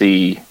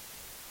see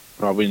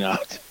Probably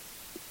not.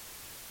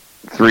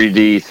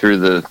 3D through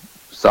the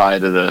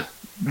side of the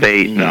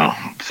bait. No.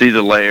 And see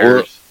the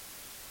layers.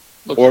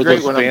 Looks or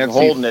great the when I'm fancy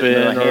holding it in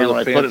fin my or hand. the When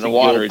I put it in the fancy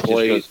water, it gill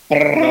plate. just goes.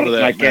 None of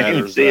that I can't even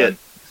matters see then.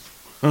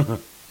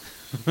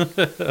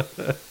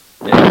 it.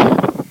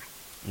 Yeah.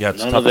 Yeah, it's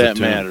None tough of that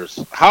to tune. matters.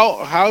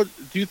 How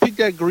do you think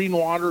that green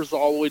water is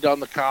all the way down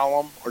the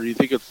column, or do you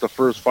think it's the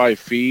first 5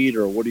 feet,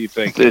 or what do you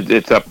think?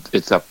 It's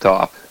up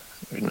top.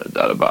 There's no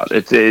doubt about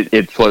it.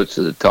 It floats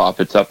to the top.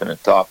 It's up in the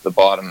top. The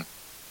bottom.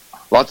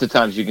 Lots of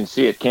times you can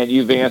see it. Can't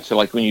you, Vance? So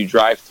like when you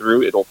drive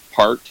through, it'll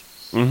part.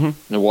 Mm-hmm.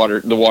 The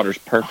water's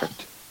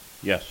perfect.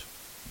 Yes,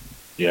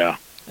 Yeah,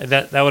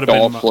 that would have It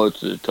all been. floats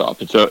to the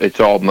top. It's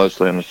all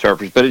mostly on the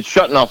surface, but it's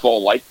shutting off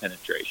all light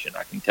penetration.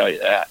 I can tell you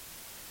that.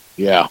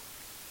 yeah.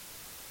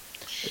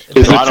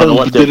 So I don't know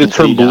what they Did it can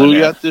turn see down blue there.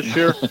 yet this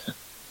year?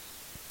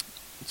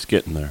 It's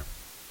getting there,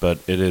 but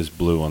it is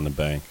blue on the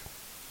bank.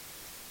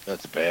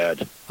 That's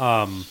bad.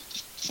 Um,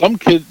 Some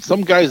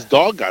guy's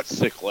dog got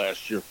sick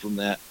last year from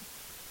that.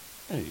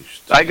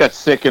 I got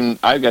sick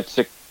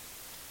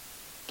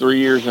 3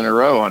 years in a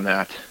row on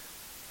that.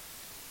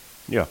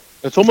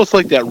 It's almost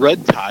like that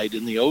red tide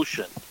in the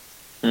ocean.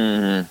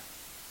 Mm-hmm.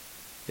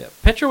 yeah,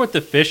 picture what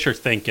the fish are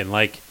thinking.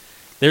 Like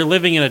they're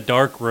living in a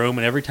dark room,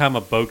 and every time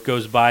a boat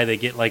goes by, they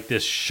get like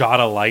this shot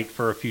of light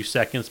for a few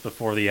seconds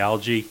before the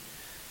algae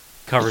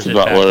covers That's it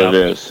about back what up. it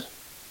is.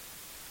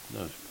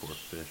 Those poor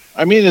fish.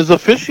 I mean, is the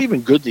fish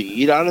even good to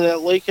eat out of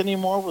that lake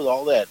anymore with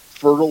all that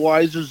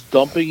fertilizers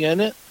dumping in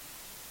it?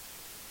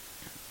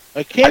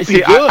 It can't be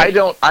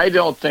good. I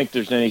don't think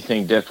there's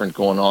anything different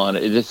going on.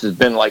 This has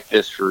been like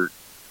this for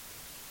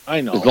I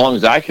know. as long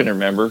as I can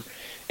remember.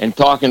 And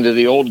talking to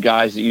the old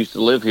guys that used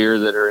to live here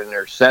that are in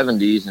their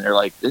 70s, and they're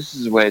like, this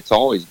is the way it's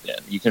always been.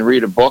 You can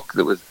read a book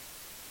that was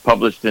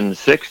published in the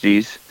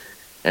 60s,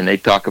 and they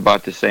talk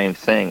about the same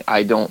thing.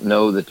 I don't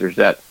know that there's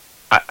that.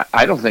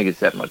 I don't think it's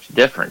that much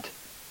different.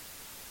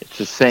 It's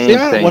the same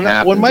thing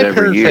happens when my every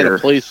parents had year. a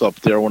place up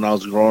there when I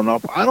was growing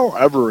up, I don't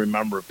ever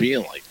remember it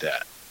being like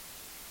that.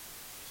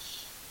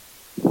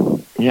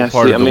 Yeah,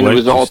 Part see, of I the mean, it lake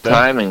was you all stay.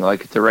 timing,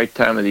 like at the right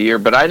time of the year.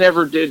 But I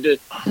never did.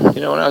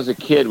 When I was a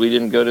kid, we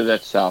didn't go to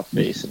that South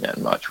Basin that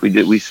much.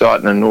 We saw it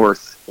in the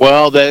north.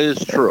 Well, that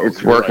is true.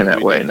 It's You're working right. that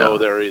We way didn't now. go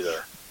there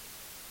either.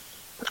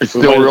 It's We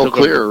still might have real took a-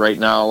 clear right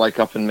now, like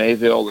up in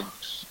Mayville, the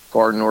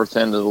far north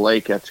end of the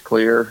lake. That's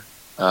clear.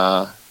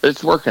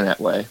 It's working that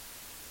way.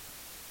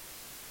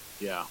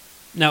 Yeah.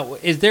 Now,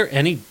 is there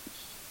any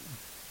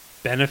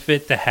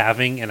benefit to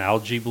having an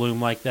algae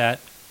bloom like that?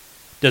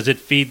 Does it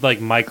feed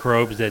like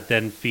microbes that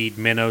then feed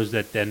minnows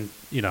that then,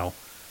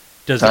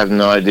 does I it? have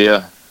no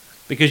idea.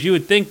 Because you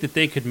would think that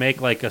they could make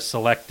like a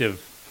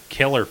selective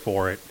killer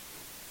for it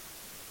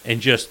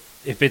and just,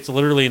 if it's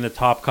literally in the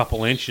top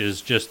couple inches,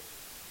 just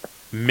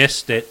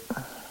mist it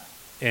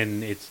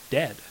and it's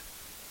dead.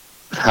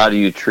 How do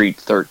you treat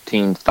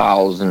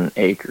 13,000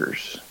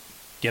 acres?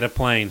 Get a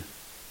plane.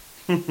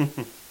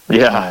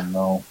 Yeah,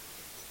 No.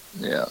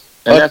 yeah.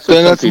 But And that's what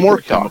then some that's people more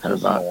are talking chemicals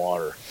in the about.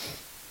 water.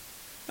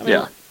 I mean,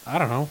 Yeah. I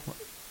don't know.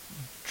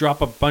 Drop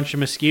a bunch of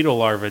mosquito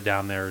larvae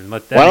down there and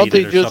let that Why don't eat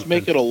they it or just something.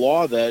 make it a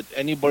law that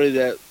anybody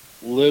that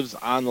lives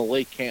on the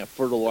lake can't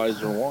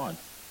fertilize their lawn?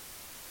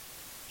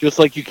 Just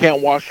like you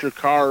can't wash your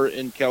car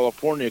in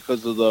California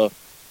because of the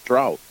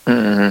drought.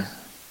 Mm-hmm.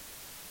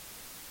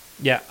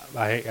 Yeah,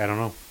 I don't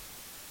know.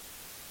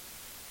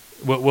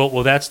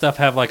 Will that stuff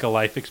have like a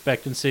life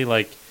expectancy?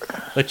 Like,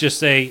 let's just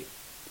say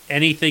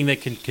anything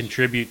that can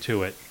contribute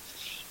to it,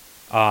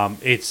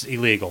 it's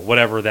illegal,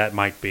 whatever that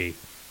might be.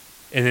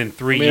 And in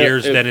 3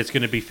 years, then it's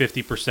going to be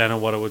 50%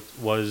 of what it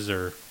was,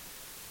 or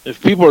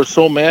If people are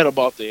so mad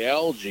about the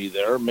algae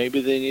there, maybe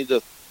they need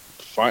to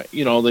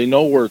they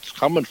know where it's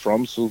coming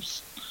from, so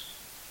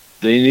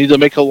they need to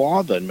make a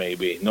law then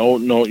maybe.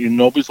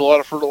 Nobody's allowed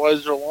to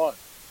fertilize their lawn.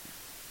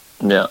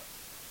 Yeah.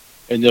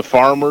 And the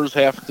farmers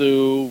have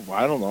to,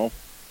 I don't know.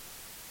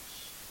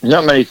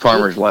 Not many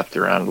farmers left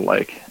around the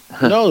lake.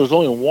 No, there's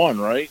only one,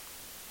 right?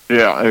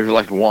 Yeah, there's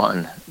like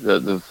one.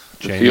 The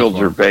Change fields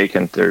farm. are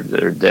vacant. They're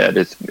dead.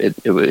 If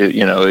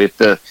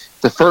the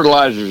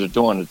fertilizers are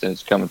doing it, then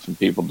it's coming from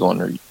people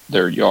doing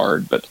their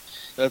yard. But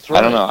That's right.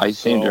 I don't know. I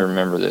seem to So-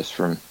 remember this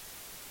from.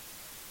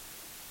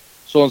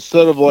 So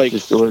instead of like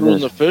Just what it screwing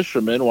is. the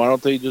fishermen, why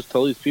don't they just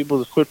tell these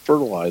people to quit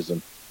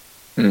fertilizing?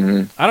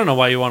 Mm-hmm. I don't know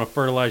why you want to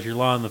fertilize your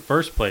lawn in the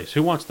first place.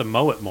 Who wants to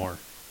mow it more?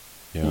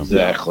 Yeah.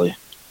 Exactly.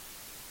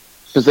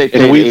 Because they And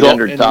paid weeds al-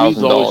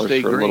 $800,000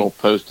 stay for a green. little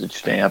postage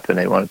stamp, and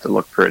they want it to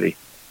look pretty.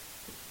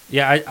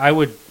 Yeah, I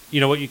would. You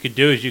know what you could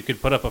do is you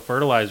could put up a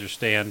fertilizer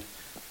stand,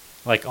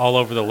 like all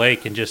over the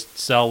lake, and just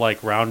sell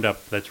like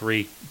Roundup that's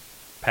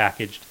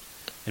repackaged,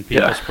 and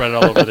people Yeah. spread it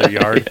all over their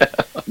yard,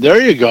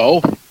 There you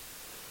go.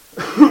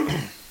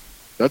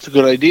 That's a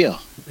good idea.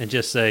 and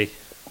just say,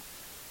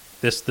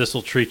 "This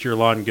will treat your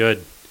lawn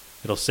good.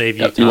 It'll save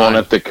you Yep, time." you won't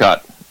have to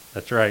cut.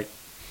 That's right.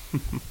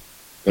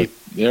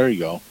 There you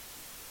go.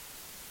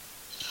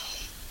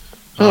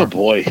 Oh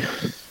boy.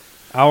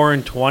 Hour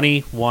and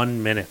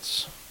 21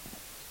 minutes.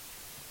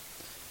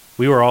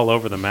 We were all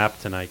over the map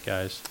tonight,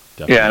 guys.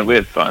 Definitely. Yeah, and we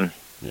had fun.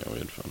 Yeah, we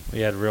had fun. We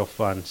had real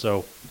fun.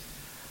 So,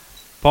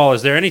 Paul,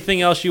 is there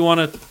anything else you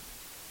want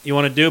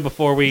to do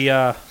before we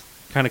kind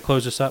of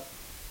close this up?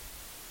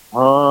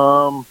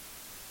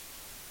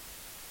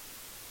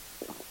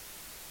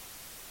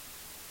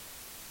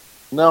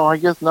 No, I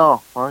guess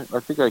no. I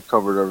think I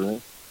covered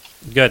everything.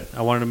 Good.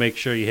 I wanted to make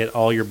sure you hit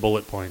all your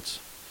bullet points.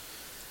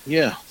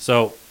 Yeah.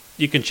 So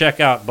you can check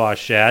out Boss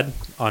Shad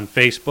on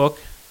Facebook,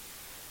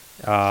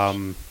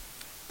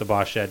 the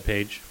Boss Shad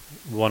page,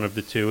 one of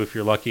the two, if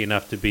you're lucky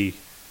enough to be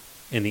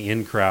in the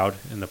in crowd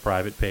in the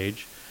private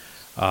page.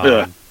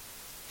 Yeah.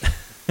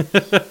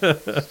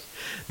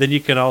 Then you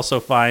can also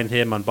find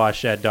him on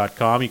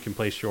BossShad.com. You can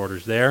place your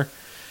orders there.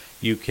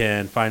 You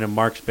can find him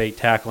Mark's Bait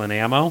Tackle and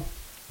Ammo,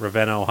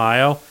 Ravenna,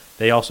 Ohio.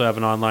 They also have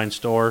an online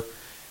store,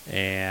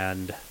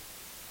 and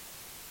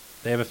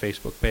they have a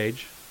Facebook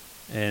page.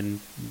 And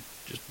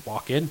just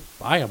walk in,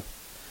 buy them.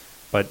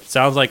 But it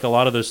sounds like a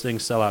lot of those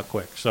things sell out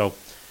quick. So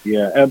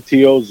Yeah,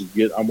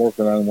 MTOs I'm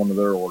working on one of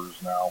their orders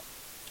now.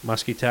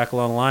 Muskie Tackle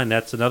Online,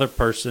 that's another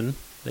person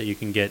that you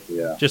can get.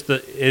 Yeah.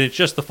 It's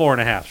just the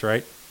 4.5s,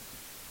 right?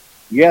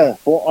 Yeah,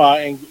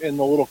 and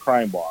the little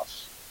crime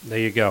boss. There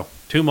you go.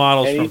 Two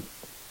models And from.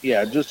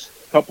 Yeah, just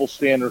a couple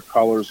standard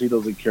colors. He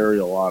doesn't carry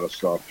a lot of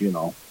stuff,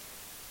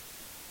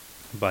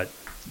 But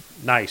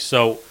nice.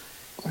 So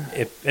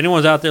if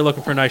anyone's out there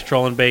looking for a nice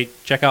trolling bait,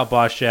 check out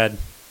Boss Shed,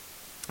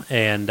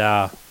 and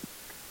tell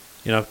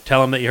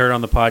them that you heard it on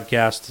the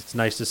podcast. It's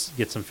nice to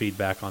get some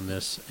feedback on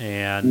this.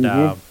 And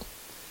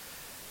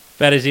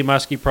Fat AZ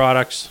Muskie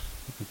products,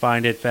 you can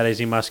find it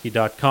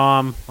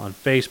fatazmuskie.com, on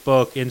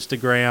Facebook,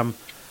 Instagram.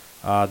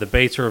 The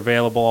baits are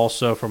available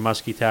also from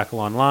Muskie Tackle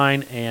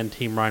Online and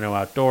Team Rhino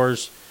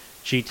Outdoors,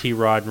 GT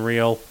Rod and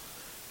Reel.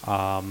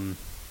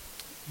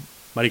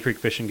 Muddy Creek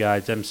Fishing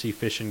Guides,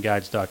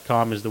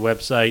 mcfishingguides.com is the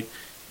website.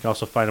 You can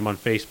also find them on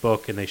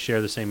Facebook, and they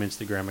share the same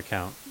Instagram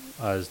account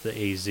as the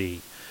AZ.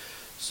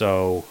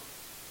 So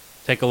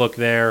take a look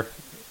there.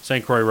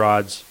 St. Croix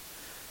rods,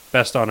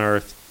 best on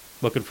earth.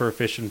 Looking for a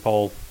fishing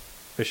pole,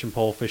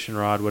 fishing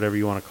rod, whatever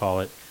you want to call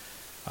it.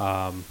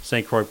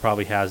 St. Croix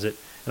probably has it.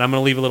 And I'm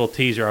going to leave a little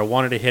teaser. I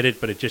wanted to hit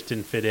it, but it just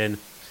didn't fit in.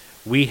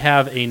 We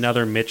have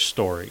another Mitch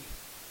story,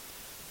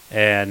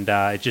 and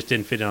it just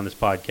didn't fit in on this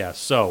podcast.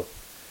 So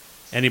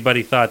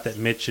anybody thought that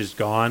Mitch is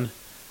gone?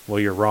 Well,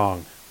 you're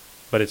wrong.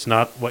 But it's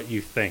not what you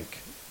think.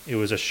 It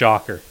was a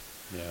shocker.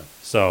 Yeah.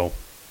 So,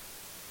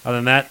 other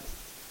than that,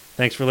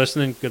 thanks for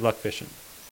listening. Good luck fishing.